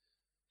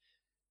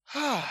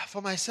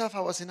 For myself,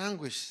 I was in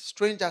anguish,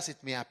 strange as it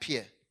may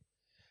appear.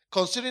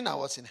 Considering I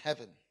was in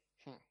heaven.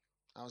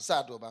 I was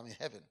sad, but I'm in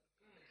heaven.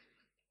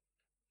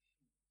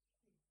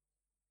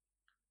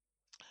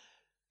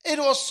 It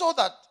was so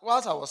that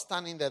whilst I was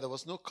standing there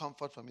was no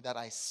comfort for me that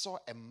I saw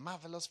a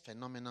marvelous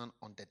phenomenon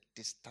on the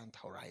distant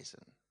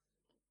horizon.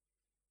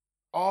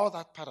 All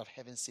that part of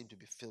heaven seemed to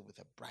be filled with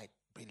a bright,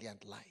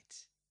 brilliant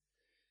light.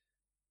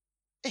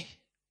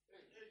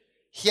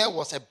 Here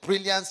was a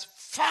brilliance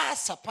far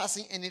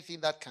surpassing anything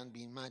that can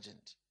be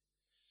imagined.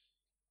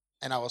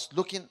 And I was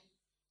looking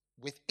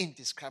with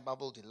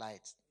indescribable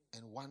delight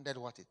and wondered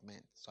what it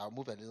meant. So I'll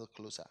move a little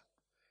closer.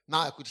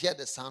 Now I could hear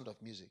the sound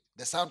of music.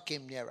 The sound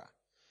came nearer.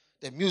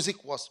 The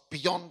music was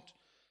beyond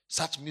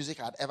such music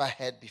I'd ever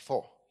heard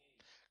before.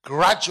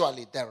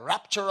 Gradually, the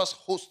rapturous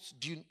hosts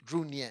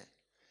drew near.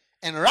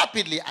 And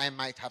rapidly, I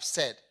might have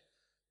said,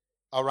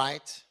 all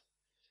right.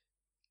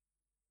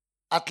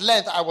 At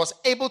length, I was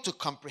able to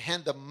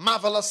comprehend the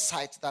marvelous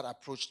sight that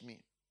approached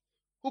me.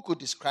 Who could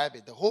describe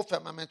it? The whole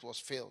firmament was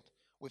filled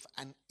with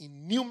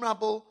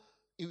innumerable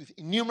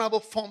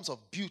forms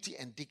of beauty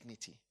and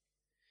dignity.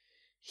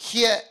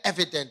 Here,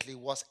 evidently,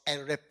 was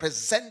a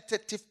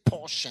representative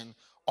portion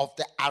of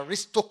the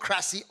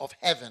aristocracy of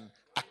heaven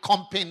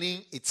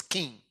accompanying its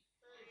king.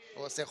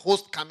 There was a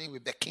host coming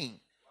with the king.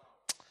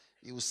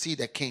 You will see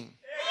the king.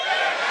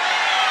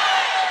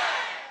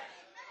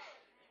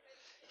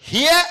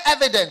 Here,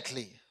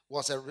 evidently,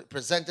 was a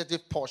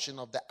representative portion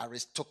of the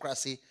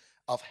aristocracy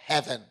of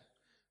heaven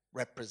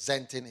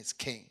representing its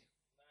king.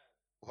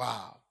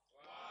 Wow.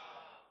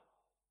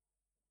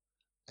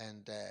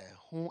 And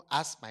who,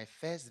 as my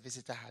first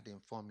visitor had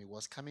informed me,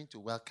 was coming to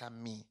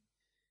welcome me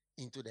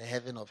into the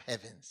heaven of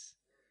heavens.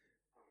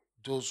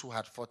 Those who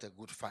had fought a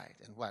good fight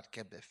and who had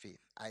kept the faith.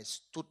 I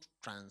stood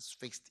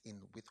transfixed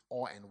with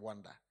awe and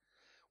wonder.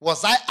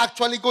 Was I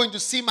actually going to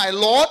see my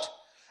Lord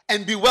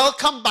and be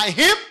welcomed by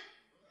him?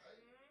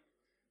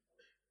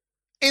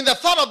 In the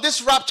thought of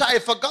this rapture, I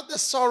forgot the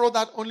sorrow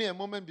that only a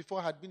moment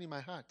before had been in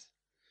my heart.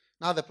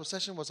 Now the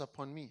procession was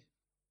upon me.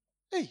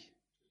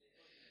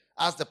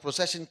 As the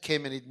procession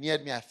came and it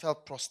neared me, I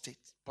felt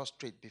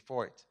prostrate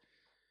before it.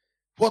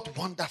 What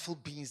wonderful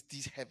beings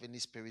these heavenly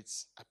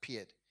spirits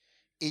appeared.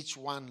 Each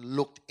one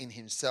looked in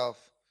himself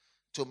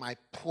to my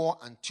poor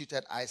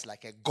untutored eyes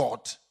like a god.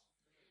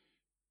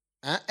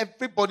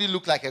 Everybody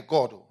looked like a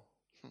god.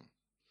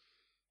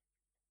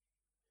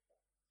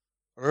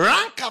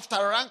 Rank after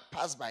rank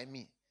passed by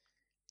me.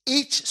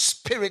 Each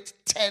spirit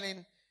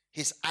turning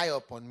his eye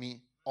upon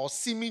me or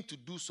seeming to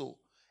do so.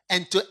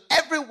 And to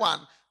everyone,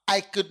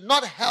 I could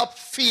not help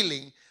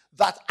feeling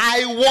that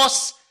I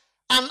was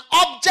an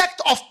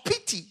object of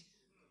pity.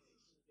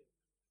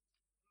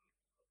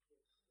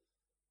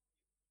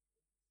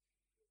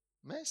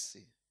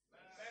 Mercy.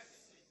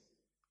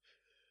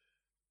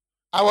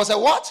 I was a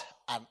what?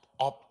 An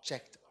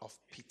object of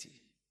pity.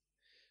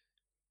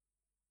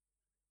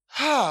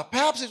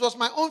 Perhaps it was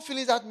my own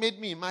feelings that made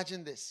me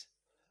imagine this.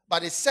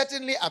 But it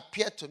certainly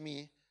appeared to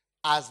me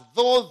as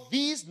though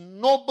these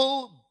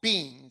noble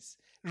beings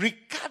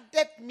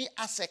regarded me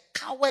as a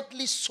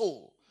cowardly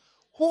soul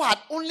who had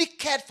only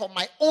cared for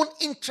my own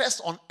interests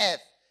on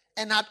earth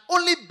and had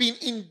only been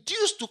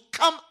induced to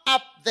come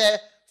up there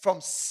from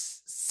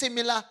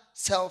similar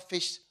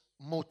selfish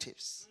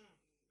motives.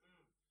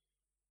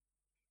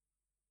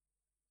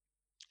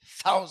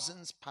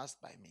 Thousands passed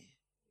by me.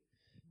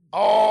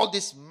 All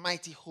these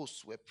mighty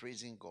hosts were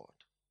praising God,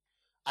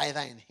 either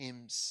in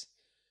hymns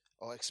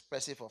or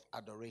expressive of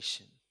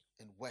adoration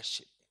and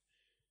worship.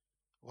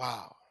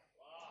 Wow.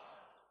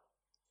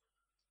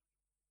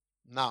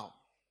 Now,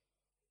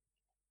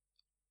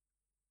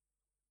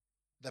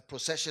 the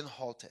procession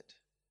halted,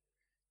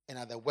 and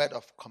at the word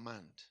of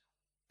command,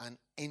 an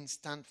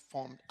instant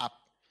formed up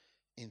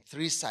in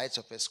 3 sides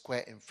of a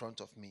square in front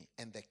of me,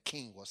 and the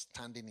king was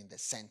standing in the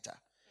center.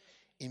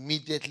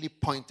 Immediately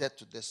pointed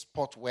to the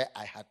spot where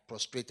I had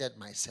prostrated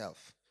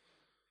myself.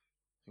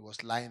 He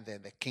was lying there,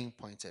 and the king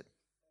pointed.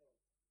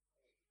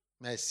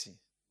 Mercy.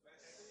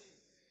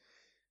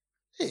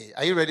 Hey,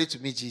 are you ready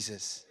to meet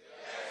Jesus?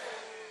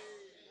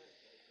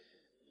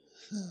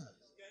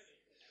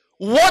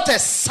 What a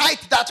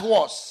sight that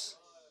was.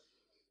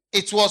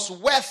 It was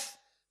worth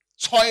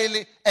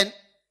toiling and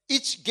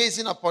each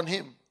gazing upon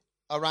him.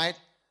 All right?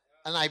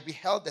 And I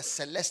beheld the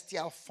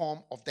celestial form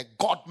of the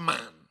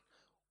God-man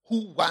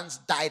who once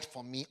died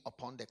for me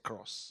upon the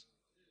cross.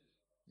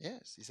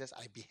 Yes, he says,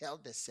 I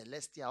beheld the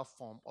celestial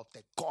form of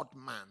the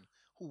God-man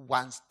who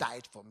once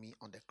died for me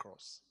on the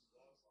cross.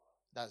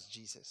 That's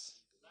Jesus.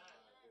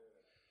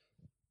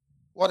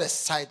 What a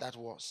sight that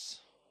was.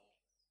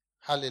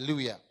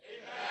 Hallelujah.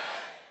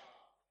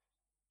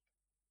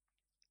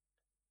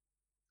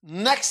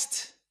 Amen.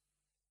 Next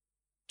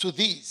to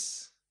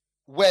these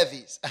were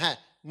these.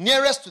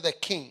 Nearest to the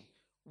king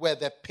were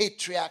the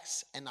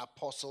patriarchs and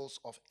apostles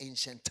of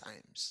ancient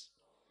times.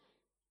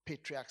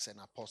 Patriarchs and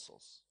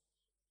apostles.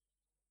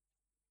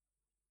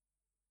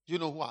 Do you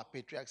know who are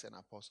patriarchs and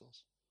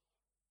apostles?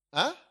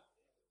 Huh?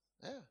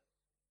 Yeah.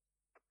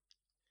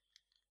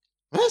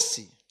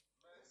 Mercy.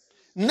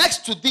 Next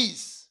to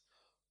these,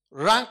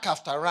 rank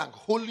after rank,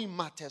 holy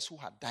martyrs who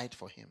had died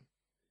for him.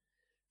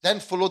 Then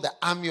followed the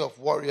army of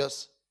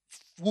warriors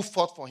who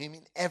fought for him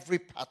in every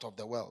part of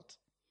the world.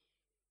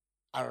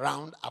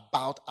 Around,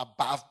 about,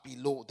 above,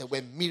 below, there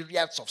were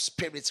myriads of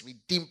spirits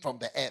redeemed from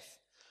the earth,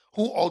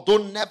 who, although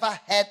never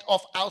heard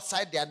of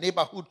outside their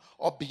neighborhood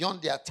or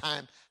beyond their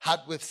time,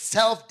 had with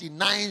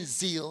self-denying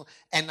zeal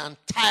and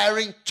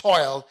untiring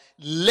toil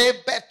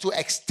labored to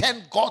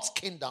extend God's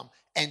kingdom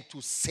and to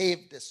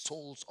save the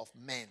souls of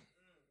men.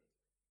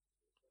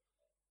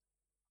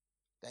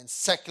 Then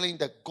circling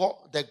the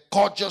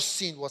gorgeous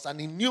scene was an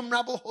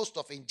innumerable host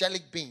of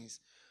angelic beings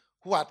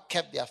who had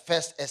kept their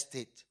first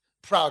estate.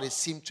 Proud it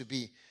seemed to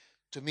be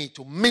to me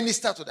to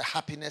minister to the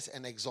happiness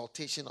and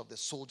exaltation of the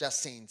soldier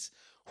saints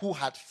who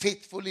had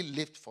faithfully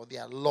lived for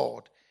their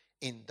Lord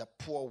in the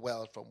poor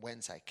world from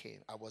whence I came.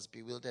 I was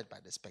bewildered by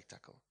the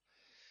spectacle.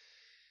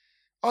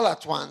 All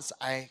at once,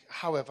 I,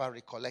 however,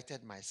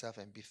 recollected myself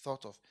and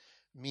bethought of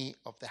me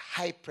of the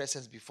high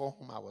presence before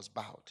whom I was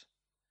bowed.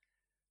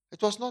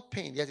 It was not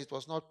pain, yet it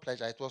was not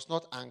pleasure, it was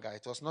not anger,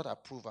 it was not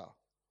approval.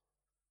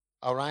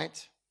 All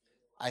right?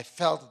 I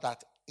felt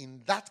that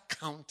in that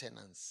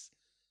countenance,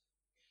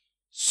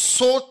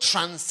 so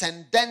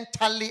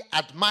transcendentally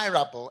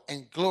admirable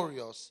and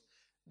glorious,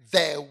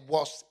 there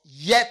was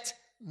yet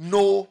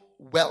no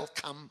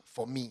welcome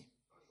for me.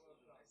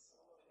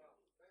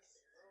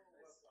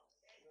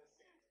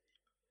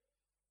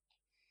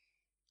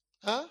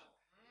 Huh?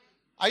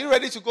 Are you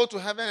ready to go to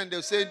heaven and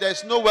they'll say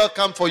there's no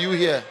welcome for you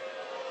here?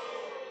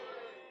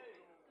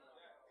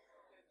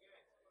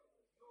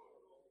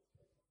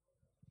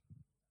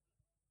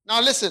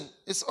 Now listen,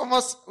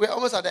 we're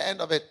almost at the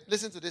end of it.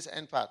 Listen to this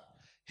end part.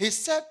 He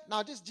said,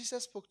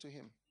 Jesus spoke to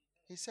him.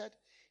 He said,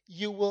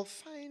 you will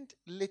find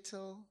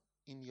little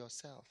in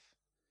yourself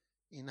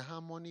in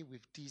harmony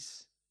with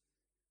these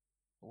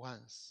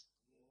ones.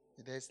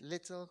 There's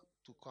little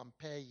to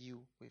compare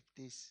you with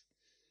these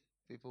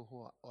people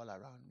who are all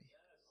around me.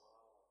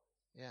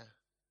 Yeah.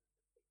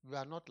 We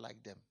are not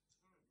like them.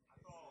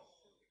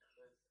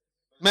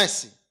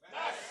 Mercy.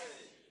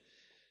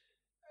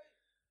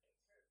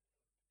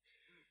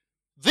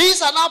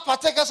 These are now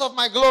partakers of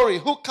my glory,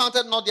 who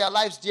counted not their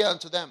lives dear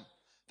unto them,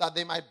 that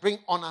they might bring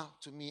honor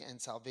to me and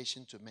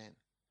salvation to men.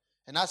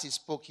 And as he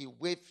spoke, he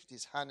waved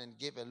his hand and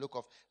gave a look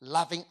of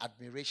loving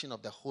admiration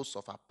of the hosts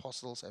of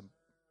apostles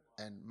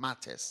and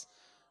martyrs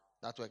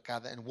that were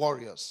gathered, and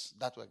warriors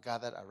that were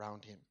gathered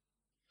around him.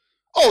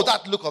 Oh,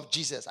 that look of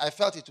Jesus. I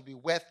felt it to be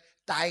worth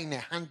dying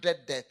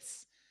 100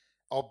 deaths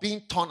or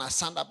being torn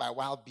asunder by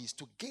wild beasts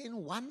to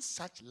gain one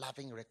such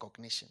loving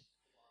recognition.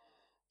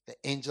 The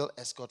angel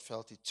escort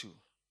felt it too.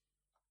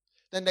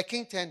 Then the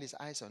king turned his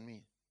eyes on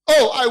me.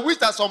 Oh, I wish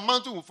that some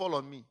mountain would fall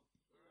on me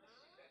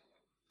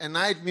and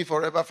hide me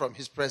forever from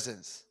his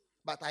presence.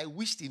 But I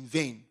wished in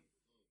vain.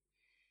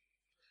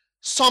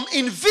 Some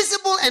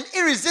invisible and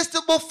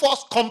irresistible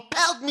force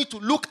compelled me to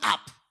look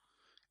up,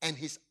 and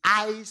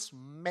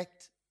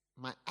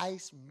my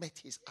eyes met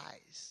his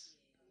eyes.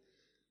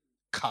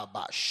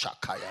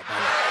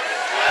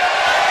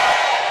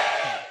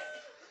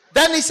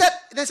 Then they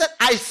said,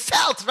 I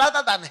felt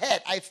rather than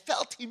heard. I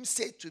felt him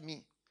say to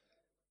me.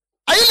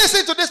 Are you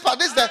listening to this part?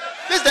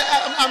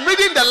 I'm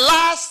reading the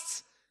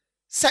last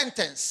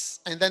sentence,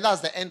 and then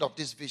that's the end of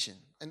this vision.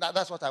 And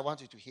that's what I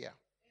want you to hear.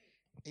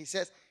 He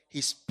says,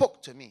 he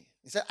spoke to me.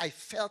 He said, I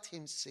felt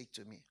him say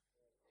to me.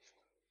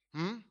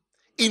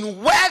 In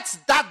words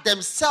that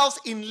themselves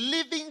in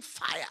living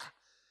fire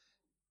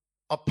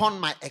upon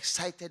my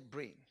excited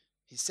brain.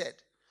 He said,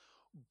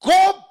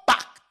 go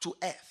back to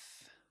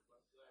earth.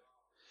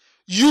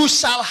 You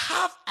shall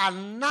have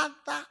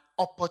another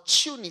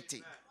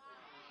opportunity.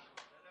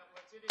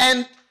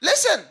 And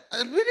listen,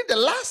 I'm reading the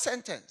last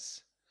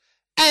sentence.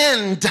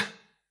 And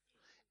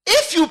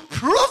If you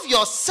prove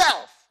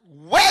yourself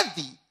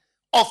worthy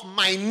of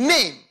my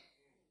name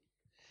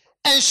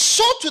and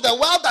show to the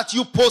world that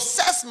you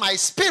possess my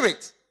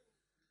spirit,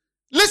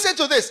 listen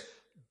to this,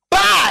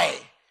 by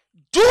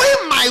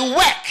doing my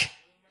work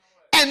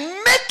and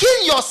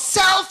making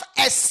yourself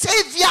a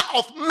savior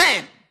of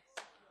men,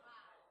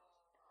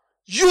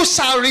 you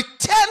shall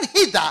return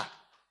hither,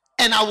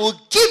 and I will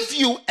give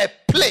you a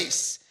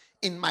place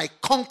in my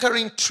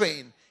conquering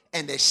train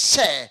and a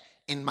share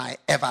in my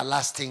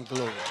everlasting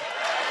glory.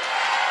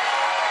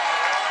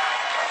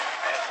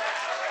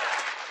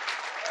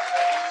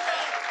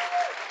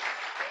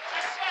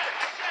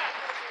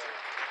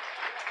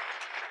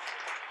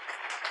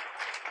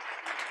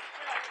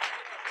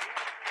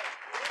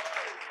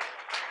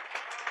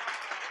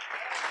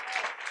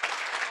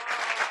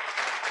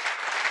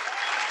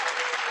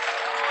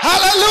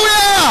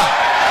 Hallelujah!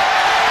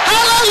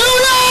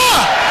 Hallelujah!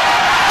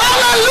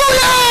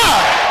 Hallelujah!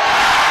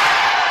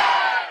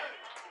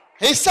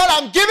 He said,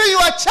 I'm giving you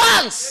a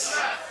chance.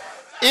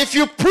 If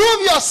you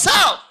prove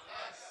yourself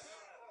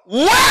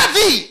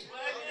worthy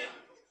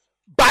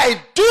by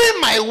doing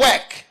my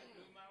work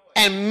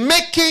and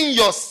making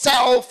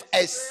yourself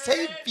a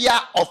savior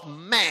of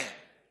men,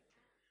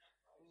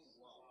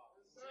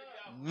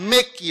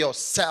 make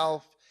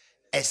yourself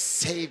a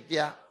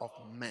savior of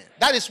men.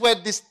 That is where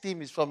this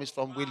theme is from. It's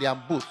from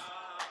William Booth.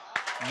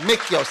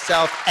 Make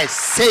yourself a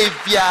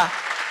savior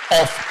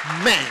of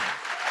men.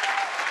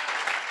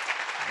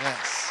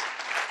 Yes.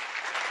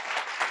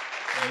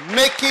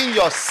 Making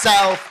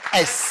yourself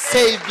a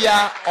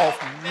savior of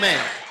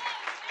men.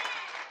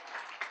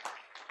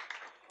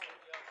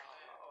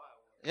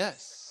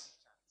 Yes.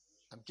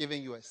 I'm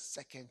giving you a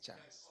second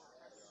chance.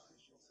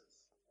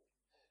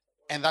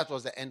 And that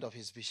was the end of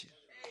his vision.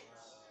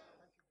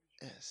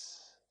 Yes.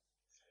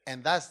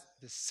 And that's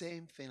the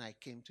same thing I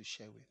came to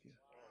share with you.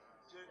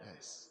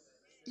 Yes.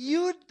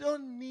 You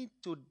don't need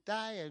to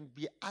die and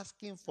be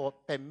asking for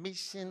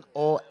permission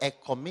or a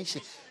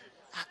commission.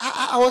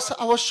 I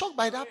was shocked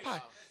by that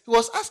part. He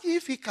was asking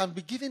if he can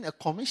be given a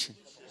commission.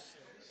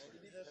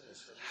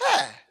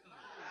 Hey,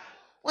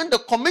 when the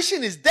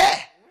commission is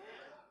there,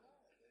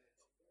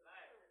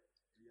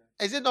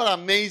 is it not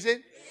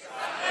amazing?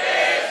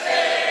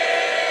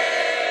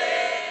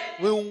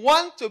 We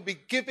want to be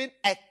given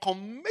a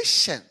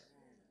commission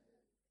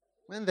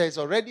when there's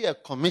already a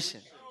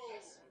commission.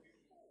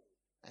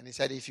 And he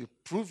said, if you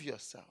prove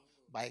yourself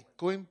by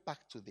going back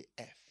to the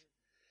earth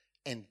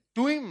and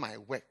doing my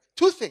work,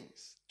 two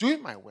things,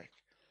 doing my work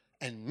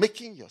and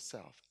making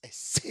yourself a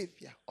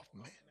savior of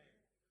men.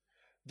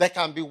 There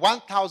can be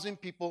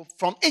 1,000 people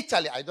from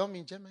Italy. I don't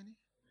mean Germany.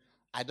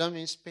 I don't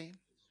mean Spain.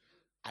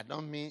 I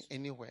don't mean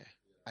anywhere.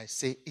 I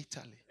say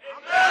Italy.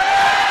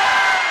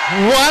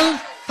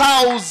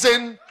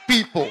 1,000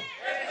 people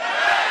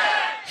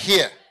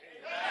here.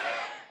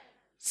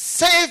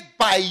 Saved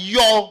by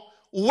your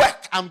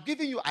work. I'm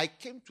giving you, I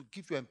came to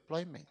give you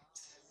employment.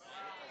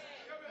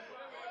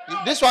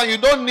 This one, you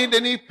don't need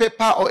any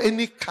paper or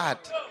any card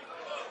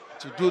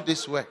to do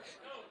this work.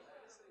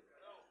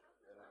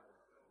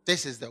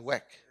 This is the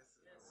work.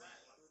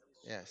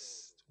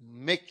 Yes.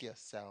 Make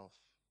yourself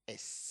a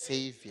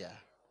savior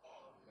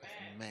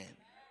of men.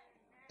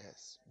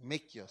 Yes.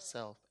 Make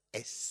yourself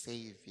a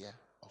savior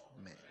of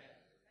men.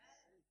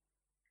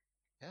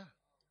 Yeah.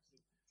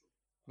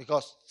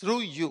 Because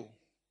through you,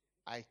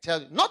 I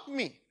tell you, not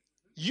me,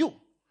 you.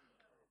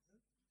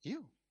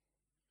 You.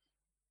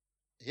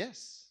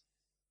 Yes.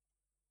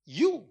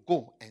 You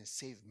go and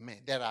save men.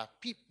 There are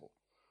people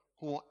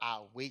who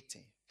are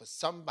waiting for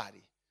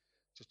somebody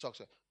to talk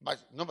to them. But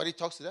nobody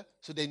talks to them.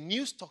 So the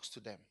news talks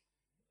to them.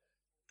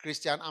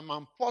 Christian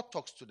Amanpour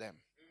talks to them.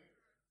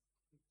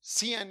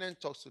 CNN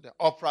talks to them.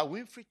 Oprah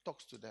Winfrey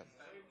talks to them.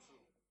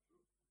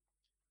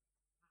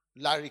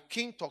 Larry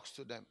King talks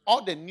to them.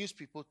 All the news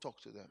people talk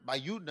to them.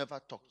 But you never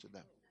talk to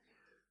them.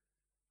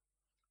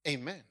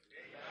 Amen.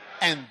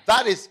 And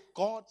that is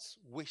God's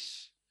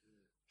wish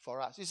for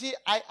us. You see,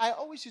 I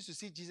always used to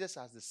see Jesus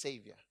as the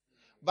Savior.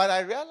 But I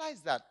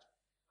realized that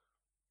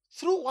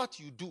through what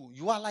you do,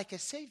 you are like a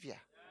savior.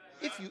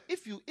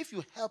 If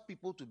you help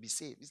people to be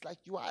saved, it's like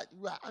you are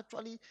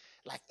actually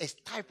like a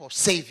type of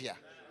savior.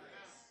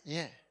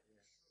 Yeah.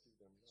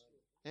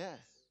 Yeah.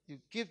 You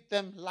give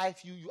them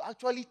life. You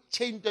actually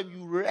change them.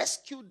 You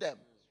rescue them.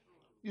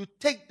 You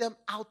take them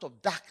out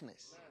of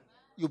darkness.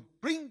 You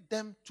bring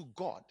them to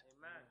God.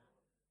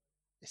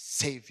 The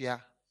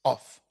Savior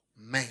of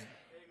men.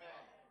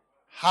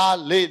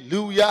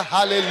 Hallelujah,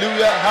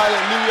 hallelujah,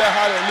 hallelujah,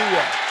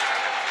 hallelujah.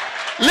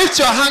 Lift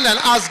your hand and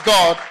ask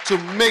God to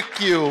make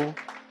you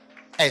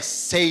a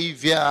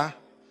savior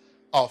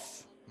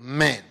of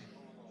men.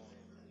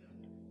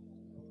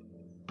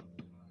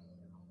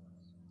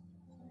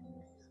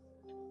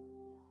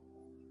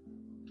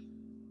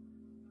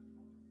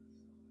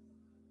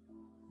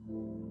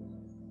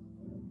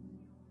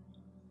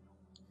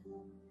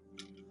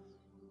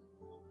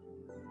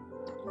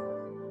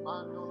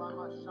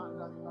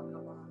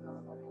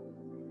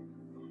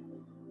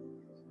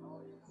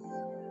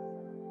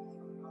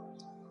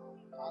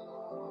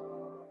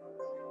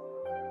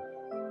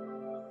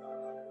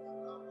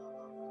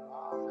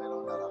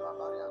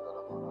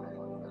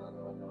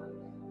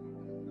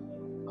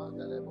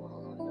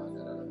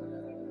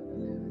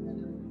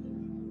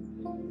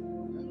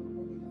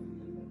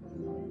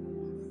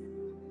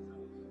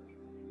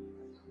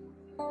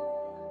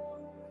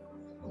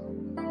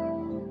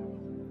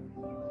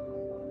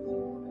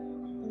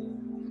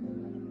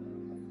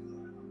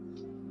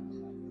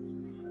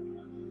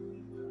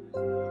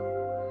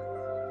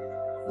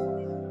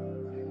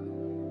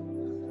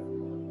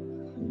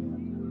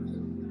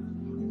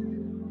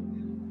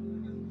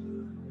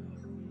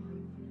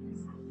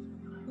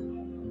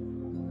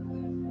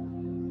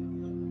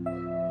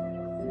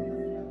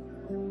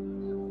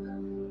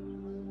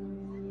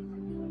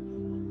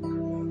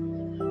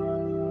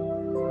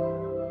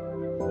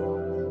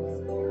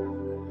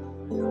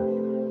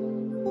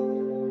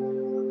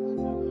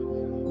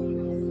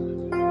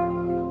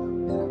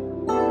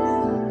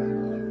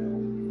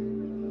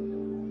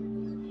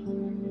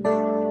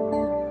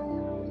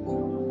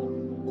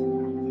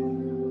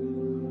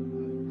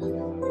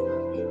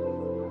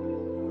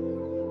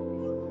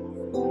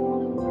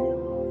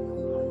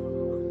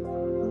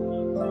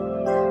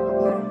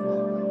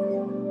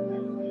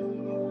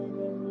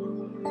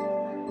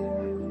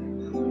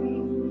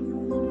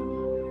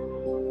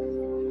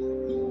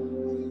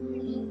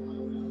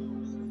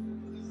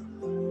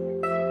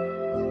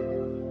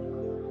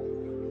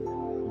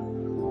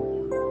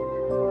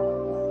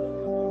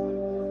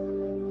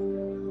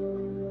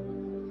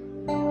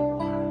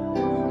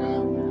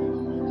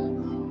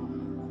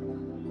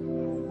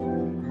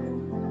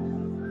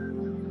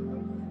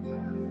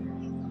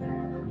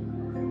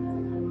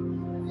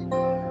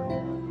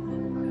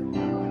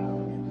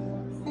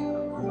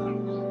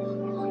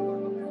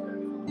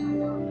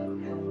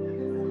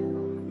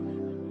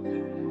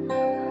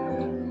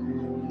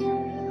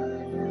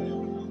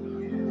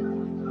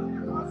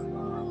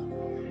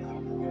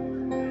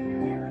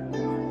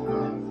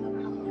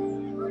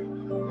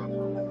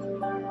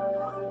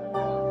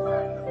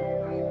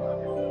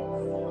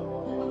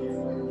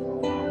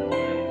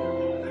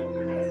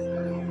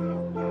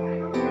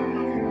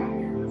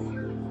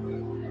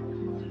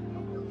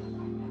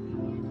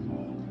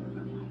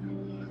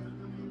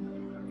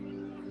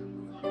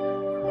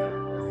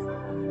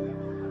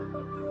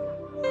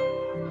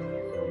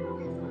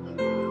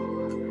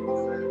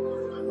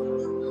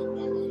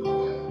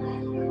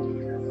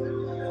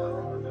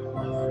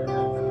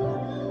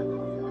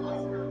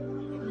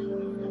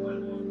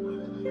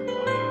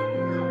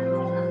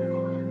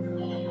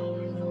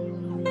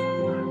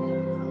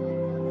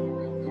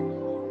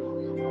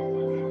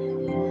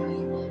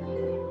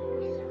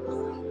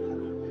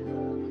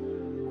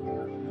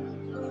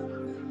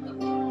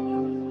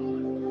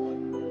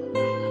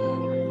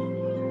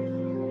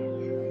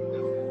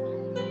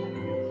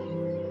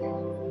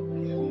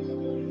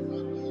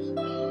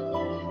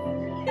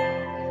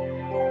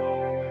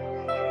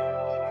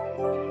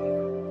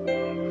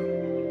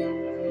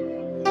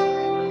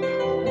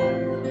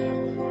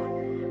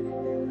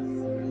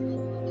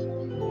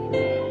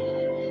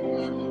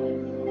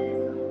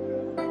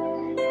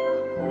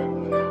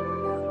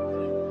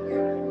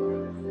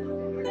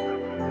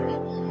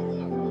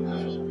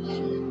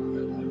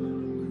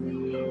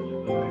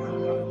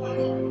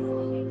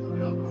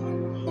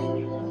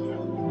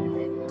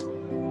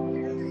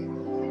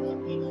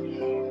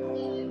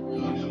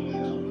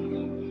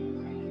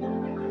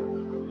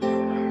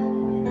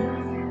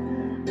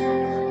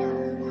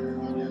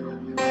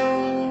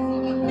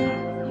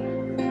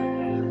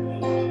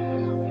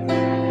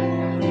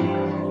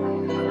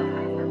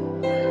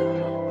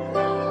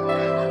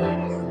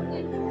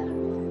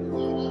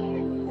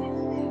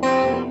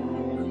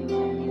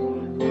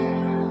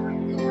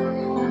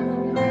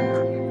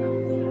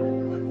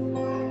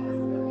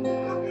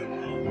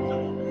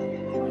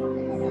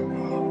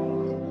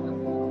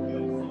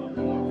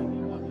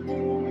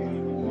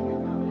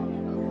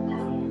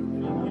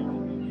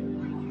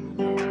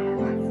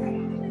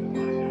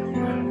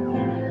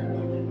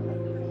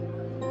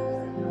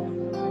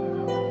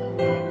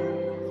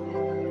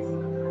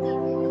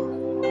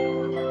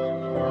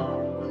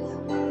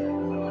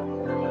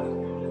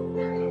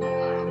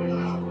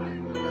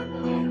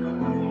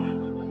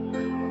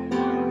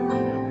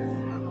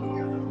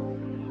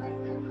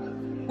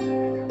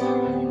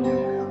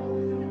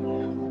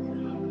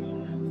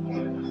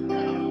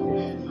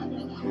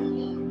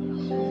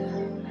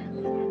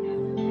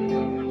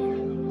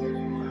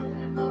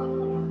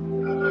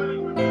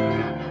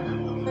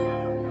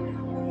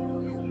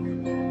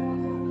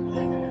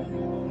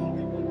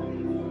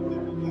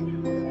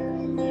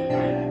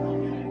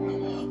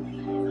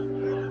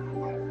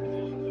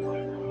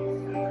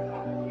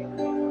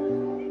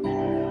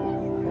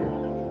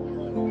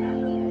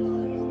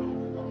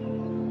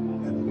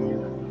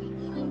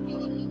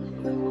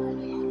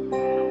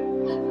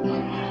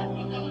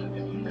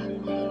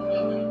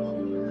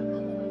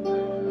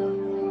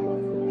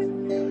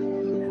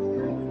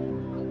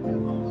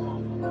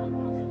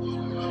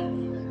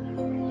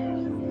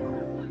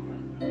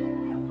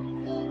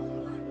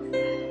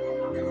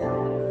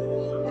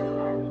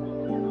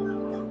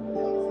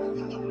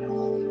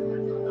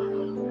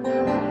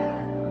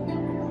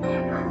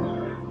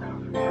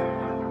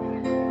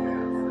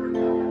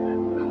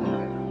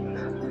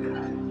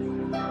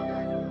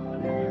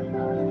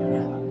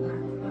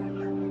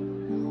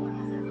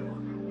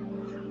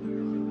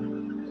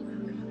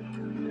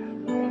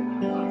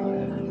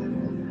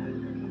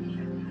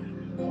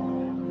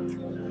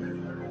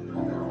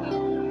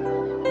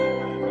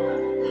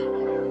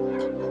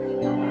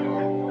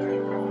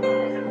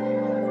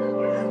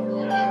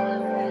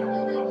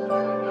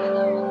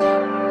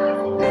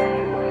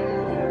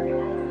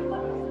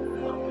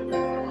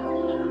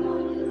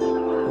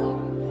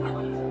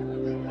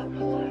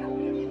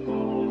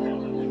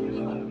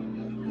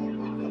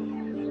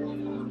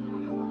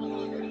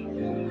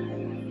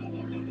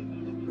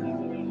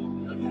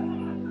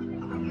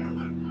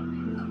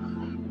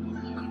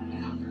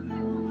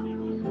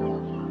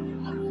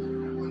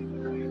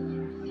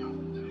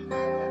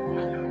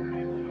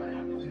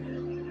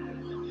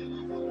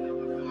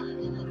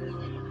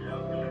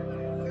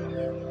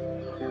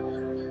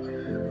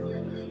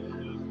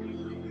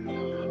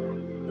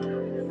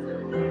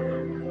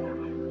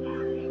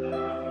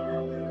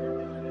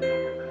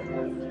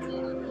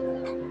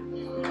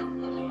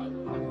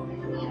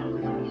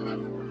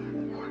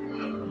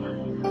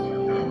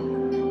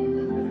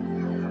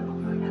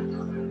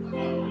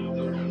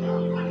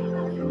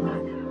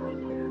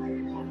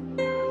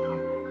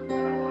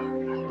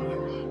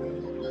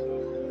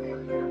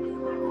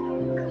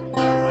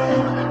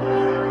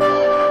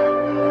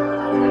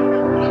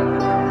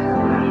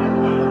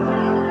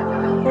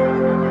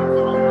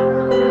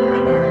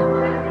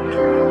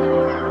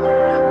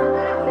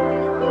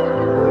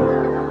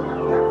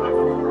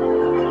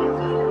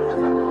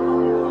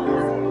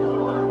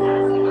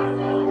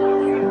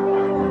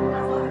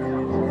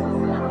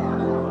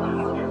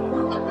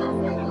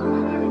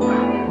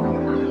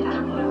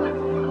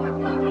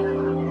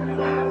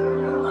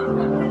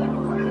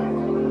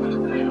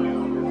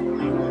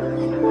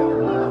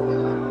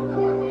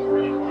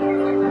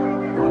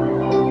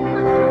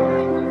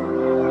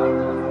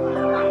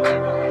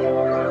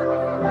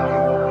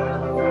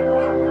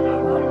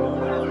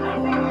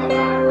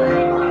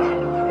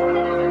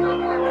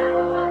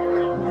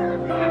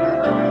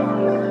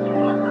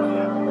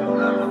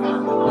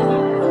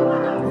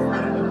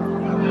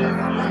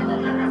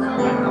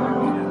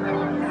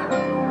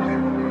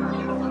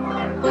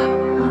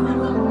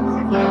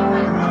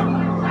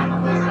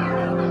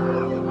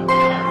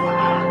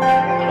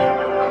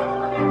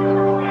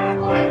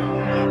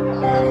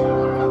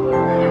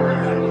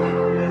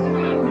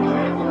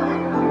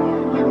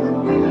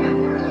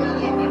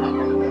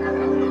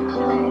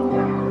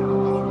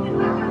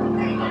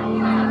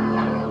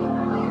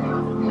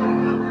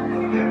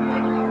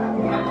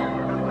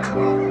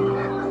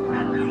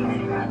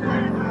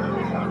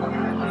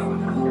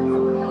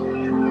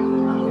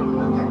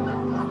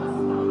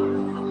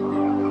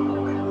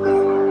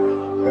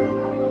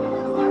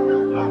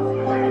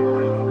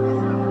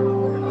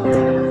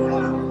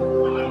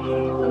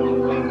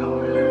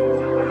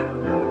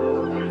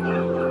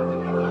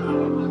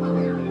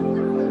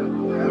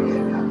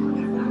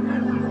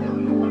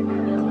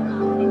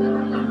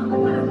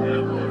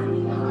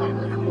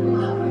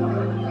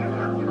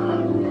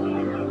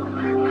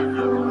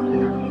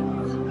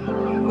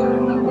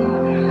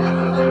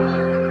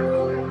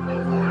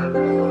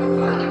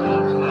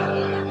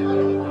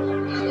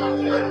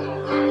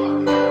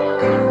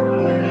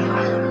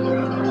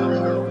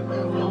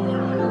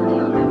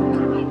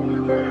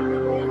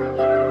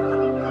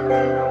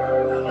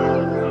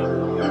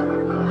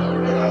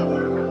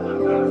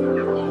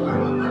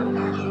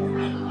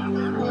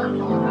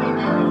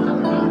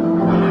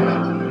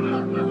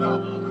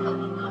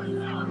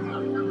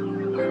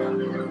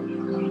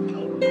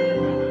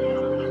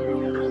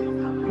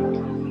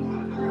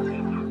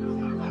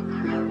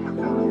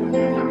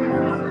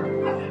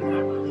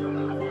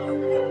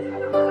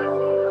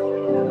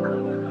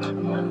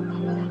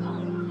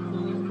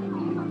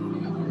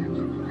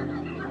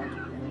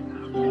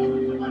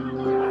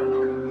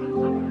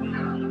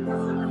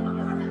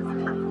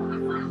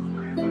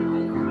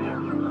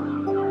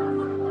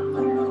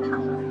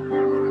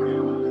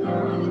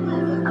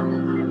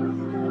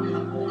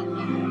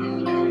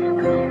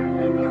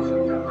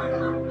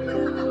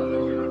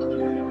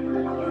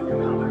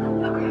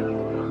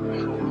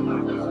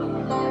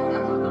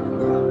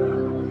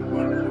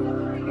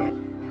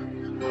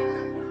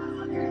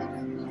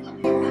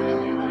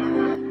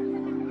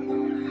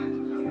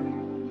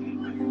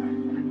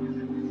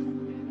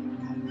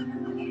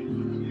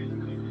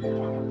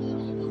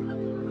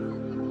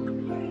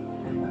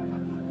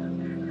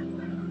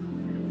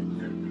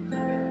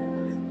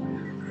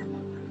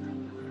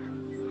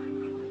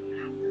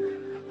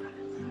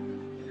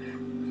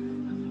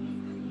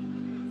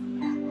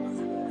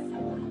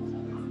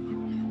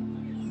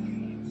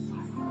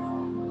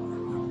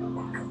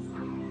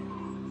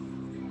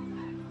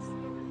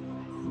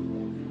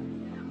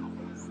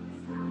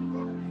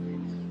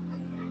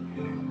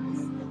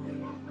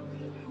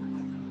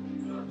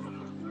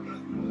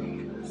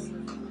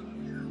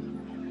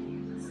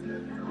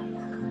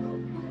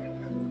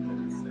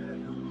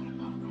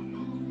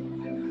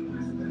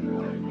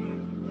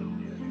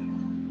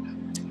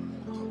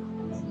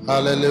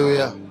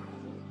 Hallelujah.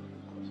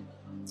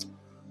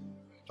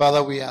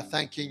 Father, we are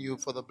thanking you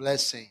for the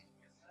blessing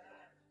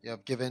you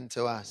have given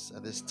to us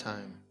at this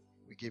time.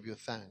 We give you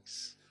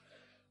thanks.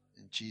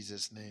 In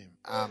Jesus' name,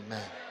 amen.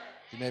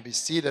 You may be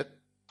seated.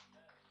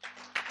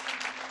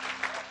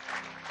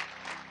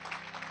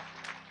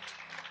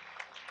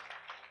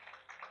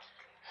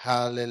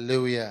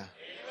 Hallelujah.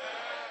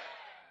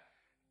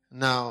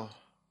 Now,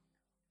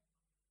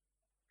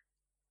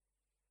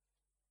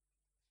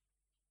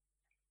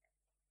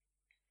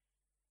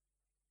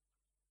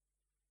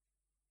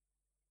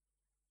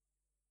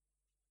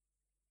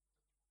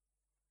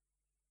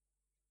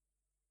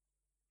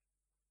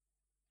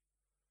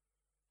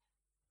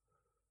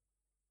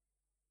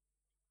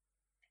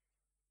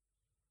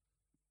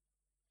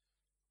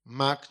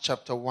 Mark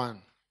chapter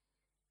 1.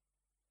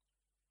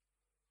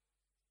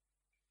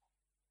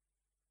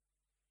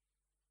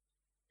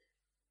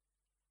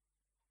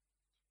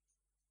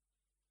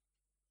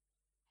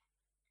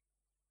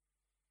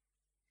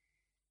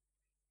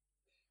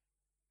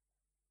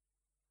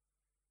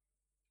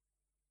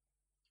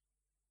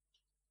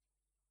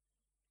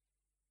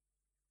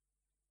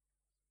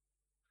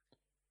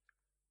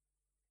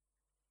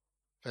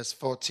 Verse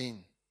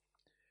 14.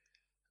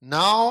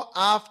 Now,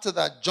 after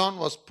that John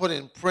was put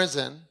in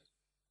prison,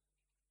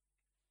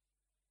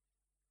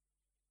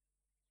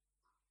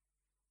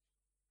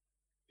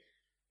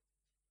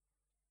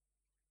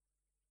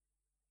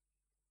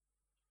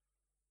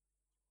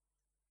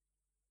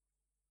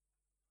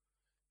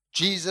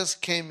 Jesus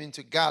came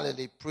into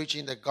Galilee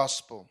preaching the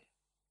gospel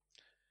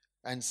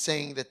and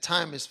saying, the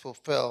time is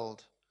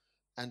fulfilled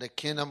and the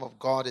kingdom of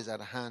God is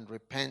at hand.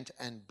 Repent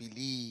and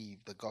believe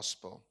the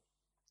gospel.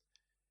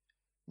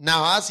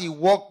 Now, as he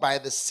walked by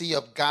the Sea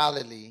of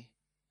Galilee,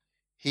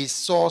 he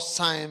saw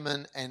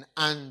Simon and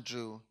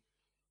Andrew,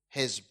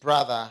 his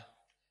brother,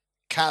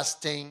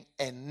 casting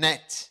a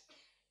net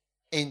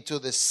into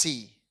the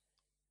sea,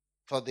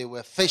 for they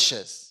were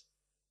fishers.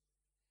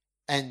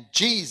 And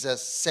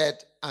Jesus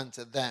said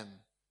unto them,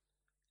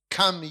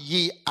 come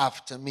ye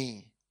after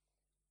me,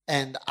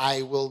 and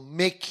I will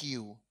make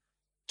you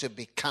to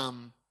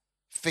become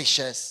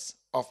fishers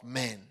of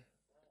men.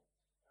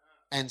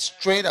 And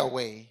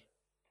straightway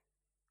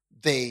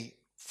they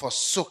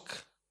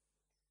forsook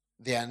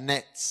their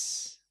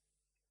nets.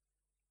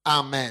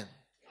 Amen.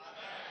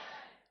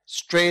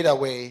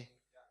 Straightway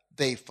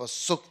they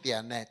forsook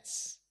their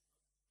nets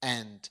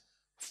and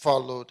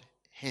followed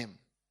him.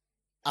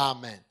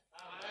 Amen.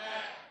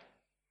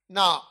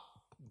 Now,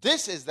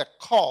 this is the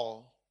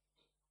call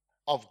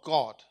of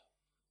God.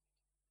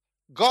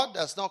 God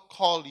does not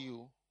call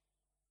you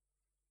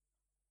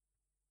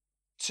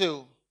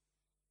to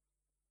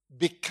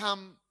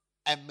become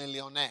a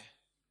millionaire.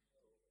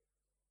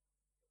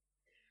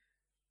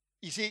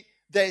 You see,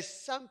 there is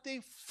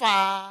something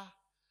far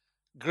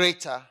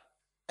greater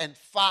and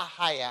far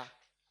higher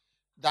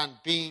than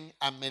being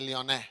a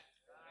millionaire.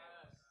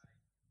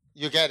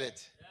 You get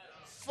it?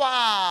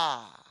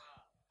 Far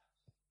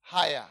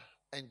higher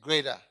and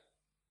greater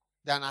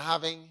than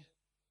having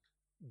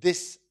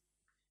this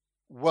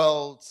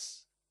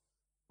world's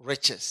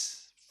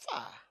riches.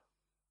 Far.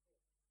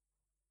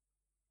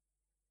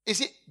 You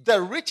see,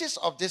 the riches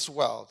of this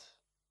world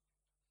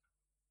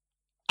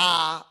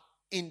are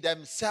in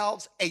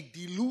themselves a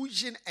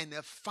delusion and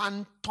a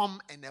phantom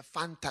and a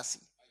fantasy.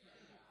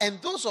 And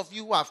those of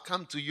you who have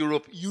come to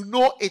Europe, you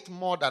know it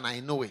more than I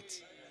know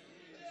it.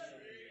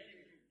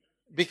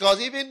 Because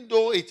even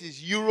though it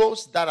is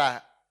euros that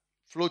are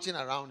floating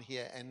around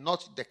here and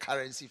not the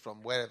currency from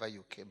wherever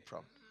you came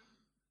from,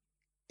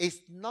 it's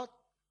not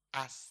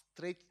as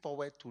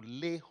straightforward to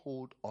lay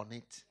hold on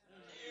it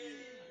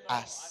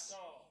as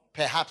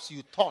perhaps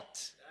you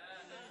thought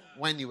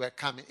when you were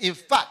coming. In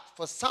fact,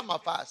 for some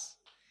of us,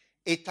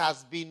 it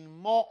has been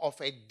more of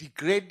a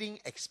degrading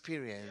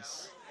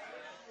experience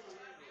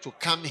to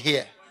come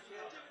here.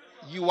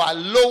 You are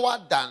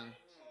lower than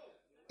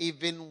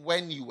even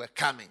when you were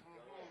coming.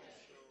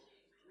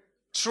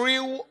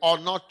 True or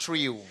not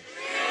true?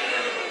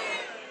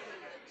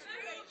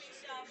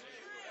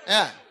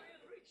 Yeah.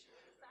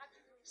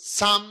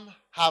 Some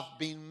have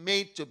been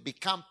made to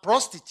become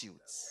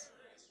prostitutes.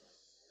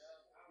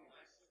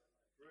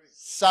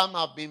 Some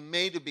have been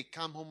made to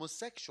become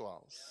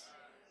homosexuals.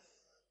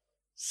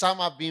 Some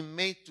have been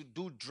made to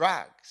do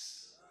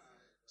drugs.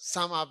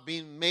 Some have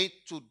been made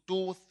to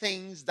do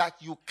things that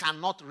you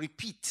cannot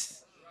repeat.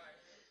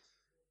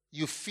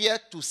 You fear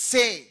to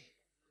say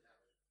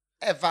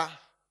ever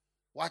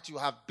what you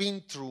have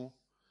been through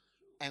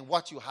and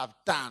what you have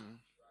done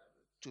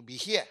to be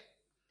here.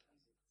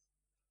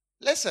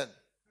 Listen,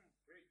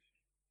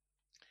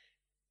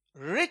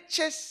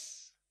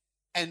 riches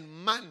and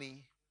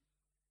money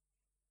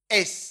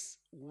is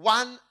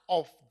one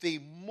of the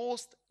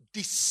most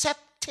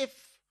deceptive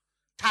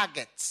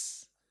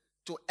targets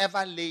to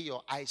ever lay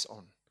your eyes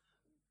on.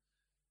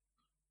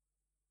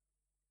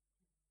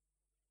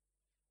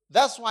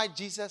 That's why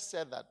Jesus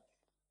said that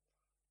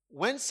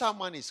when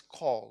someone is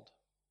called,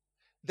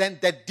 then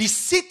the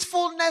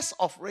deceitfulness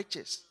of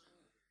riches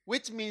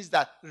which means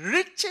that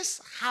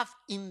riches have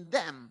in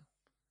them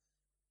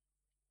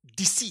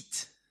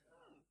deceit.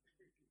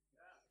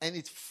 And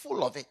it's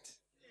full of it.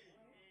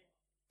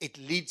 It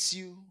leads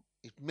you.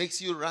 It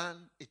makes you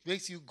run. It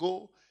makes you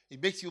go.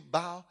 It makes you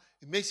bow.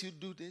 It makes you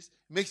do this.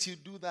 It makes you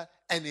do that.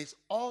 And it's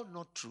all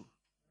not true.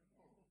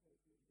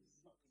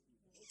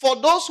 For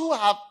those who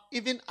have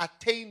even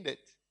attained it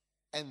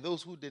and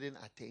those who didn't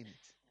attain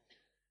it.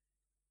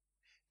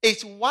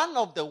 It's one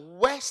of the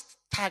worst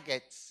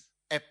targets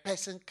a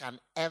person can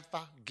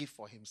ever give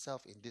for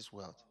himself in this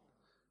world.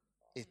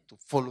 Is to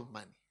follow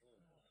money.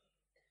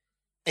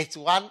 It's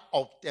one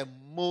of the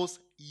most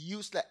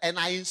useless. And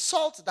I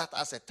insult that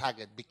as a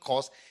target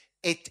because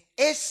it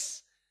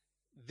is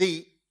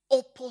the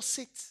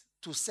opposite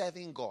to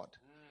serving God.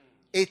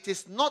 It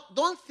is not,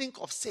 don't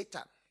think of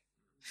Satan.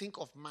 Think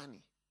of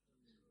money.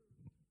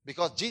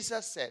 Because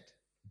Jesus said,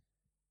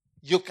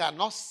 you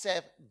cannot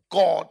serve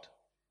God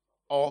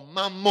or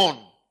mammon.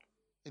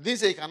 He didn't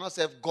say you cannot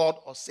serve God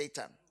or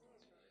Satan.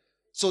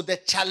 So the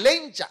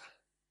challenger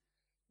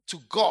to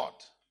God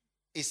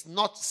is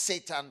not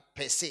Satan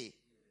per se,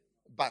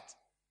 but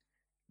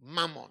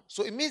mammon.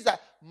 So it means that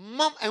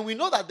and we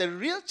know that the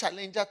real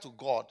challenger to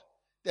God,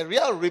 the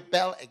real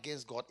rebel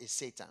against God is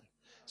Satan.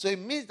 So it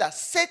means that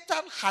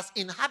Satan has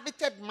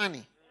inhabited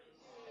money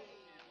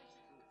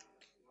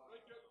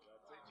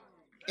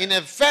in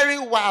a very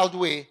wild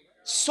way,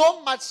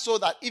 so much so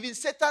that even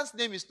Satan's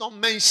name is not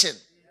mentioned.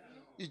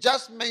 You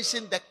just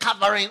mention the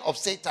covering of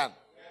Satan.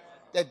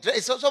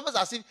 It's almost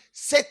as if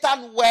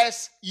Satan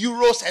wears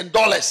euros and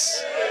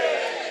dollars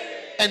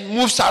and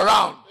moves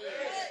around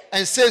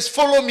and says,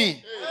 follow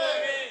me.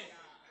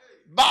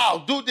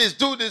 Bow, do this,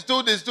 do this,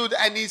 do this, do this.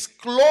 And he's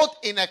clothed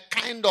in a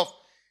kind of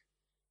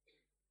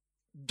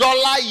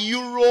dollar,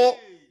 euro,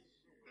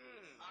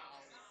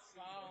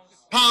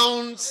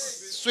 pounds,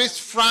 Swiss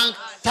franc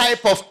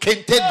type of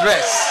kente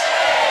dress.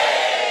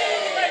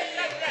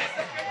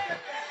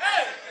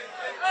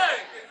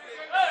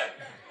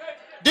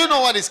 Do you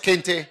know what is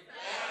kente?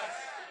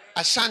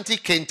 Ashanti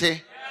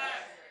kente.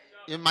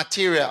 In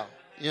material,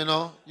 you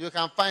know. You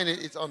can find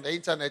it. It's on the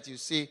internet. You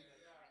see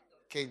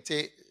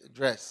kente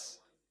dress.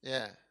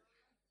 Yeah.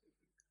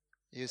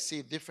 You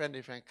see different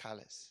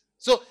colors.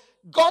 So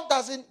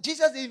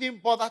Jesus didn't even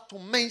bother to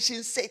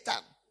mention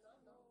Satan.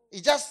 He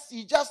just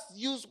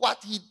used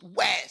what he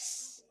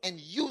wears and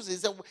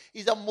uses.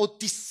 It's a more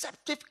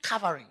deceptive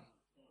covering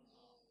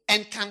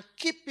and can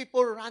keep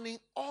people running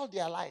all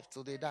their life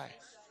till they die.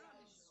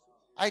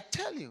 I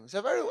tell you,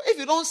 if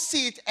you don't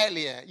see it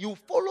earlier, you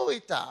follow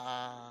it.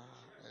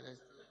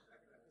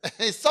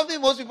 It's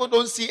something most people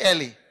don't see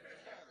early.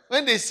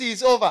 When they see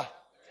it's over.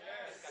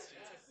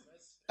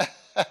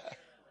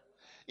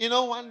 You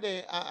know, one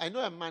day, I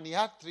know a man, he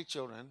had 3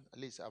 children, at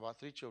least about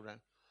 3 children.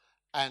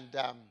 And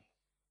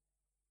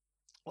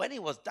when he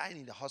was dying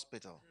in the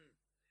hospital,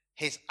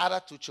 his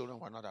other 2 children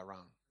were not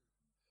around.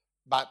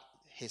 But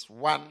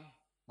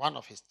one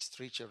of his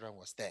 3 children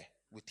was there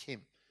with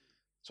him.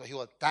 So he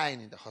was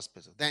dying in the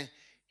hospital. Then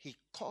he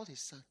called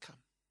his son, come.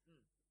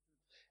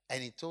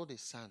 And he told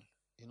his son,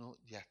 you know,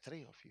 there are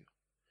 3 of you.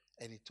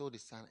 And he told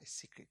his son a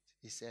secret.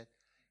 He said,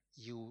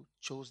 you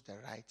chose the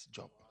right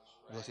job.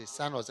 Because his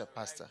son was a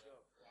pastor.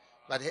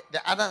 But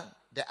the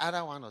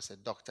other one was a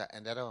doctor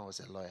and the other one was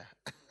a lawyer.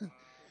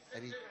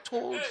 And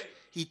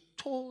he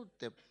told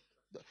them,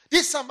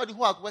 this is somebody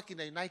who had worked in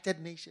the United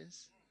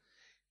Nations.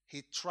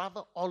 He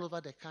traveled all over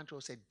the country,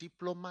 was a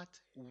diplomat,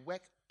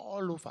 worked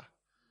all over.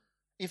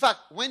 In fact,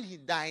 when he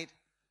died,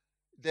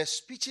 the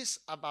speeches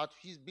about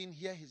he's been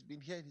here, he's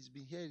been here, he's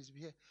been here, he's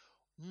been here.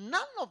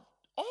 None of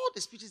all the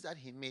speeches that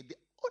he made,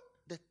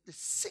 the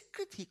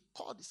secret he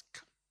called is,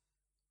 come.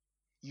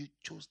 You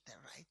chose the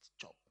right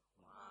job.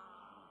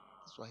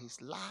 These were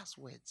his last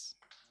words.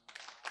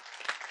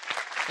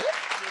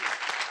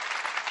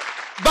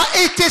 But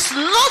it is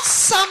not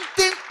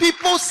something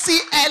people see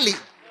early.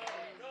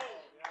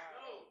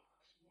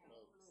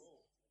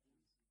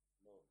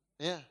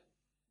 Yeah.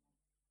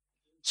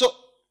 So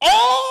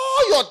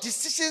all your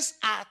decisions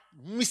are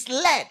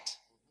misled,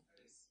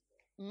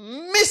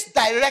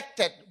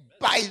 misdirected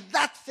by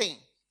that thing.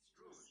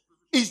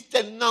 Is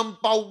the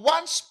number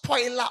one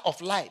spoiler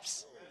of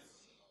lives.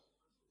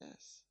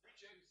 Yes.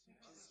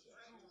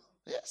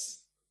 Yes.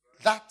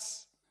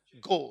 That's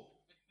goal.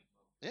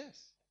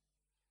 Yes.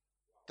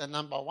 The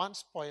number one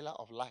spoiler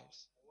of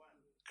lives.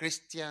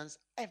 Christians,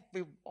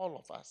 all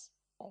of us,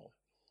 all.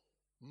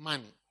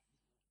 Money.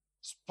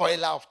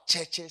 Spoiler of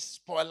churches,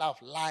 spoiler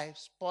of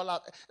lives, spoiler.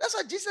 That's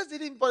why Jesus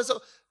didn't put it.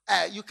 So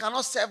you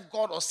cannot serve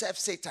God or serve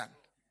Satan.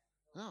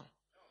 No.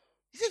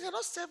 He said you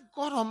cannot serve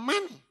God or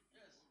money.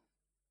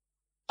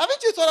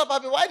 Haven't you thought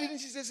about it? Why didn't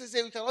Jesus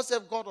say we cannot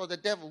serve God or the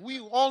devil? We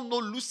all know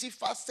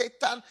Lucifer,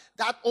 Satan,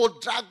 that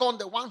old dragon,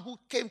 the one who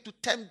came to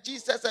tempt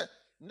Jesus.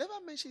 Never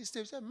mentioned his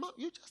name. He said,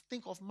 you just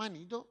think of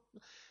money.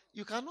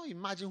 You cannot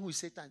imagine who is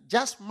Satan.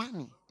 Just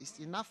money is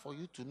enough for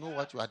you to know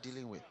what you are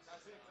dealing with.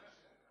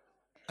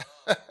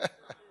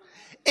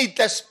 It's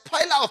the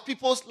spoiler of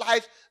people's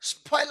lives,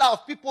 spoiler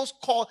of people's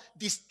call,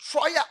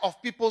 destroyer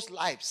of people's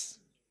lives.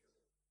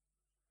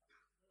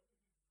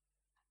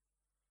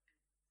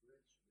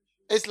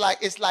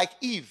 It's like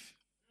Eve.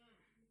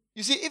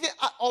 You see, even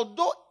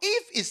although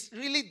Eve is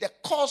really the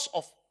cause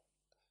of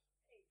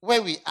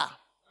where we are.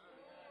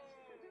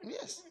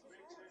 Yes.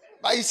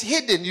 But it's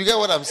hidden. You get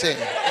what I'm saying?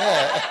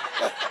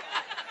 Yeah.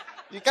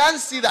 You can't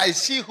see that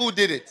it's she who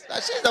did it.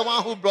 That she's the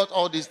one who brought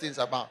all these things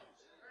about.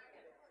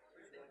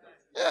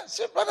 Yeah,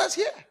 she brought us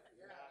here.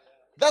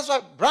 That's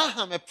why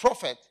Abraham, a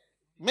prophet,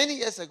 many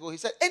years ago, he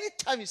said,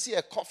 anytime you see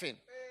a coffin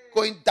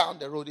going down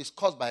the road, it's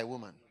caused by a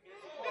woman.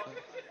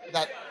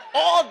 That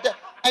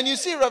and you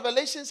see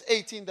Revelations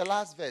 18, the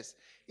last verse,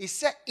 he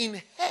said,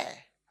 in her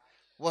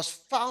was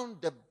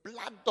found the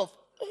blood of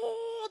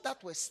all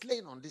that were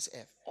slain on this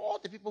earth. All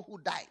the people who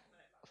died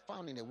were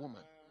found in a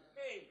woman.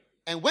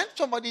 And when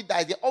somebody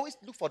dies, they always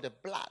look for the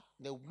blood,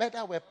 the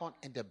murder weapon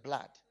and the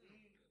blood.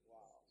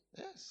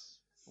 Yes.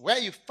 Where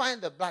you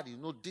find the blood, you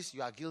know this,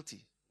 you are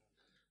guilty.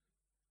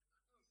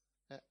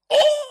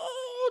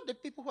 All the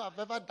people who have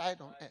ever died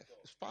on earth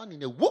is found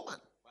in a woman.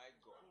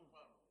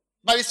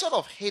 But it's sort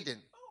of hidden.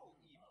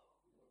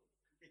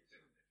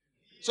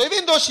 So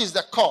even though she's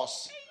the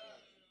cause,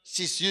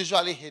 she's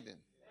usually hidden.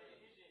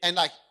 And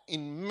like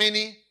in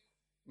many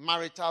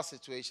marital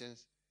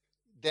situations,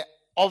 the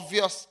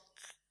obvious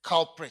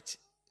culprit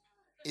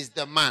is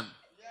the man.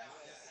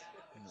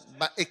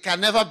 But it can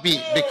never be,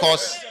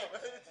 because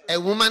a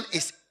woman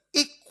is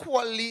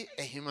equally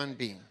a human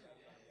being.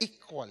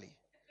 Equally.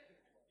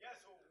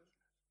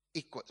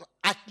 Equal. So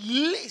at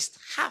least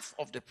half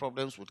of the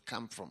problems would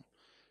come from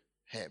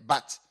her.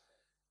 But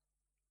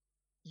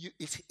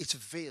it's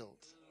veiled.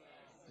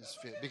 It's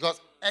veiled.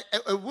 Because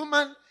a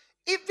woman,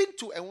 even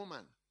to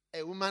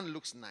a woman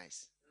looks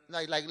nice.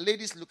 Like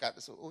ladies look at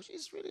her, so, oh,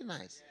 she's really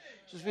nice.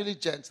 She's really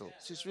gentle.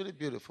 She's really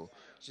beautiful.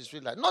 She's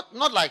really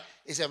not like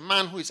it's a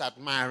man who is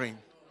admiring.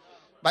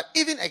 But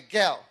even a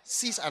girl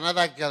sees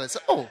another girl and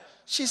says, oh,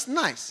 she's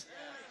nice.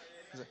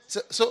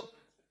 So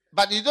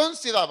but you don't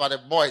see that about the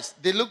boys.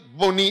 They look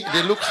bony,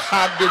 they look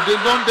hard, they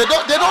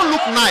don't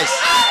look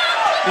nice.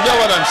 You know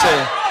what I'm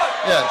saying?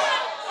 Yes.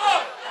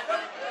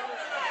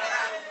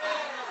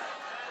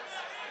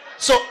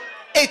 So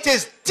it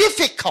is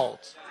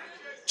difficult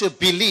to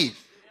believe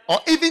or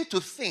even to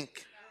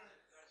think.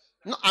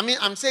 No, I mean,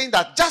 I'm saying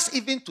that just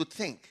even to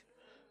think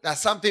that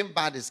something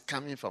bad is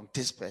coming from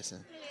this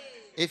person,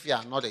 if you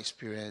are not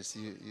experienced,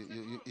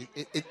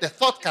 the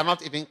thought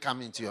cannot even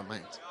come into your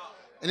mind.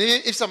 And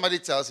even if somebody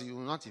tells you, you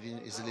will not even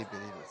easily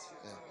believe it.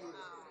 Yeah.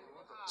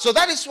 So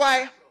that is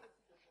why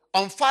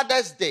on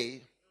Father's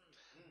Day,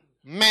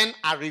 men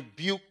are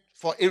rebuked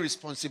for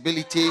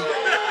irresponsibility,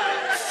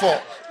 for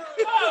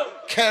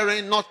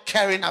not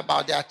caring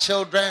about their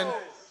children,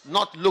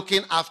 not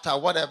looking after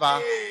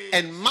whatever.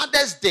 And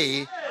Mother's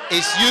Day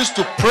is used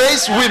to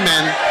praise women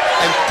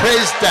and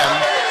praise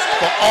them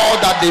for all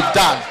that they've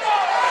done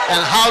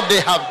and how they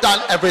have done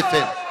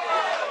everything.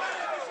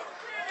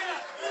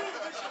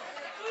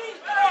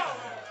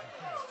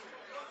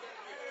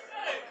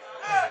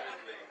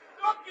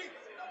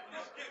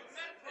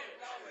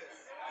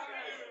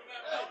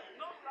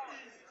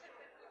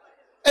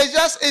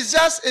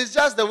 It's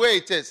just the way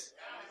it is.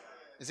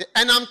 You see?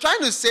 And I'm trying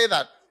to say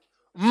that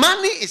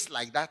money is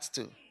like that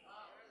too.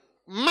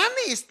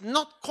 Money is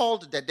not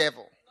called the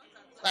devil.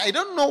 I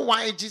don't know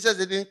why Jesus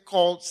didn't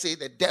say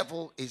the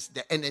devil is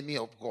the enemy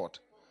of God.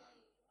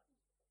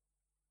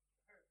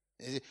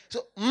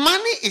 So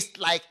money is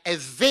like a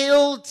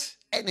veiled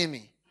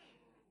enemy.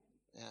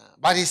 Yeah.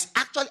 But it's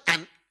actually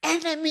an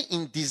enemy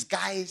in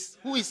disguise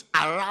who is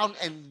around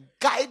and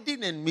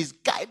guiding and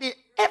misguiding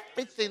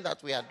everything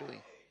that we are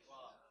doing.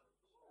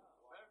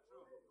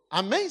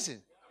 Amazing.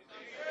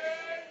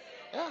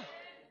 Yeah.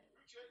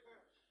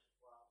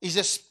 It's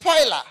a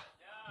spoiler,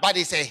 but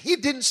it's a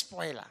hidden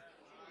spoiler.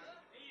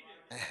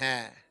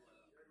 Uh-huh.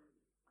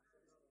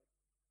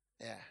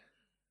 Yeah.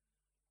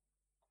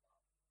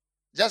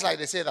 Just like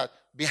they say that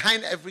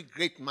behind every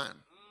great man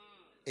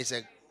is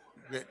a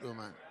great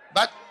woman.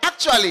 But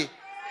actually,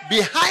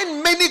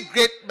 behind many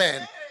great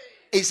men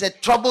is a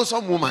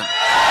troublesome woman.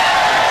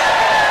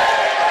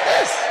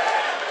 Yes.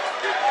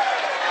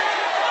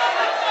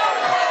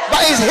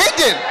 But it's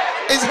hidden.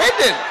 It's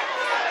hidden.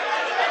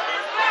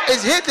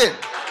 It's hidden.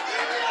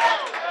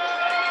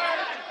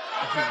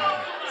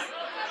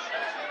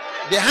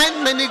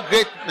 Behind many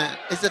great men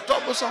is a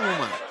troublesome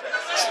woman.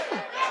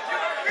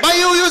 But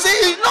you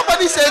see,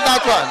 nobody says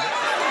that one.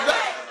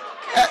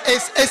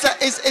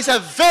 It's a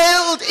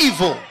veiled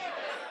evil.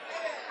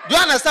 Do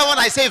you understand when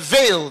I say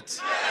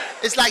veiled?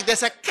 It's like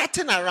there's a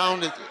curtain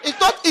around it. It's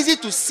not easy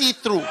to see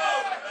through.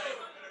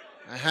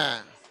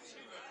 Uh-huh.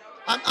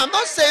 I'm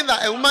not saying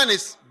that a woman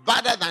is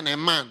better than a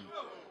man.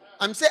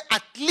 I'm saying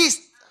at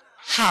least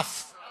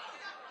half.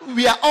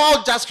 We are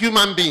all just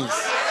human beings.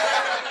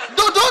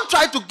 Don't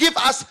try to give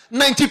us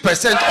 90%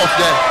 of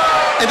them,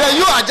 and then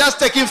you are just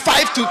taking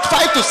 5 to 6%.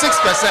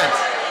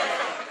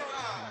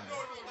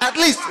 At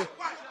least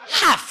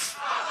half.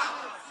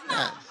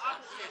 Yeah.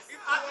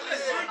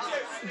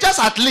 Just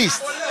at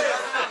least.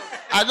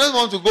 I don't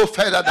want to go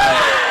further than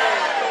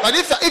that. But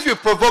if you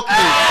provoke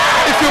me,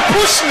 if you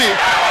push me,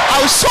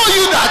 I'll show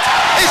you that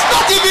it's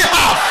not even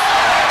half.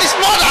 It's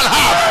more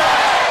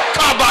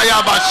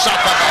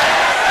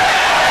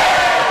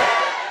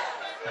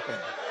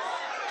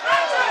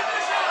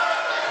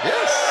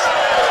Yes.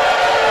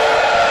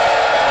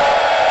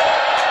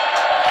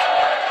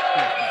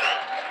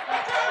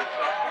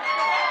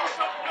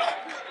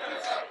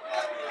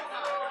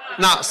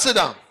 Now sit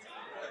down.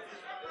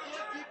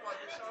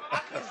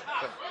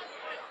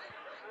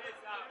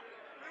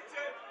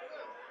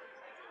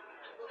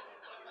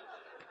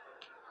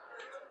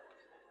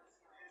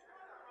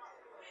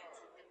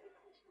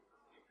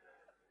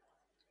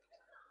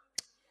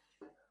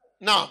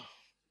 Now,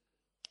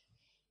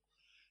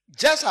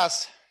 just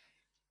as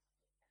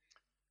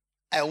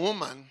a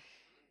woman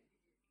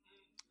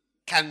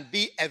can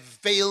be a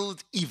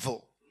veiled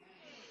evil,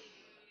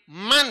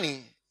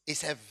 money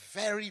is a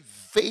very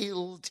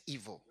veiled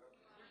evil.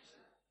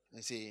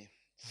 You see,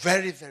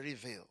 very, very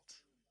veiled.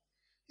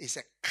 It's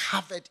a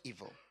covered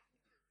evil.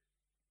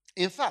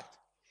 In fact,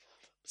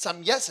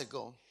 some years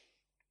ago,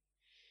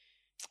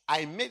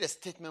 I made a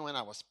statement when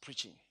I was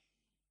preaching.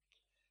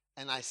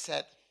 And I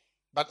said,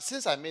 but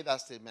since I made that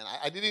statement,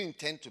 I didn't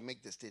intend to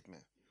make the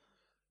statement.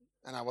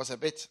 And I was a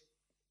bit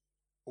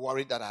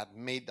worried that I had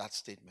made that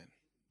statement.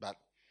 But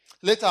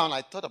later on,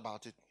 I thought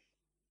about it.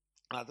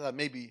 And I thought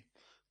maybe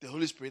the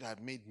Holy Spirit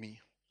had made me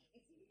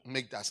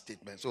make that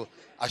statement. So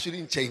I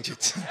shouldn't change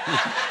it.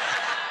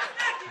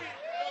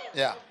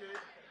 Yeah.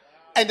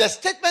 And the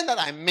statement that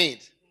I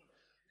made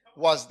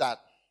was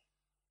that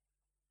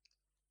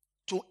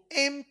to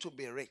aim to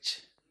be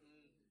rich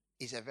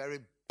is a very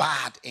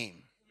bad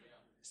aim.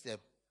 It's a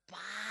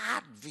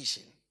bad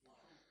vision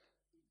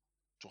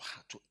to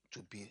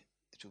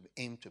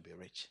aim to be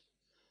rich.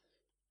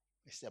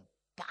 It's a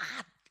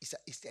bad, it's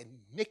a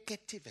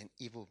negative and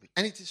evil vision.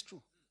 And it is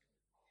true.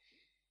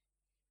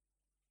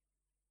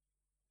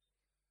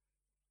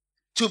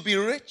 To be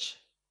rich,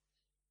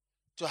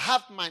 to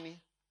have money,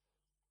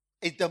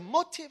 is the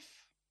motive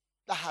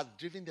that has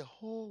driven the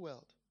whole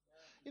world.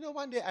 You know,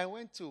 one day I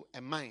went to a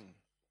mine.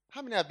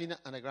 How many have been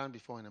underground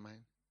before in a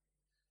mine?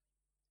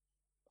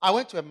 I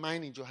went to a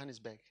mine in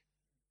Johannesburg.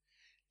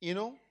 You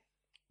know,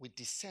 we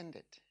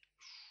descended.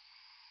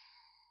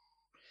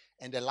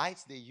 And the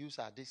lights they use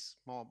are this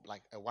small,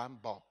 like a one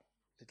bulb,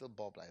 little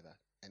bulb like that.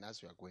 And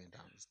as we are going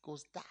down, it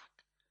goes dark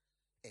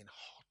and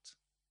hot.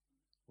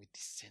 We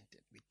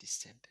descended.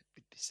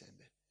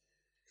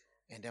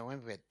 And then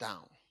when we were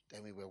down,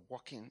 then we were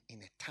walking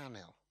in a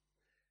tunnel.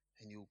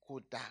 And you go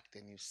dark,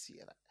 then you see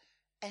that.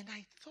 And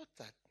I thought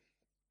that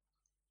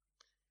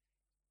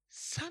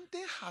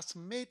something has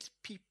made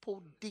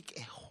people dig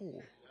a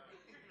hole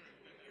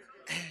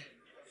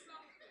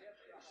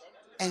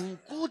and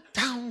go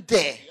down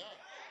there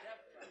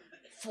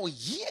for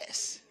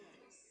years.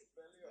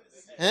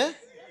 Huh?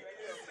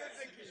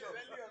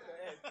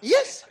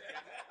 Yes.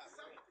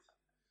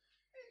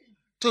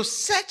 To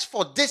search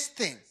for this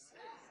thing,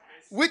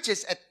 which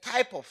is a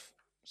type of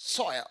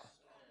soil,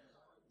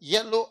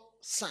 yellow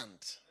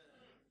sand.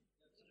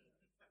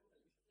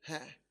 Huh?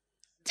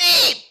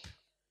 Deep.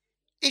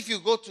 If you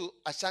go to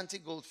Ashanti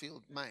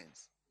Goldfield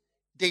mines,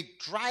 they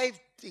drive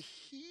the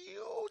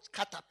huge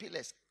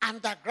caterpillars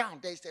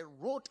underground. There is a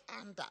road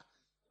under,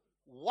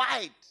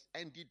 wide,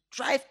 and they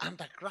drive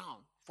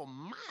underground for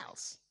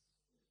miles.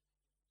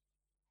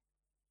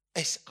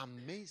 It's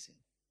amazing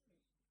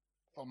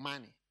for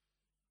money.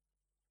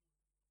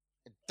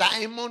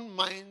 Diamond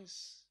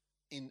mines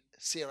in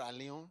Sierra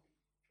Leone,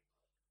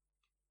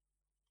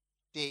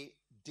 they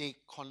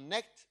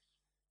connect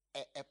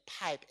a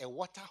pipe, a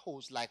water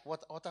hose, like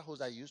water hose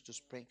that you used to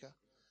sprinkle.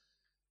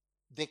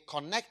 They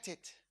connect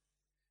it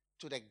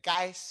to the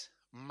guy's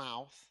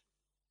mouth,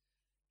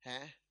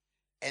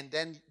 and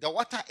then the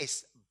water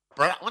is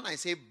brown. When I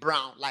say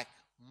brown, like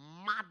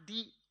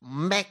muddy,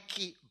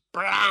 murky,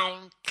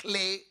 brown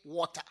clay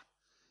water.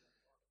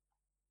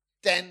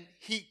 Then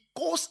he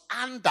goes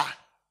under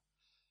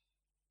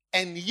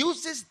and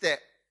uses the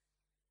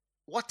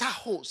water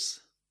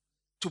hose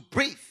to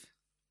breathe,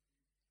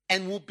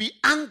 and will be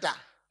under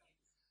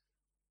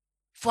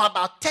for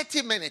about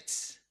 30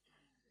 minutes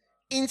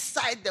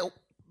inside the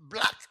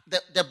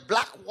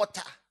black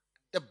water,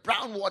 the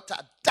brown water,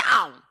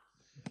 down,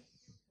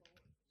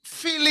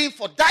 feeling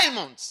for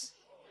diamonds.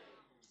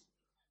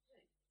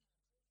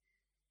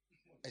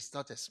 It's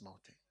not a small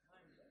thing.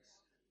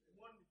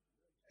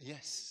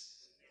 Yes,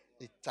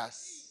 it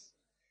has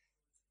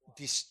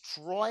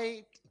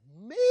destroyed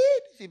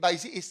many, but you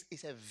see,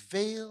 it's a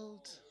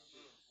veiled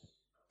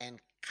and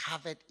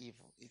covered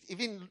evil. It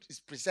even is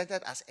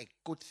presented as a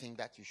good thing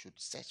that you should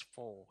search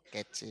for,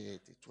 get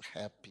it will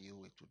help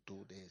you, it will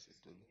do this, it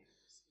will do.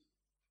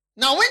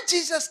 Now, when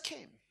Jesus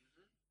came,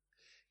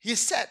 he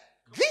said,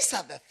 these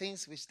are the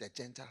things which the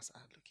Gentiles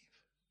are looking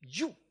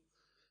for.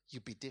 You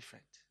be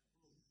different.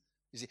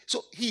 You see,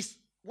 so he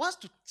wants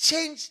to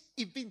change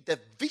even the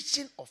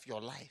vision of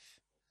your life.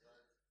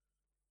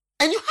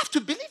 And you have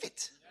to believe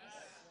it.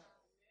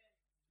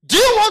 Do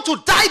you want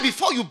to die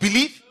before you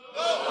believe?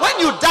 When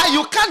you die,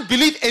 you can't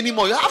believe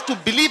anymore. You have to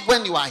believe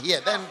when you are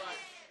here. Then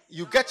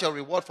you get your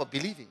reward for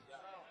believing.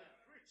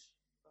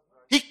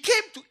 He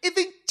came to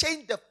even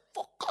change the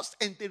focused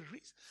and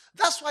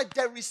that's why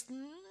there is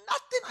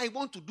nothing I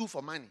want to do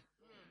for money.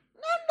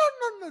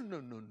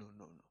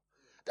 No.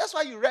 That's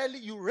why you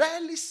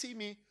rarely see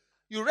me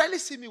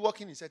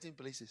working in certain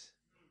places.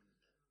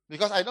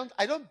 Because I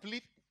don't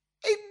believe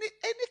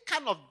any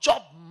kind of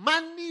job,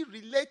 money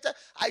related,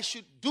 I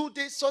should do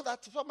this so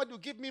that somebody will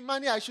give me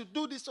money. I should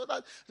do this so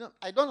that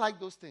I don't like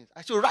those things.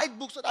 I should write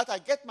books so that I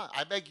get money.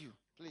 I beg you,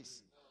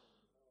 please.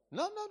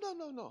 No.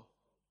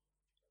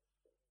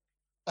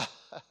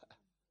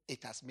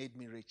 It has made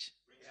me rich.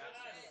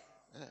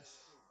 Yes.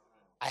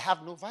 I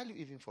have no value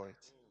even for it.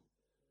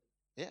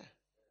 Yeah.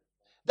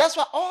 That's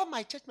why all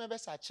my church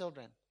members are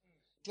children.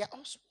 They are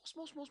all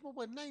small,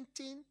 but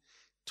 19,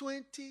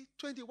 20,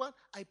 21.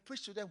 I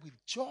preach to them with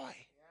joy,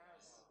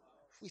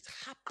 with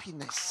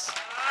happiness.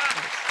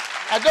 Yes.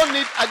 I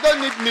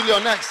don't need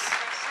millionaires.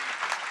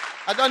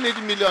 I don't need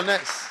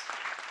millionaires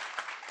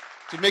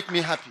to make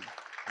me happy.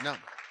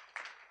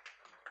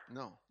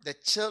 No. The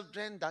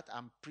children that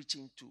I'm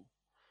preaching to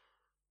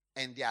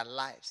and their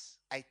lives,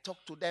 I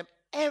talk to them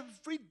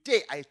every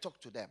day. I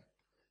talk to them.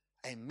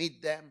 I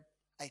meet them.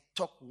 I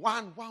talk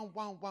one.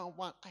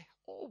 I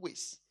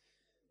always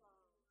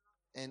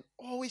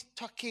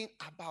talking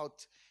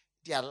about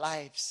their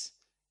lives,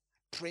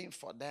 praying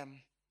for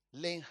them,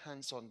 laying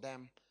hands on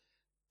them,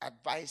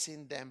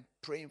 advising them,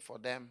 praying for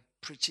them,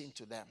 preaching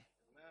to them.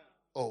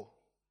 Oh,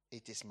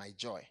 it is my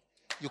joy.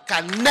 You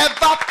can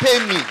never pay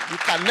me. You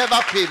can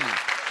never pay me.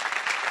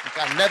 You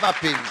can never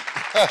pay me.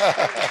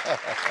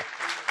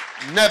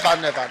 Never.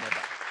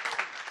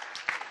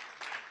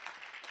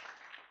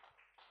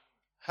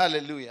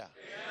 Hallelujah.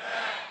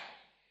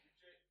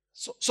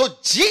 So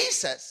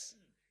Jesus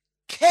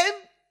came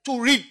to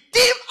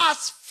redeem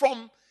us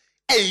from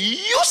a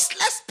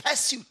useless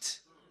pursuit.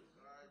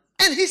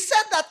 And he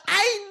said that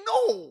I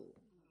know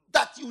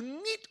that you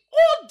need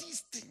all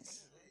these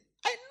things.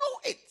 I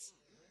know it.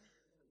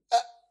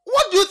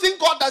 What do you think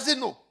God doesn't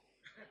know?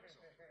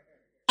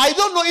 I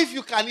don't know if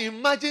you can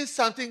imagine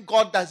something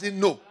God doesn't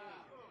know.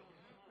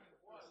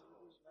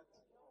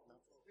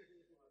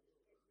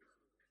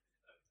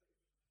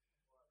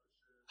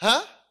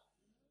 Huh?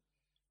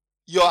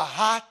 Your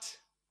heart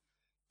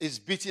is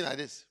beating like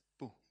this.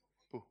 Boom,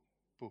 boom,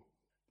 boom,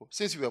 boom.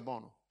 Since you were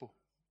born. Boom,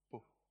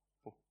 boom,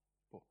 boom,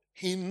 boom.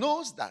 He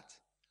knows that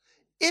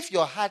if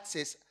your heart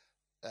says,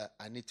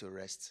 I need to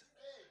rest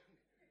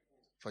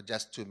for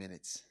just 2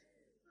 minutes,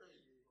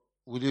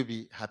 will you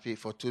be happy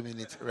for 2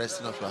 minutes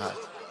resting of your heart?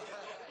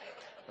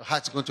 Your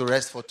heart's going to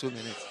rest for 2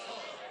 minutes.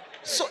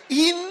 So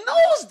he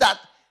knows that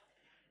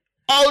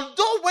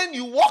although when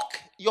you walk,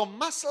 your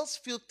muscles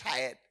feel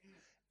tired,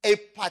 a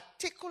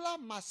particular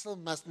muscle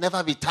must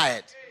never be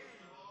tired,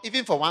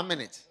 even for 1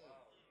 minute.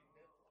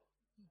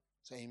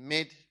 So he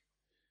made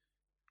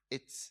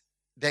it.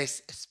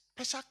 There's a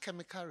special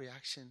chemical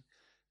reaction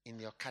in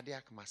your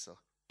cardiac muscle.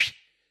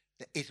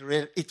 It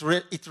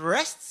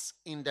rests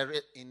in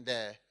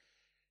the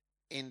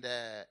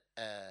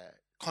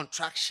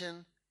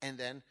contraction and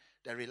then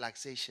the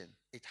relaxation.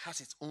 It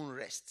has its own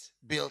rest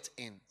built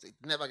in. So it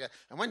never gets.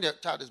 And when the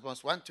child is born,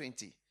 it's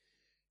 120,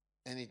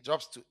 and it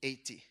drops to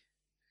 80.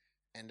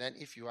 And then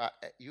if you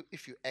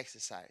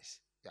exercise,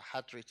 your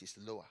heart rate is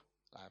lower,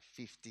 like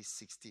 50,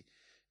 60.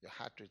 Your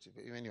heart rate,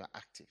 when you are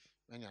active.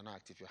 When you are not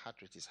active, your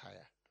heart rate is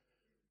higher.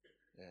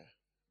 Yeah,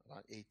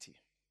 about 80.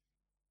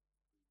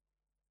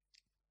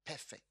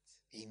 Perfect.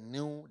 He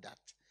knew that.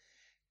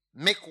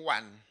 Make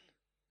one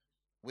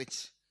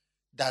which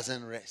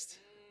doesn't rest.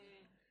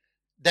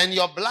 Then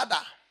your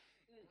bladder,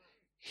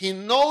 he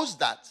knows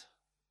that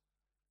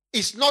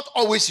it's not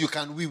always you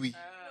can wee-wee.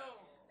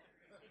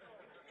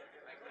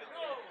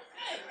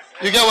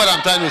 You get what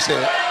I'm trying to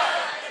say?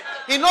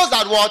 He knows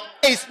that what?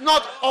 It's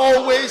not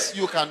always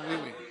you can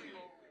wee-wee.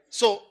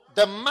 So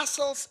the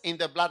muscles in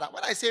the bladder,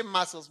 when I say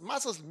muscles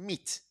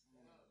meat.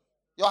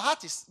 Your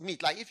heart is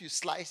meat. Like if you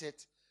slice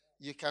it,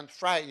 you can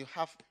fry, you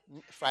have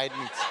fried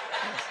meat.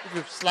 Yes. If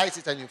you slice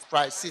it and you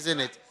fry, season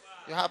it,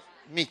 you have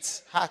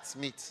meat, heart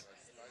meat.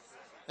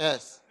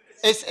 Yes.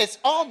 It's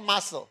all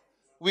muscle.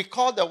 We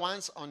call the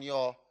ones on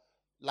your,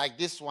 like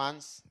these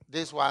ones,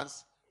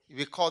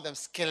 we call them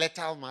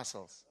skeletal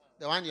muscles.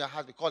 The one in your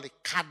heart, we call it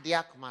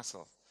cardiac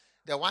muscle.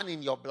 The one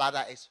in your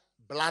bladder is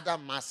bladder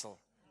muscle.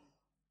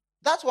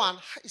 That one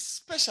is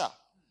special.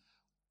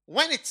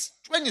 When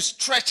you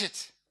stretch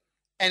it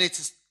and it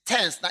is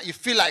tense, that you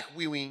feel like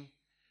wee-weeing,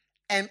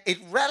 and it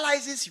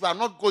realizes you are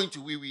not going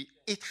to wee-wee,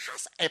 it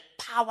has a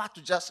power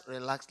to just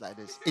relax like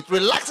this. It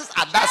relaxes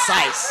at that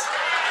size.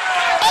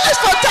 And it's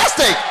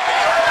fantastic.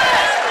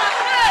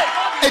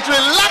 It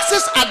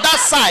relaxes at that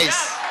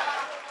size.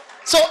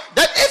 So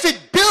that if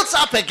it builds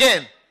up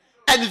again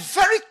and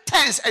very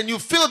tense and you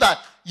feel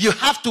that you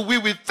have to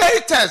wee-wee,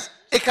 very tense,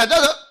 it can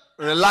just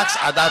relax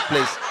at that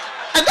place.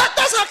 And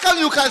that's how come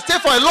you can stay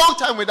for a long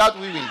time without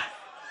wee-weeing.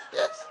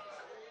 Yes.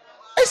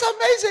 It's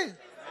amazing.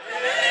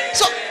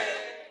 So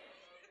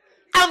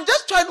I'm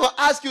just trying to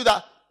ask you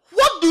that,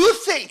 what do you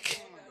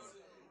think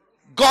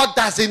God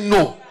doesn't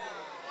know?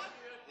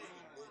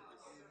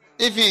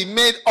 If he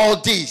made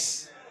all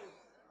these,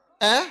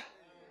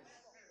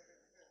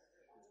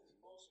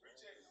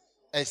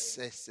 It's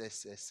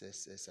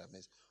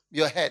amazing.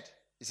 Your head,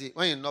 you see,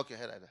 when you knock your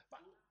head like that,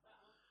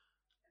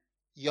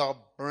 your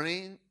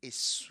brain is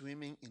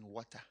swimming in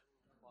water.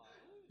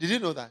 Did you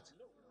know that?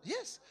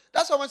 Yes.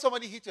 That's why when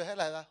somebody hits your head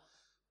like that,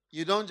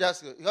 you don't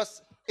just go,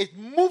 because it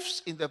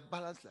moves in the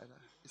balance like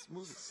that. It's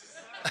moving.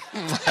 It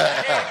is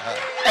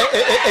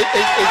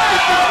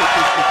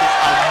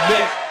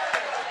amazing.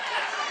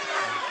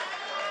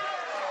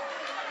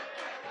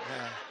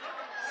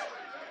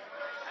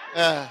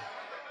 Yeah.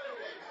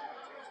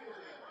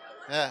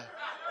 Yeah.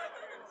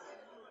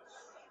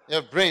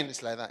 Your brain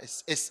is like that.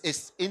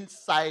 It's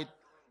inside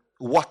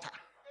water.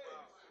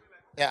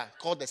 Yeah,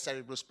 called the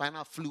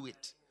cerebrospinal fluid.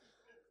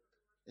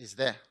 It's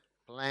there.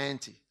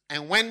 Plenty.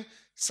 And when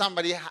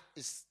somebody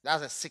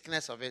has a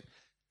sickness of it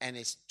and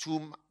it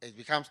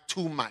becomes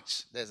too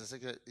much, there's a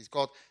sickness, it's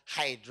called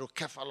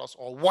hydrocephalus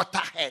or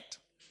waterhead.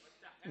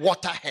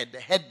 Waterhead. The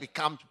head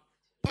becomes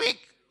big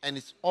and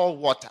it's all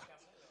water.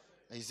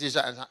 It's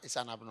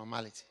an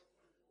abnormality.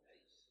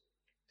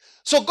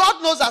 So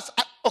God knows that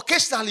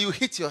occasionally you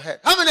hit your head.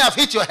 How many have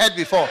hit your head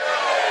before?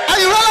 And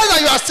you realize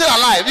that you are still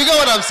alive. You get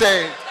what I'm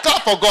saying?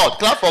 Clap for God.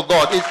 Clap for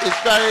God. It's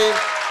very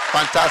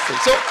fantastic.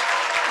 So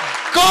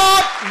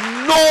God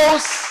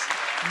knows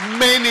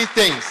many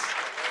things.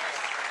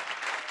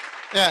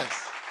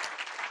 Yes.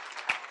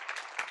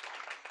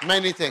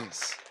 Many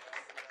things.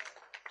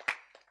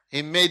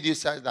 He made you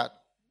such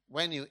that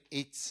when you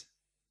eat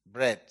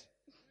bread,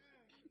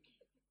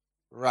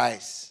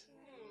 rice,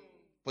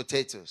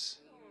 potatoes,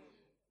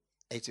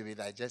 it will be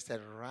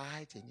digested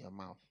right in your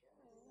mouth.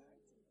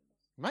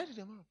 Right in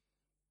your mouth.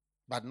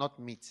 But not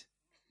meat.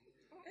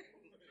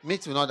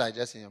 Meat will not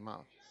digest in your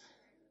mouth.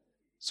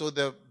 So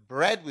the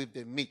bread with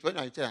the meat, when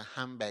you're eating a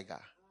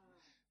hamburger,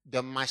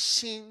 the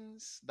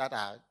machines that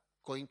are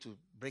going to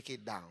break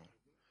it down,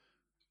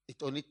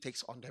 it only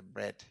takes on the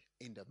bread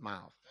in the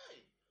mouth.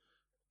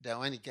 Then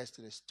when it gets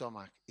to the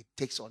stomach, it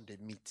takes on the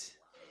meat.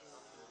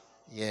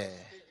 Yeah.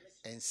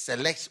 And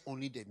selects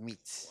only the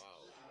meat.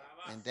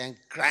 And then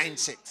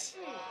grinds it.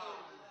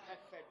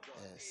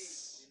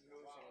 Yes.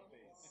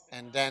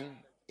 And then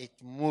it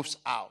moves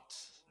out.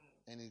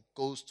 And it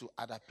goes to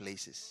other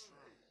places.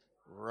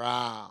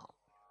 Round.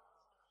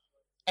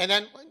 And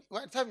then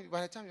by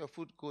the time your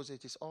food goes,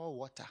 it is all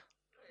water.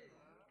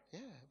 Yeah,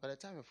 by the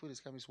time your food is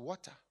coming, it's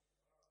water.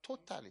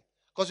 Totally.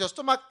 Because your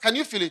stomach, can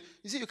you feel it?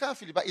 You see, you can't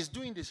feel it, but it's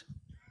doing this.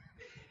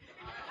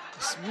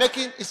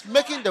 It's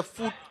making the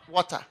food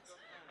water.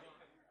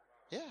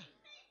 Yeah.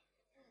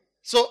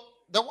 So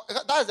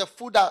that is the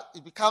food that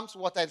it becomes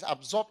water. It's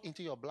absorbed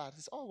into your blood.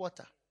 It's all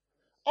water.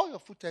 All your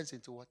food turns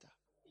into water.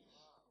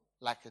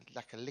 Like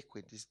a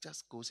liquid. It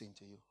just goes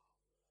into you.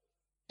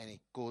 And it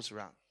goes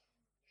around.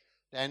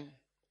 Then,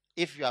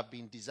 if you have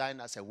been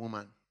designed as a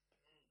woman,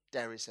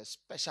 there is a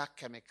special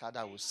chemical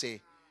that will say,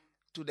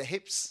 to the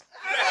hips. To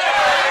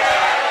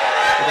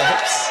the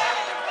hips.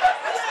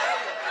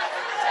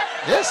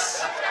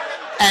 Yes.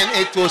 And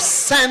it will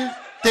send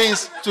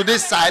things to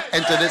this side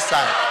and to this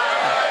side.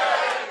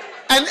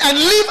 And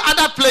leave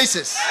other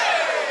places.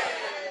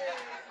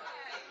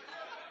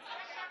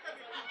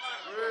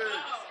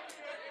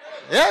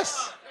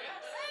 Yes.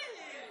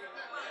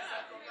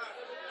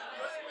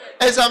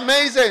 It's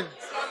amazing.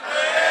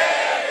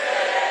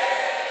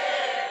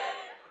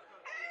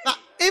 Now,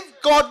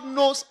 if God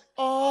knows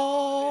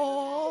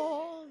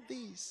all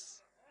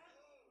these,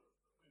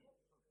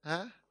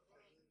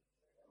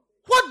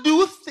 what do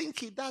you think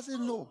he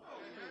doesn't know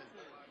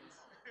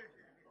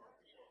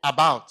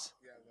about?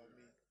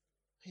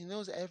 He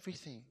knows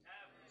everything.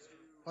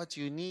 What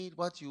you need,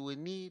 what you will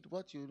need,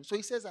 So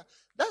he says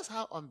that's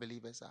how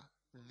unbelievers are.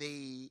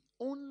 They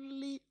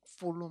only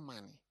follow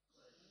money.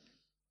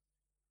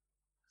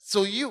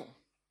 So you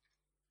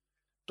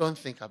don't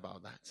think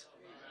about that.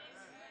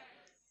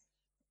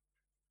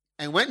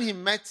 And when he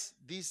met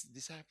these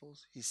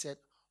disciples, he said,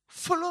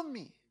 follow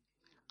me.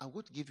 I'm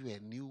going to give you a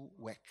new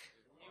work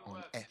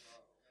on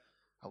earth.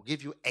 I'll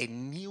give you a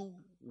new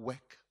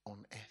work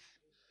on earth.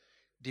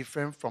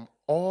 Different from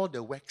all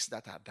the works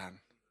that are done.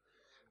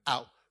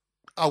 I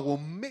will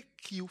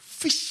make you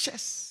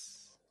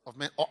fishers of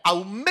men. Or I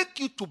will make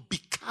you to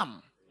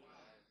become.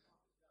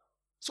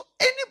 So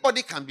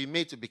anybody can be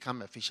made to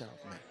become a fisher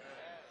of men.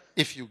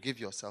 If you give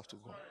yourself to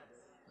God.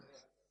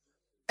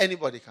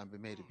 Anybody can be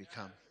made to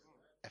become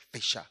a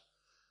fisher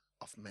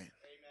of men.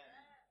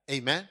 Amen?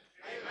 Amen.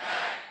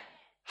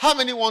 How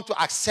many want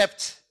to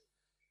accept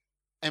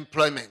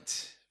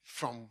employment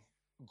from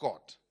God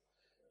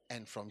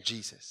and from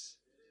Jesus?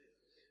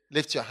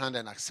 Lift your hand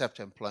and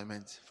accept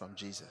employment from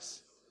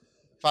Jesus.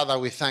 Father,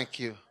 we thank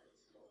you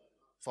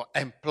for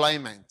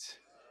employment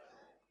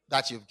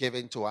that you've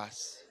given to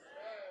us.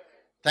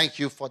 Thank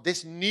you for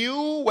this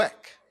new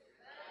work,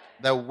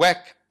 the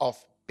work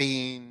of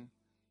being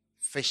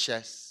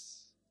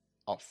fishers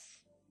of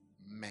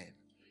men.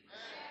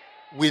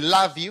 We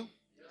love you.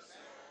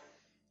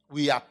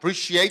 We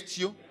appreciate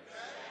you.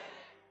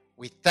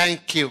 We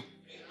thank you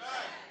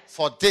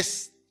for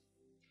this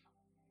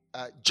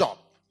job.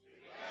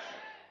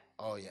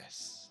 Oh,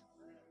 yes.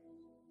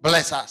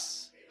 Bless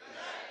us.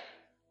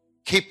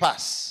 keep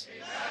us.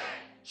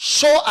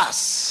 Show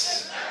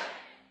us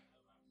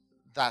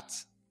that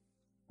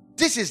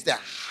this is the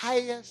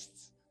highest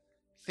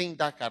thing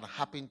that can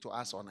happen to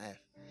us on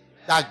earth.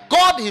 That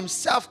God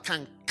himself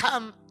can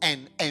come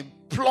and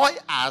employ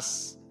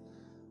us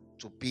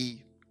to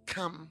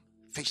become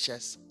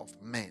fishers of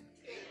men.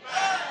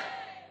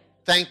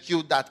 Thank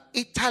you that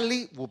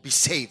Italy will be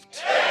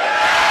saved.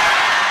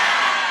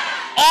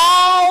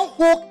 All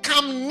who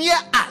come near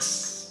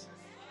us,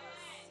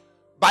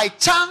 by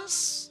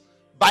chance,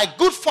 by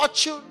good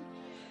fortune,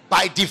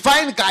 by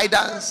divine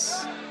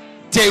guidance,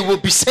 they will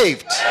be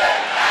saved.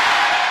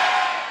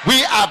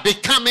 We are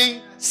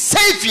becoming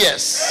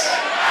saviors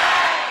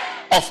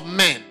of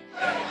men.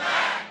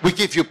 We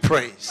give you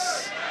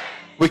praise.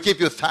 We give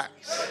you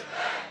thanks.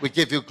 We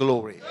give you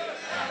glory.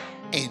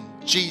 In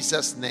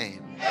Jesus'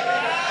 name.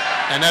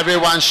 And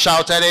everyone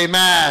shouted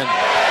amen.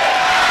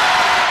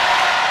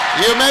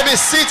 You may be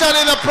seated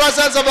in the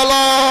presence of the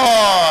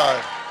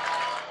Lord.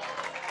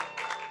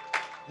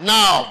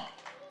 Now,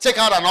 take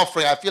out an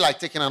offering. I feel like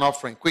taking an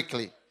offering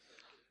quickly.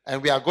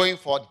 And we are going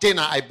for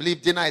dinner. I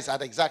believe dinner is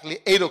at exactly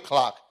 8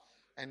 o'clock.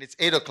 And it's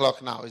 8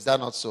 o'clock now. Is that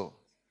not so?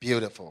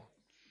 Beautiful.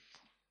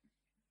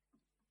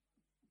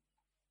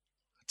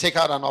 Take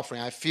out an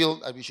offering. I feel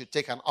that we should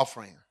take an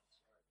offering.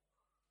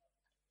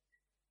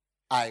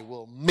 I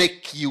will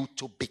make you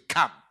to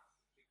become.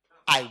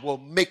 I will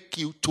make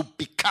you to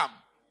become.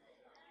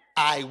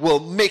 I will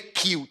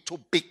make you to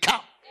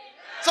become.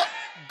 So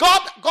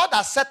God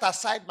has set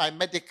aside my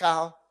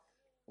medical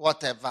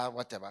whatever.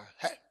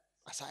 Hey,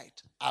 aside.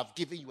 I've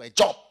given you a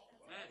job.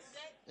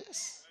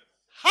 Yes.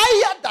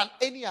 Higher than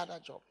any other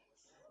job.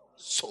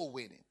 So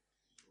winning.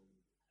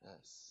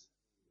 Yes.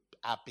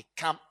 I've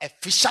become a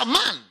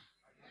fisherman.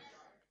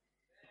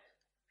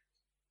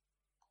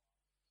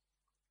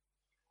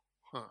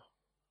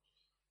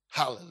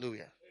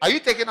 Hallelujah. Are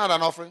you taking out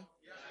an offering?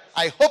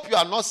 I hope you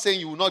are not saying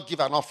you will not give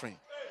an offering.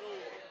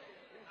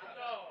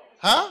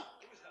 Huh?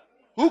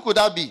 Who could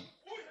that be?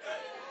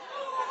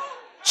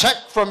 Check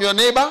from your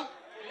neighbor.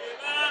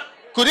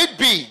 Could it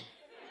be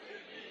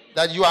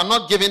that you are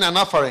not giving an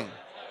offering?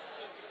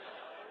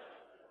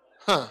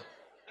 Huh.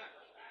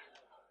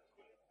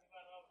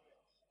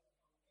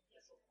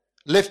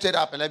 Lift it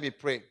up and let me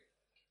pray.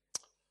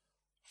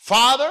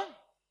 Father,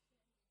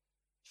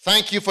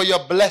 thank you for your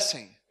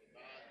blessing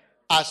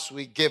as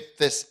we give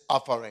this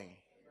offering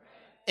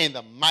in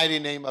the mighty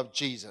name of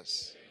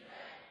Jesus.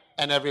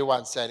 And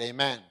everyone said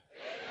amen.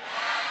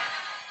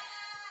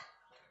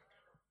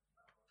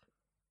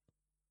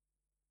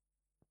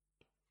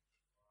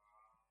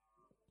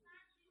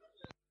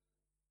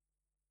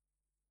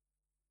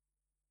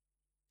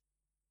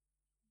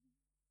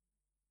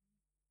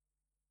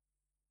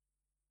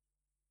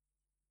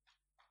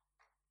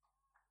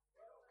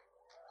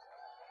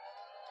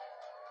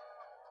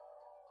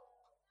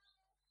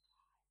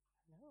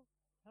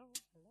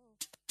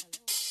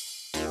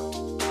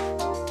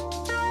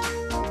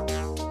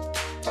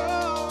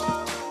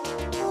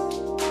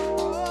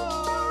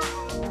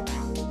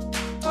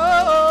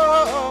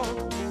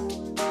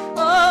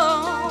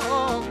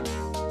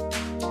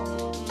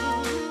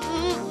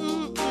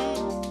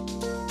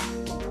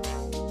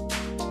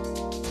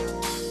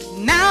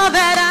 Now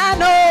that I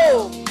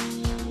know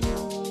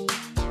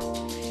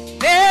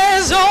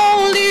there's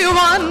only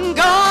one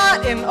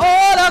God in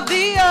all of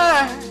the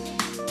earth,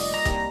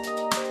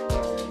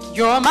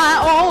 you're my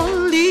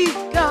only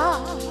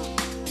God,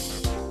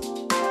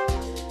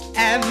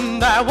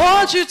 and I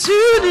want you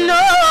to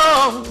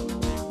know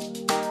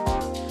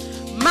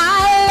my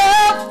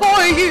love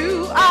for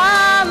you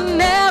I'll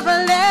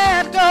never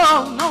let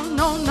go. No,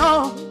 no,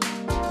 no,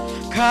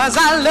 'cause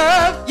I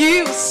love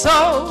you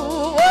so.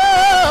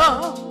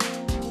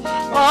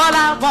 All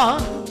I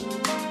want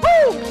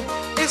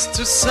is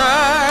to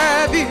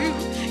serve you.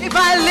 If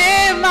I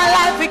live my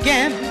life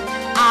again,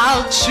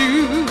 I'll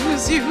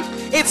choose you.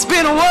 It's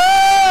been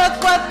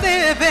worth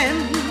living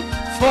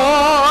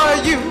for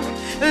you.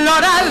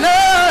 Lord, I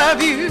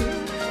love you,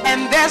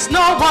 and there's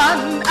no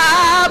one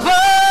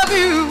above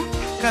you.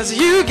 'Cause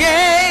you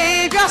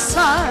gave your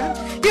son,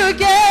 you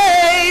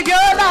gave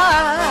your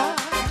life,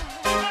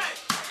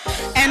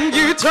 and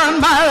you turned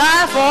my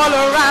life all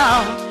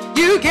around.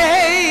 You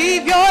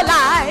gave your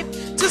life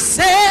to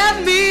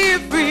set me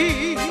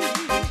free.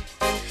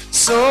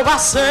 So I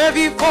serve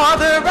you for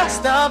the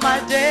rest of my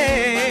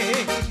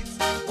days.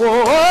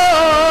 Whoa,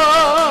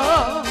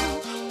 whoa,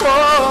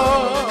 whoa.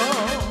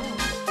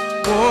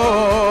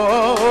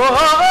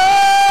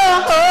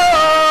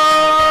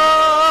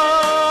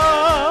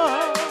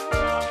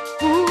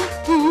 Ooh,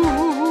 ooh,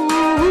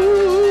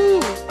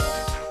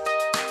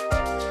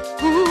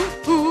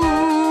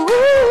 ooh,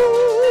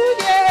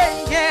 yeah,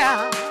 yeah.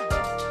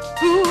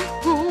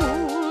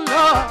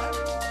 Lord,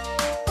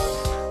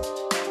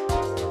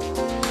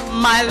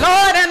 my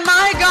Lord and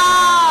my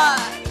God,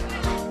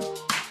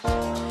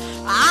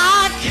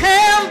 I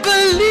can't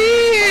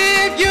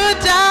believe you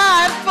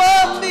died for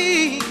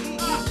me.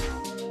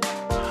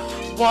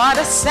 What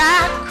a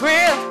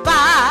sacrifice.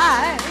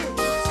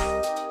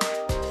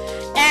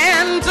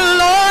 And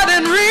Lord,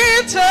 in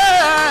return,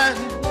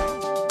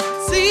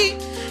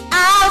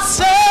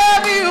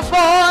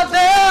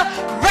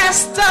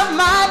 rest of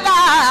my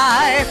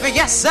life.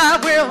 Yes, I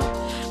will.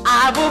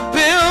 I will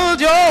build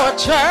your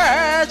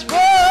church.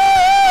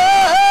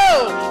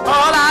 Whoa,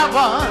 all I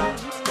want,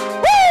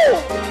 woo,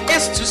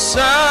 is to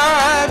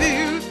serve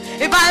you.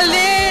 If I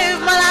live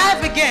my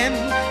life again,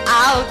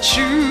 I'll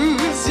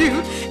choose you.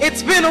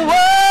 It's been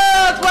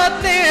worth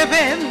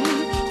living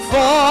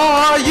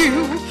for you.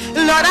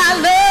 Lord, I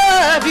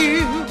love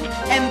you,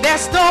 and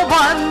there's no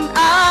one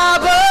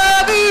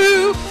above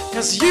you.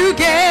 'Cause you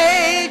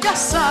gave your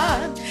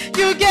son,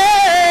 you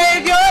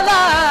gave your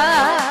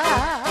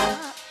life,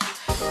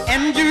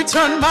 and you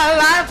turned my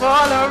life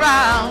all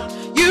around.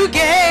 You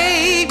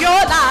gave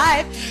your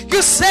life,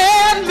 you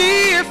set me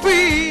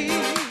free,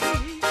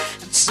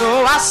 and so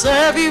I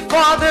serve you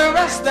for the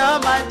rest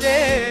of my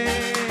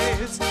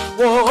days.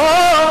 Whoa,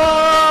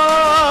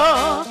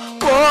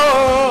 whoa, whoa,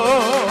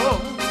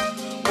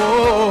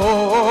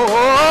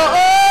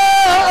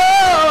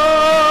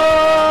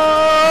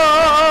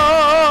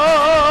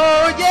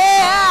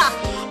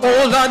 yeah.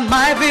 Oh Lord,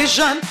 my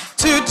vision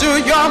to do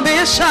your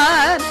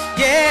mission,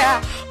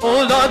 yeah. Oh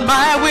Lord,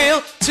 my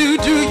will to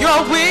do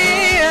your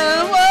will.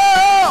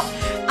 Whoa.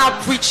 I'll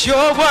preach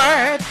your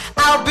word,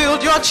 I'll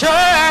build your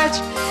church,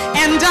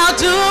 and I'll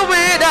do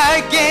it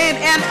again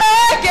and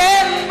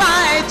again,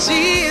 my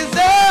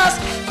Jesus.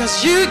 'Cause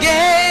you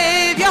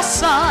gave your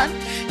son,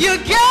 you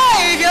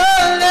gave your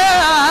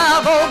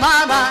love, oh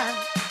my mind,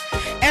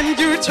 and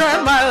you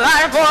turned my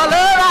life all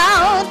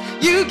around.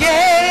 You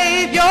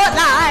gave your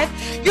life,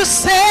 you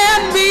set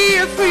me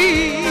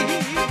free,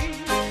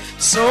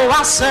 so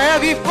I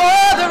serve you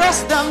for the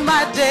rest of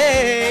my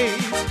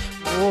days.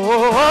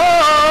 Whoa,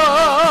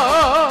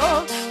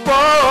 whoa,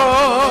 whoa.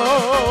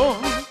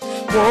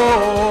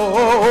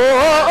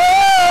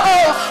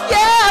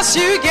 Yes,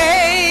 you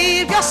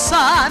gave your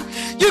son,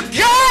 you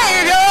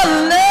gave your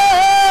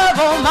love,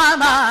 oh my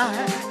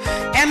mind,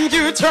 and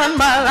you turned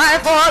my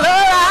life all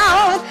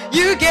around.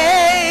 You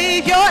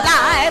gave your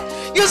life,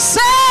 you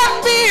set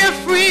me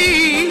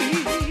free,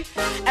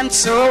 and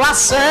so I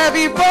serve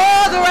you for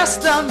the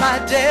rest of my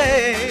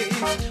days.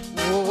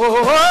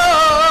 Whoa, whoa,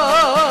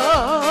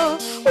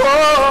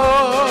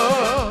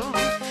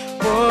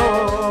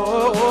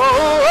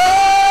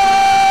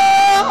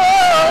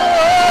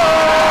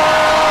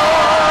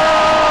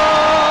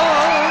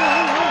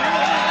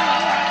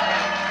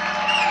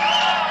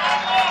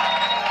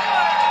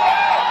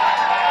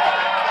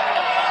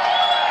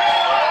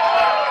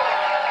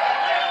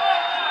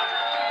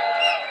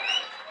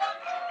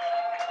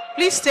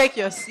 please take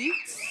your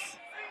seats.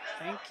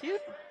 Thank you.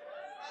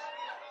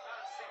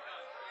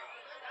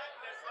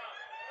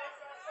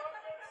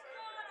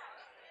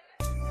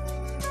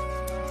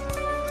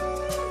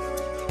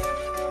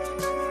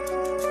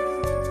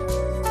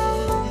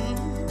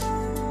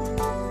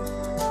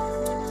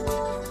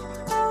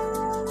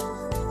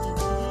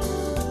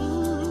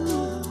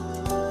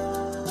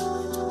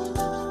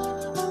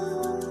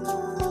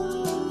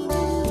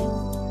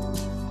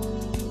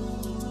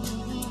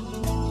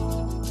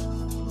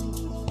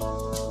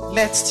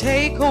 Let's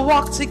take a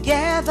walk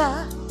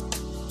together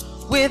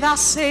with our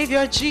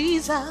Savior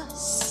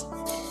Jesus,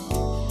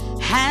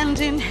 hand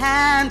in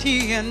hand,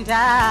 he and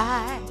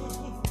I.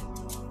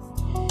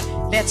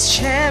 Let's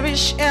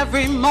cherish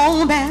every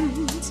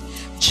moment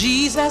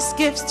Jesus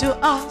gives to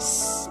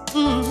us.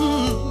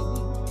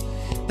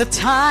 The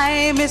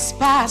time is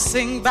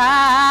passing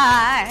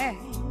by.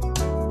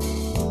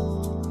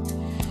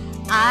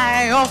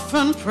 I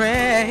often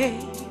pray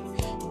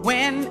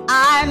when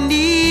I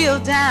kneel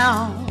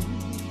down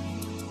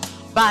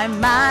by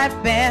my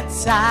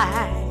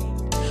bedside.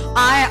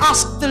 I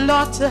ask the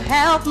Lord to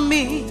help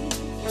me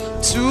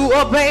to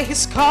obey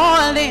his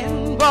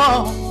calling.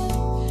 Oh,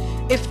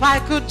 if I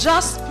could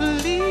just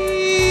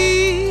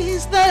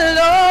please the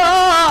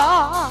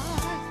Lord,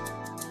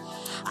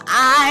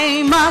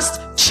 I must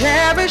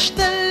cherish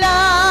the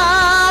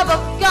love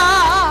of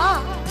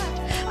God.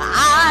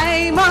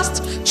 I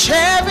must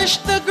cherish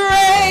the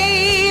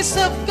grace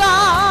of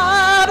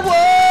God.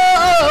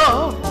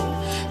 Whoa.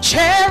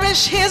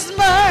 Cherish his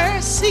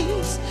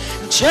mercies,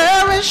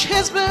 cherish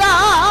his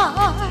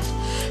blood,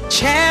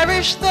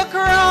 cherish the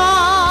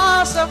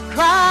cross of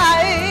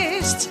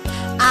Christ.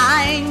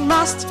 I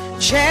must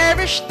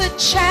cherish the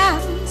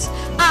chance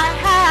I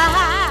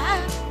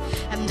have,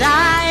 and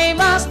I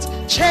must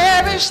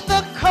cherish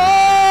the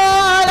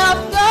call of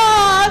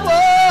God.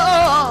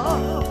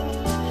 Whoa.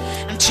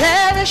 And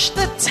cherish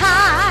the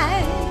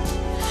time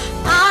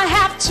I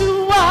have to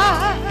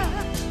work.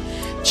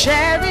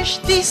 Cherish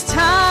these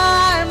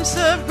times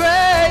of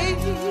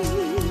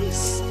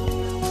grace.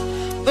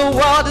 The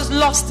world is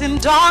lost in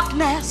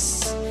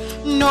darkness,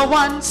 no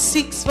one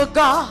seeks for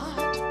God,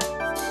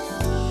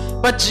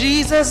 but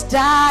Jesus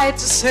died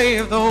to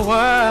save the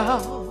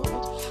world.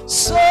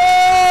 So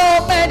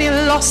many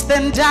lost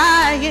and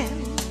dying,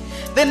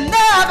 they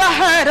never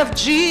heard of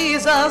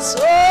Jesus.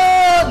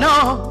 Oh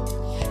no,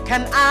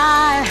 can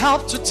I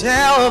help to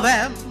tell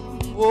them?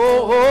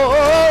 Oh,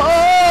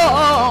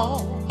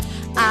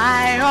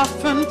 I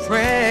often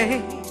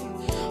pray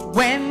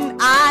when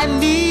I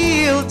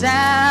kneel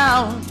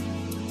down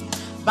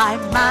by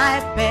my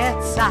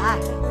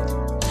bedside.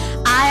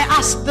 I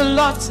ask the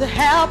Lord to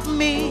help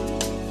me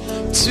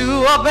to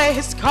obey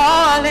his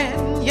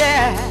calling,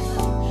 yeah.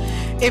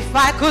 If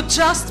I could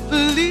just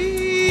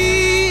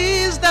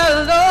please the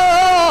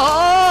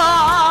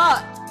Lord,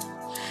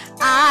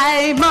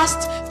 I must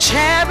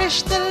cherish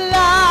the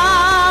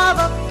love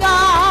of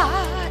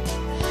God.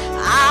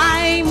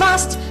 I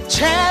must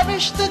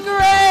cherish the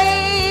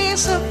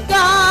grace of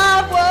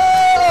God,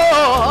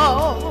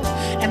 whoa,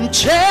 and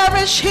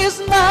cherish his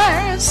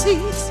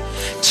mercies,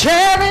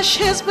 cherish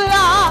his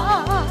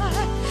blood,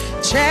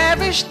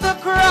 cherish the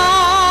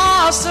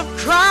cross of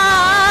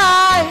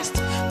Christ.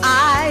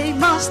 I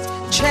must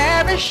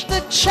cherish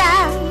the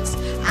chance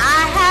I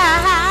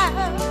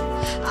have.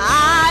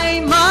 I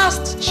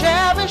must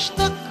cherish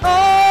the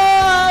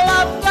call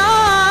of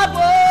God,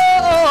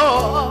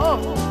 whoa,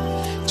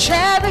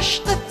 cherish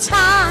the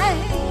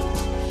time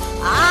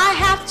I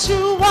have to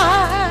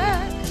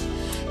work,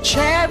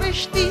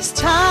 cherish these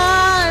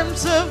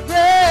times of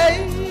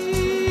grace.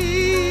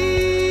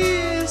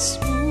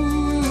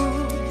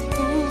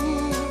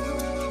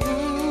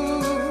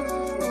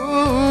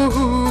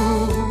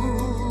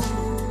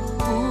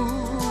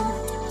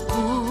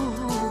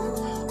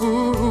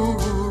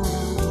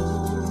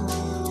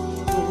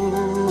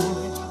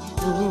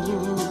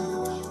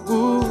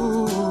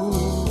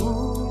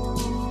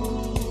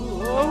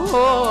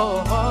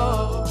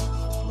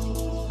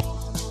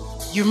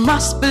 You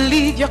must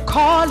believe your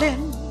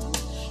calling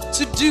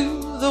to do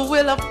the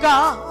will of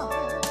God.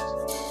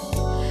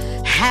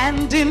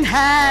 Hand in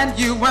hand,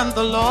 you and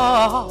the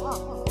Lord.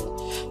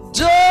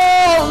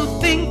 Don't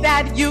think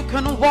that you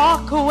can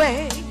walk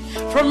away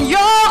from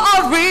your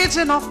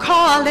original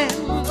calling.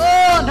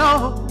 Oh no,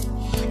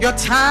 your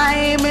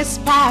time is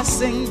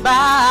passing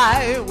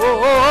by.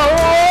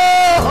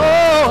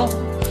 Whoa.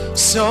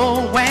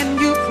 So when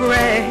you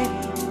pray,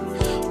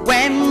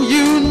 when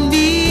you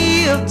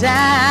kneel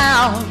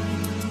down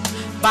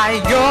by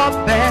your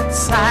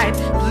bedside,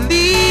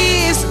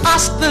 please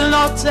ask the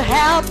Lord to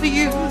help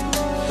you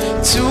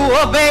to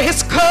obey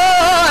his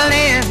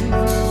calling.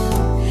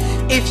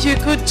 If you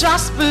could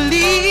just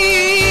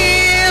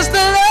please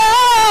the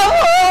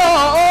Lord,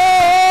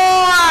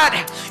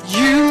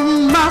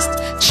 you must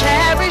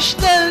cherish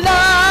the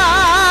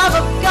love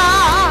of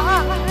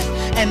God,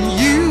 and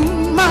you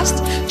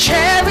must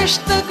cherish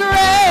the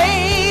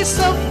grace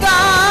of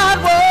God.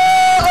 Whoa.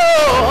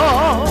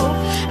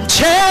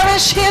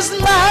 Cherish his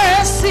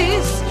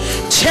mercies,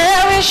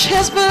 cherish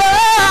his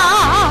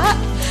blood,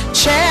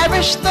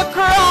 cherish the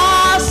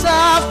cross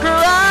of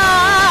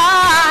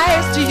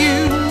Christ.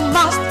 You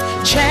must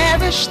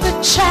cherish the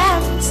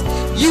chance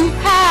you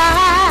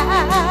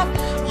have.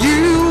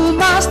 You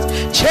must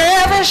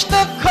cherish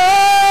the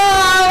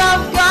call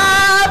of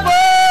God.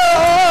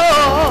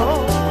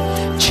 Whoa.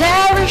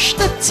 Cherish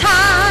the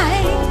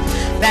time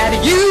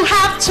that you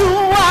have to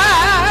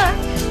work.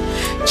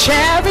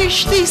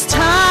 Cherish these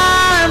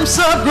times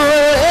of grace.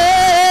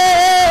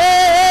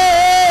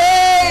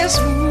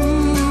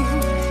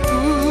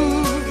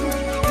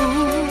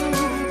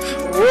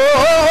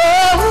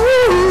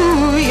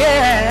 Oh,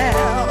 yeah.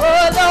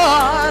 Oh,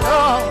 Lord.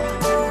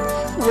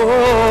 Oh.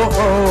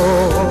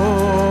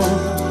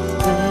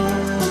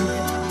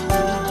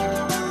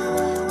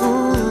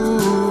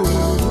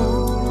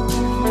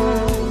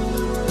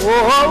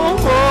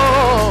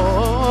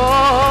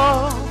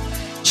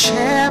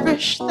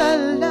 Cherish the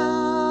love.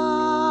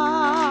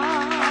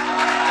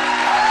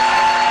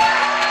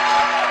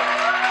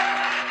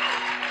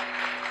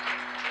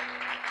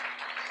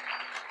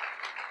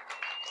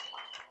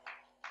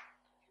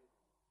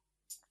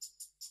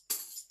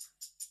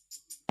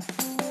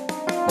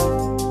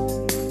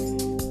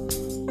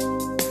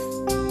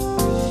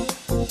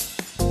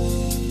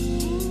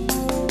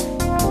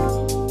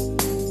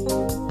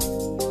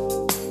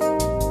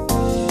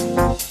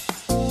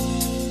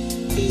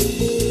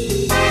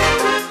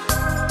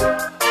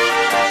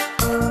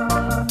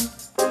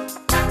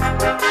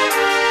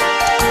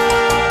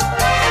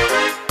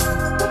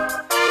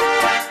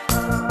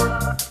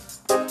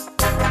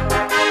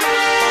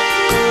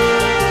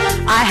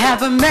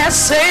 A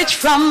message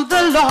from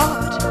the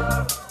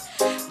Lord.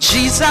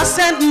 Jesus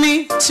sent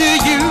me to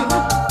you.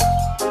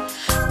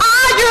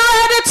 Are you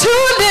ready to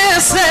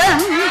listen?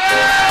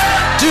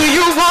 Do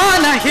you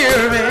want to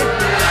hear it?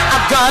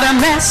 I've got a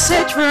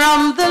message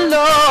from the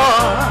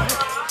Lord.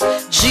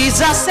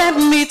 Jesus sent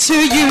me to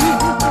you.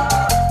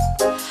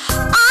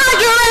 Are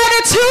you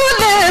ready to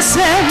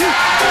listen?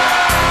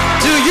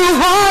 Do you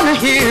want to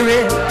hear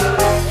it?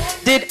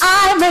 Did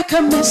I make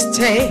a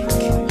mistake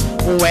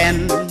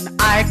when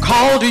I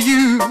called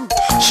you?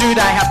 Should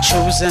I have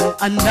chosen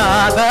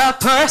another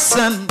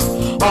person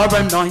or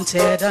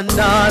anointed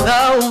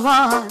another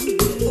one?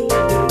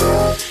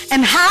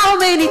 And how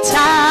many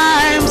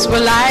times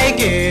will I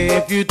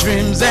give you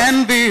dreams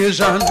and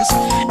visions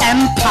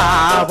and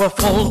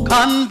powerful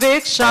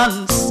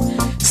convictions?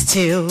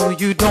 Still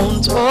you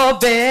don't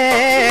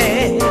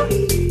obey.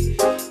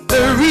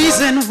 The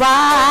reason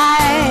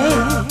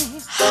why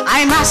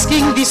I'm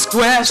asking these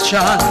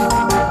questions,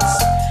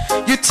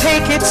 You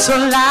take it so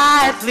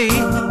lightly.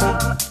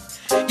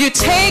 You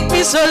take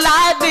me so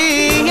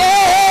lightly,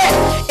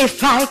 yeah.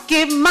 If I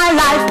give my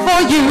life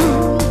for you,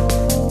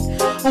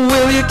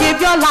 will you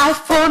give your life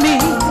for me?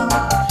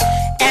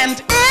 And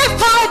if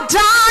I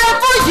die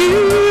for you,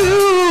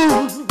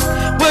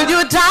 will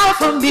you die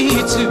for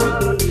me too?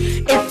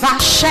 If I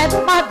shed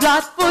my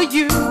blood for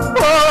you,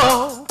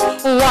 oh,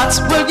 what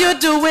will you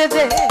do with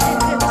it?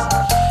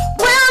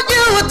 Will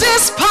you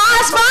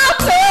despise my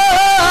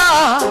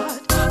blood,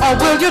 or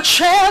will you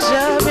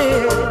treasure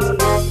it?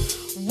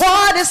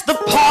 What is the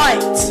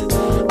point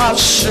of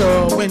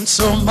showing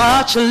so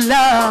much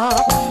love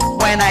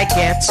when I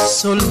get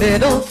so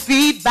little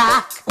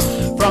feedback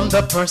from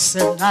the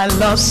person I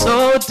love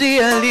so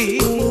dearly?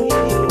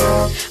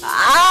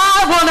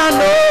 I wanna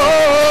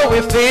know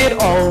if it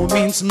all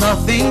means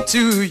nothing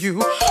to you.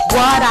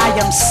 What I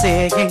am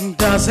saying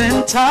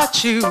doesn't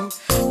touch you.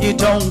 You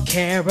don't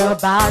care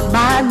about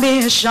my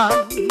mission.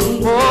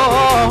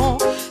 Oh,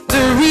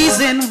 the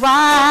reason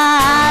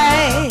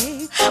why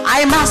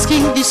I'm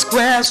asking these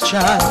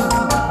questions.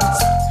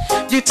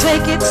 You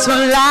take it so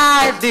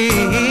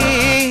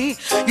lightly.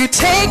 You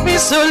take me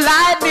so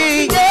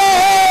lightly,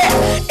 yeah.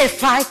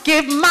 If I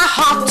give my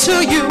heart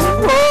to you,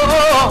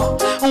 oh,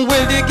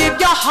 will you give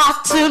your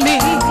heart to me?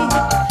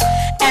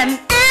 And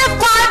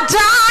if I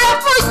die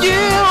for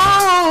you,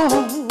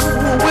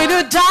 will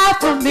you die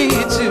for me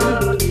too?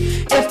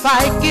 If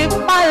I give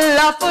my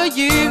love for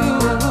you,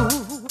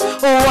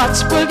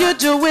 what will you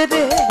do with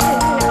it?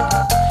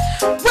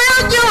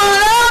 Will you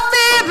love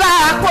me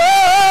back?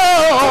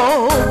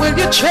 Whoa, will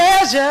you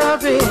treasure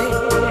it?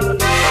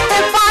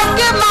 If I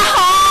give my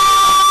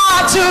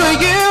heart to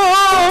you,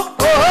 oh,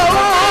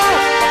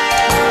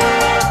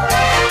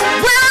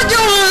 will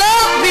you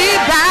love me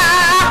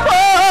back?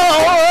 Whoa,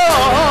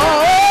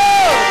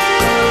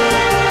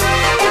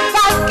 if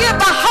I give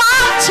my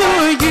heart to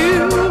you,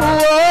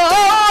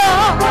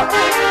 oh,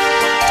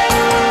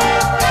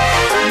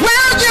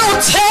 will you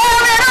tear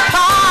it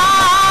apart?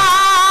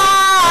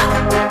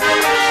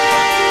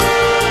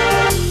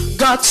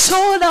 God so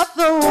loved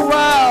the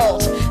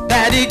world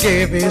that he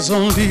gave his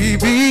only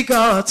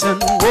begotten.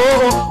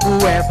 Oh,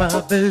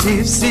 whoever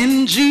believes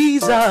in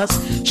Jesus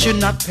should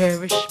not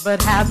perish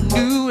but have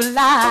new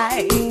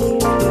life.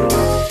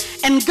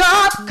 And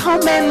God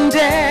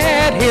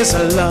commended his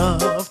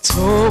love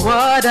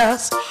toward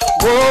us.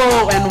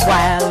 Oh, and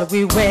while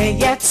we were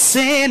yet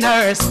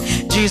sinners,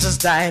 Jesus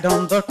died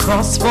on the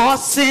cross for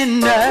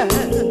sinners.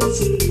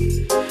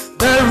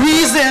 The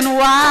reason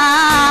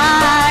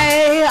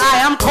why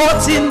I am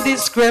quoting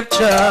these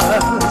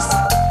scriptures,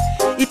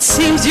 it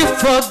seems you've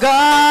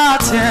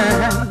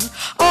forgotten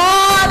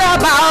all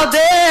about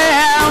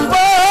them.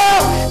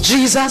 Oh,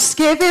 Jesus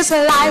gave his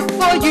life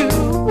for you.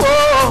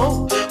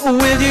 Oh,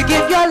 will you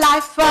give your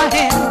life for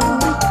him?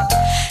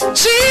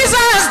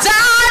 Jesus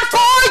died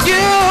for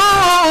you.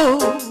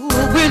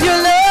 Will you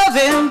love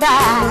him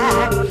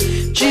back?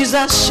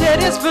 Jesus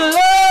shed his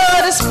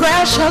blood, his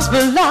precious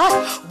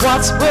blood.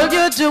 What will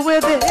you do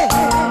with it?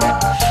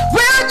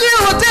 Will you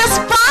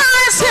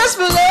despise his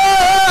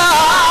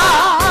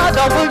blood,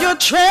 or will you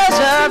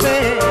treasure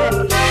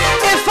it?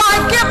 If I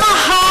give my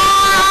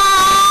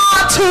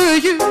heart to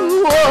you, oh,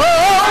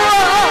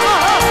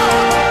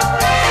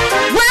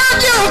 will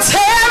you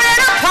tear it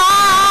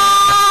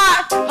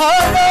apart?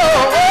 Oh, no.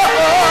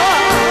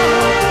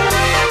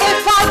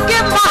 If I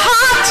give my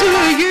heart to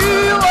you,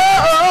 oh,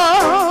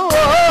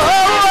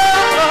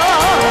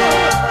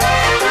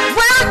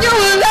 will you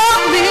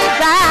love me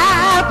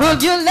back? Will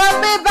you love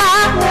me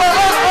back?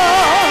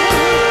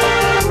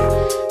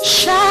 Oh,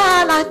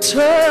 shall I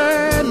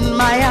turn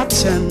my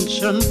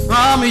attention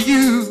from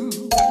you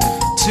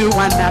to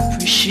an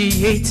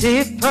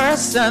appreciative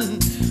person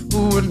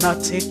who will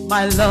not take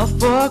my love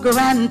for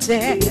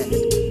granted?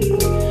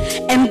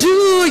 And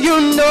do you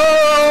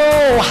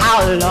know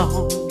how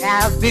long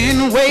I've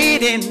been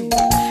waiting?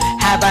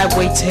 Have I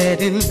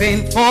waited in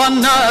vain for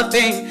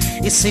nothing?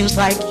 It seems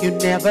like you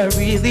never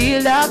really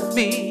loved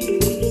me.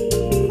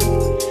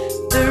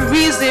 The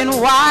reason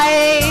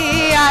why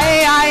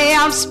I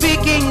am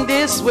speaking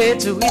this way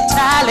to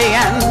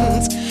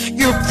Italians,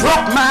 you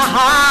broke my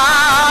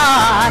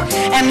heart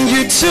and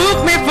you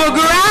took me for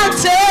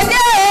granted,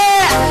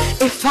 yeah.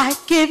 If I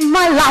give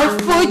my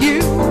life for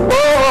you,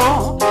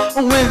 oh,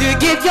 will you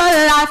give your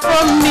life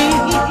for me?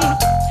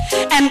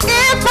 And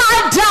if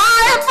I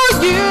die for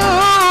you,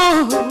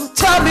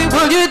 tell me,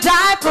 will you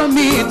die for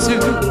me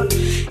too?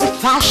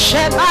 If I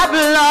shed my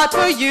blood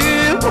for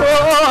you,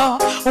 oh,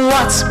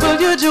 what will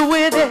you do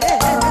with it?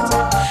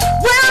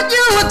 Will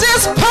you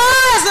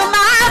despise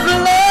my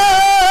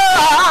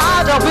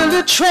blood, or will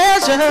you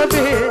treasure it?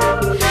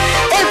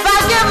 If I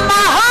give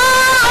my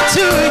heart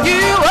to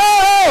you,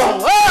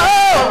 oh, oh,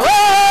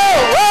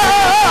 oh,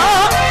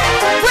 oh,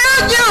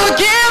 will you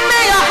give me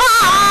your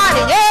heart?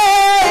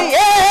 Yeah,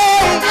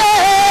 yeah,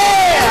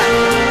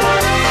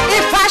 yeah.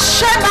 If I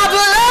shed my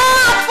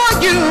blood for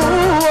you,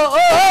 oh,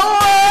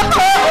 oh, oh,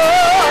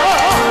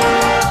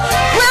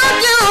 will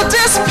you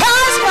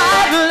despise my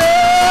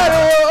blood?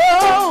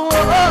 Oh,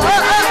 oh,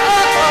 oh, oh,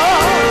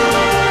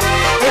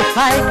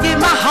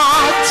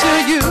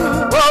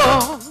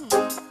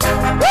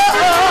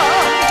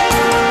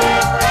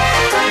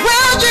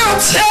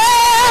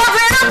 tear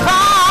it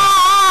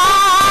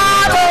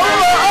apart.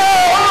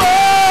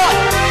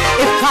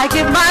 If I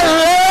give my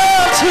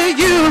love to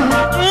you,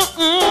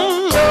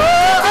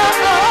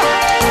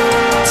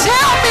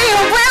 tell me,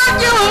 will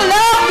you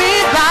love me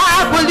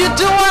back? Will you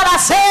do what I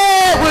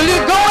say? Will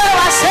you go where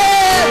I say?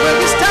 Will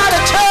you start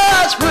a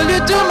church? Will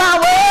you do my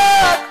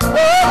work?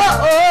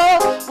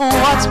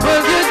 What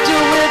will you do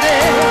with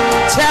it?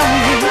 Tell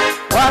me,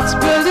 what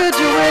will you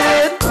do with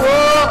it?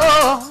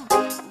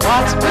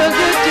 What will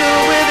you do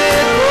with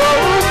it?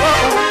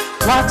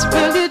 What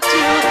will you do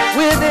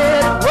with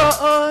it?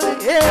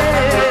 Yeah.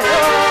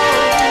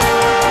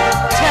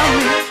 Tell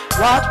me,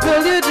 what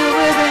will you do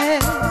with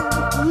it?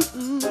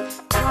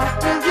 What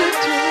will you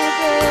do with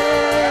it?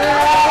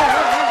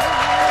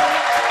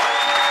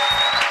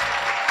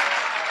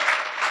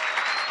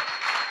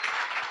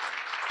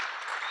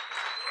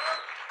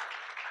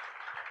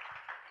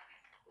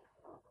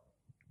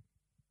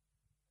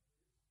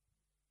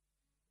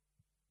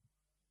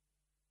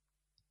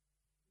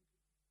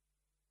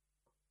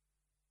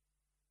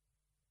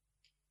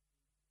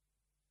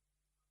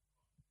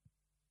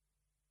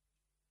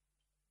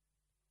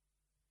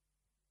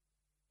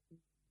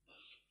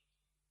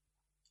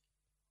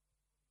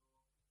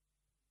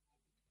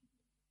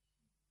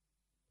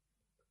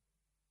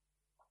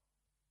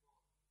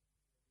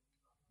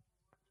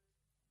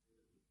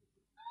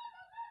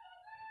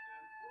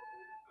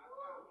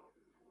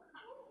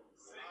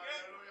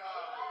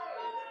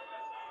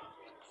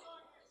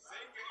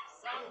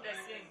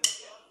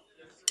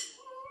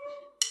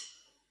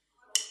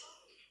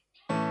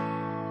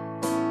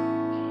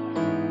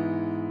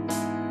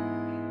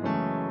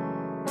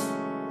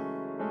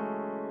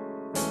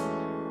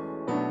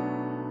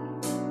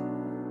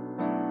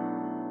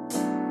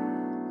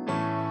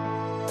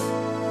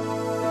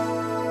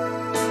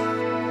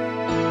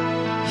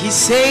 He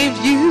saved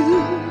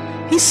you,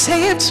 he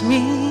saved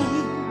me.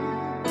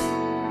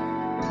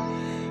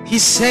 He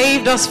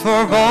saved us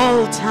for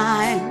all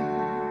time.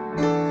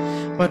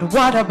 But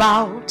what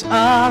about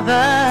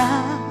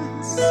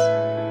others?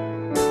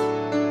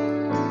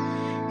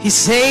 He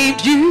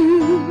saved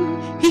you,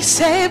 he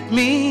saved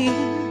me.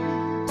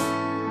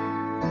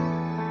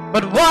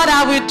 But what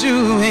are we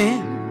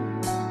doing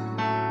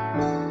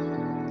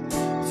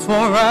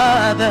for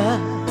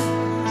others?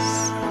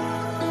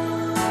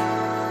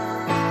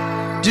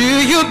 Do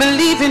you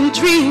believe in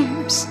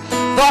dreams,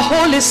 the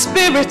Holy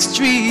Spirit's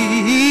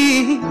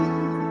dreams?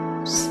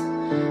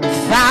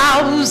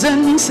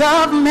 Thousands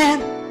of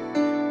men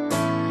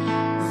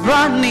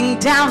running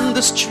down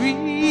the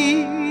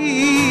street.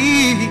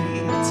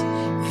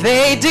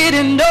 They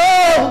didn't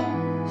know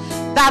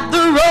that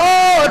the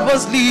road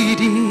was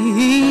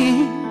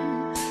leading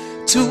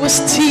to a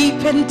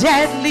steep and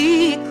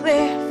deadly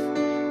cliff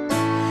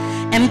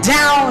and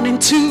down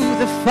into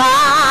the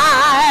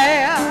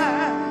fire.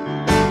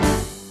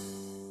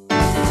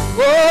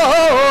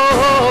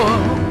 Oh,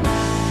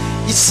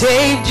 he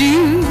saved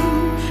you,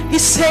 he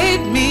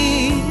saved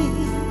me.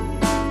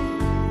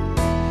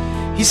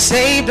 He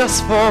saved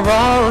us for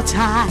all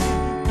time.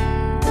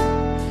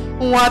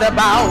 What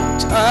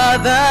about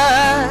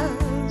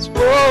others?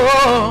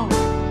 Oh,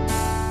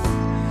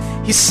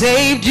 he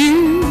saved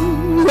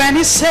you and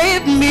he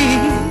saved me.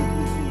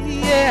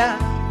 Yeah.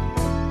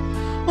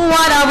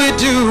 What are we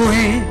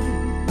doing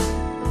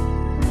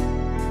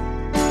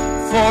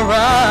for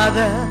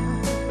others?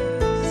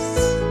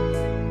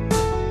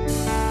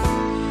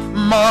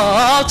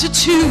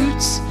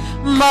 Multitudes,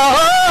 multitudes,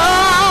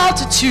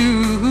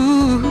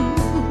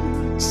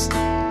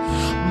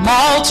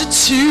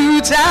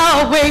 multitudes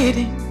are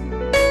waiting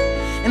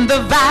in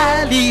the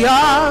valley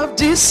of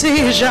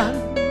decision.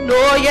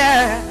 Oh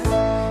yeah,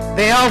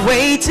 they are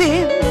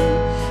waiting,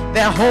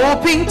 they're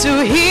hoping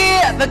to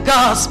hear the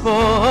gospel.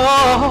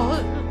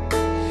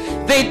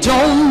 They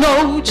don't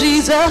know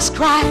Jesus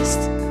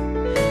Christ,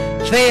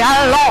 they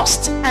are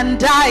lost and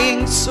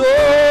dying souls.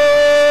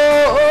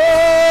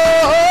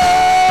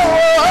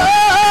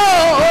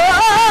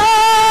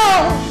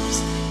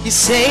 He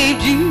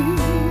saved you,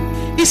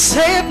 he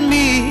saved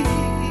me,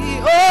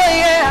 oh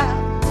yeah.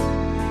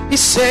 He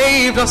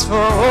saved us for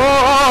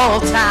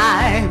all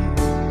time.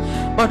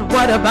 But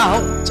what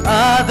about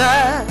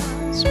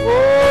others?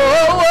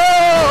 Oh,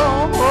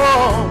 oh,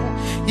 oh.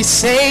 He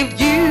saved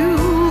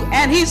you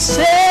and he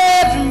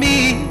saved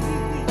me.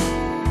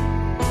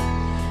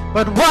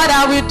 But what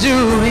are we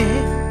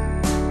doing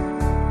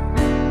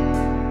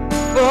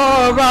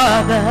for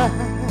others?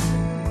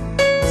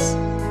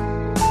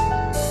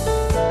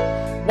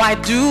 Why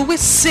do we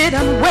sit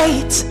and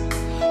wait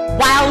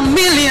while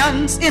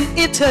millions in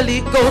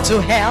Italy go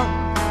to hell?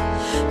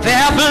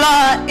 Their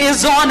blood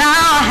is on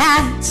our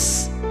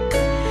hands.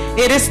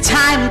 It is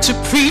time to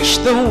preach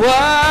the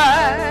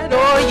word,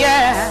 oh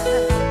yeah.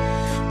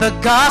 The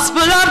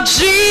gospel of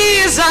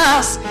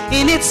Jesus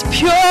in its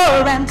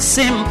pure and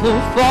simple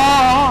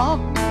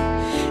form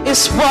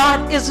is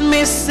what is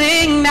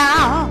missing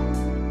now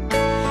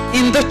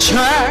in the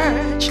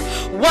church.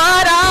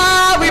 What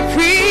are we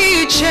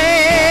preaching?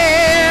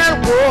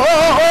 Whoa,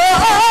 oh,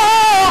 oh,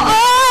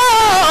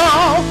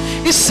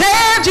 oh. You say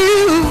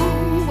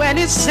and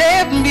He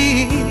saved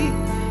me.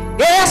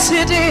 Yes,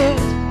 He did.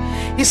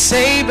 He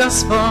saved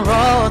us for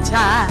all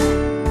time.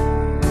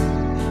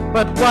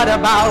 But what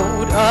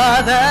about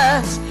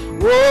others?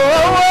 Whoa,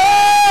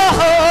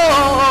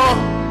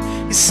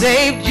 He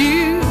saved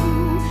you.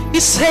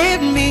 He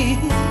saved me.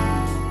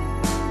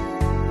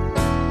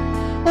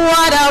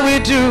 What are we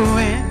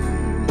doing?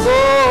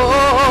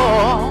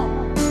 Oh,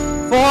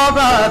 for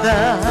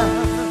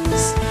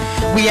others.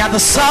 We are the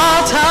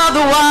salt of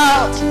the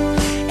world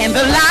and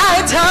the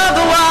light of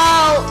the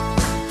world.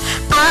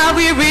 Are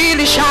we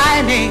really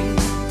shining?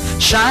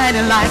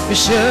 Shining like we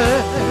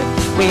should.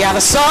 We are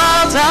the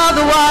salt of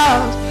the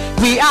world.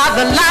 We are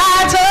the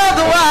light of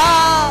the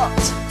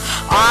world.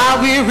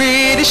 Are we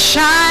really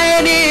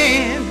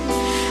shining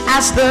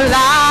as the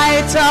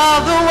light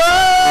of the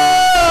world?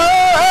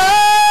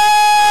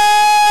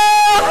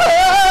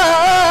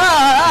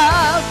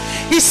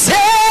 He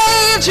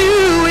saved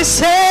you. He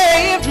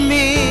saved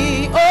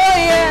me. Oh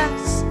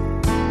yes.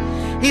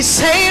 He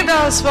saved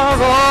us for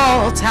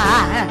all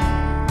time.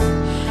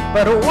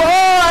 But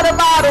what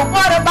about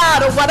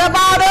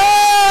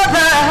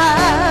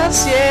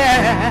others?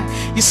 Yeah,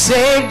 He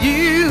saved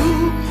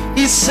you,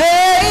 He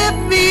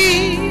saved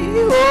me.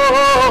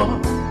 Oh,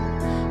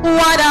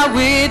 what are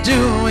we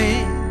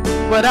doing?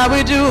 What are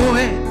we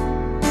doing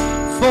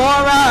for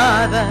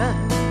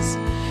others?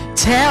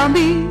 Tell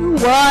me,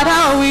 what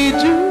are we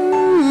doing?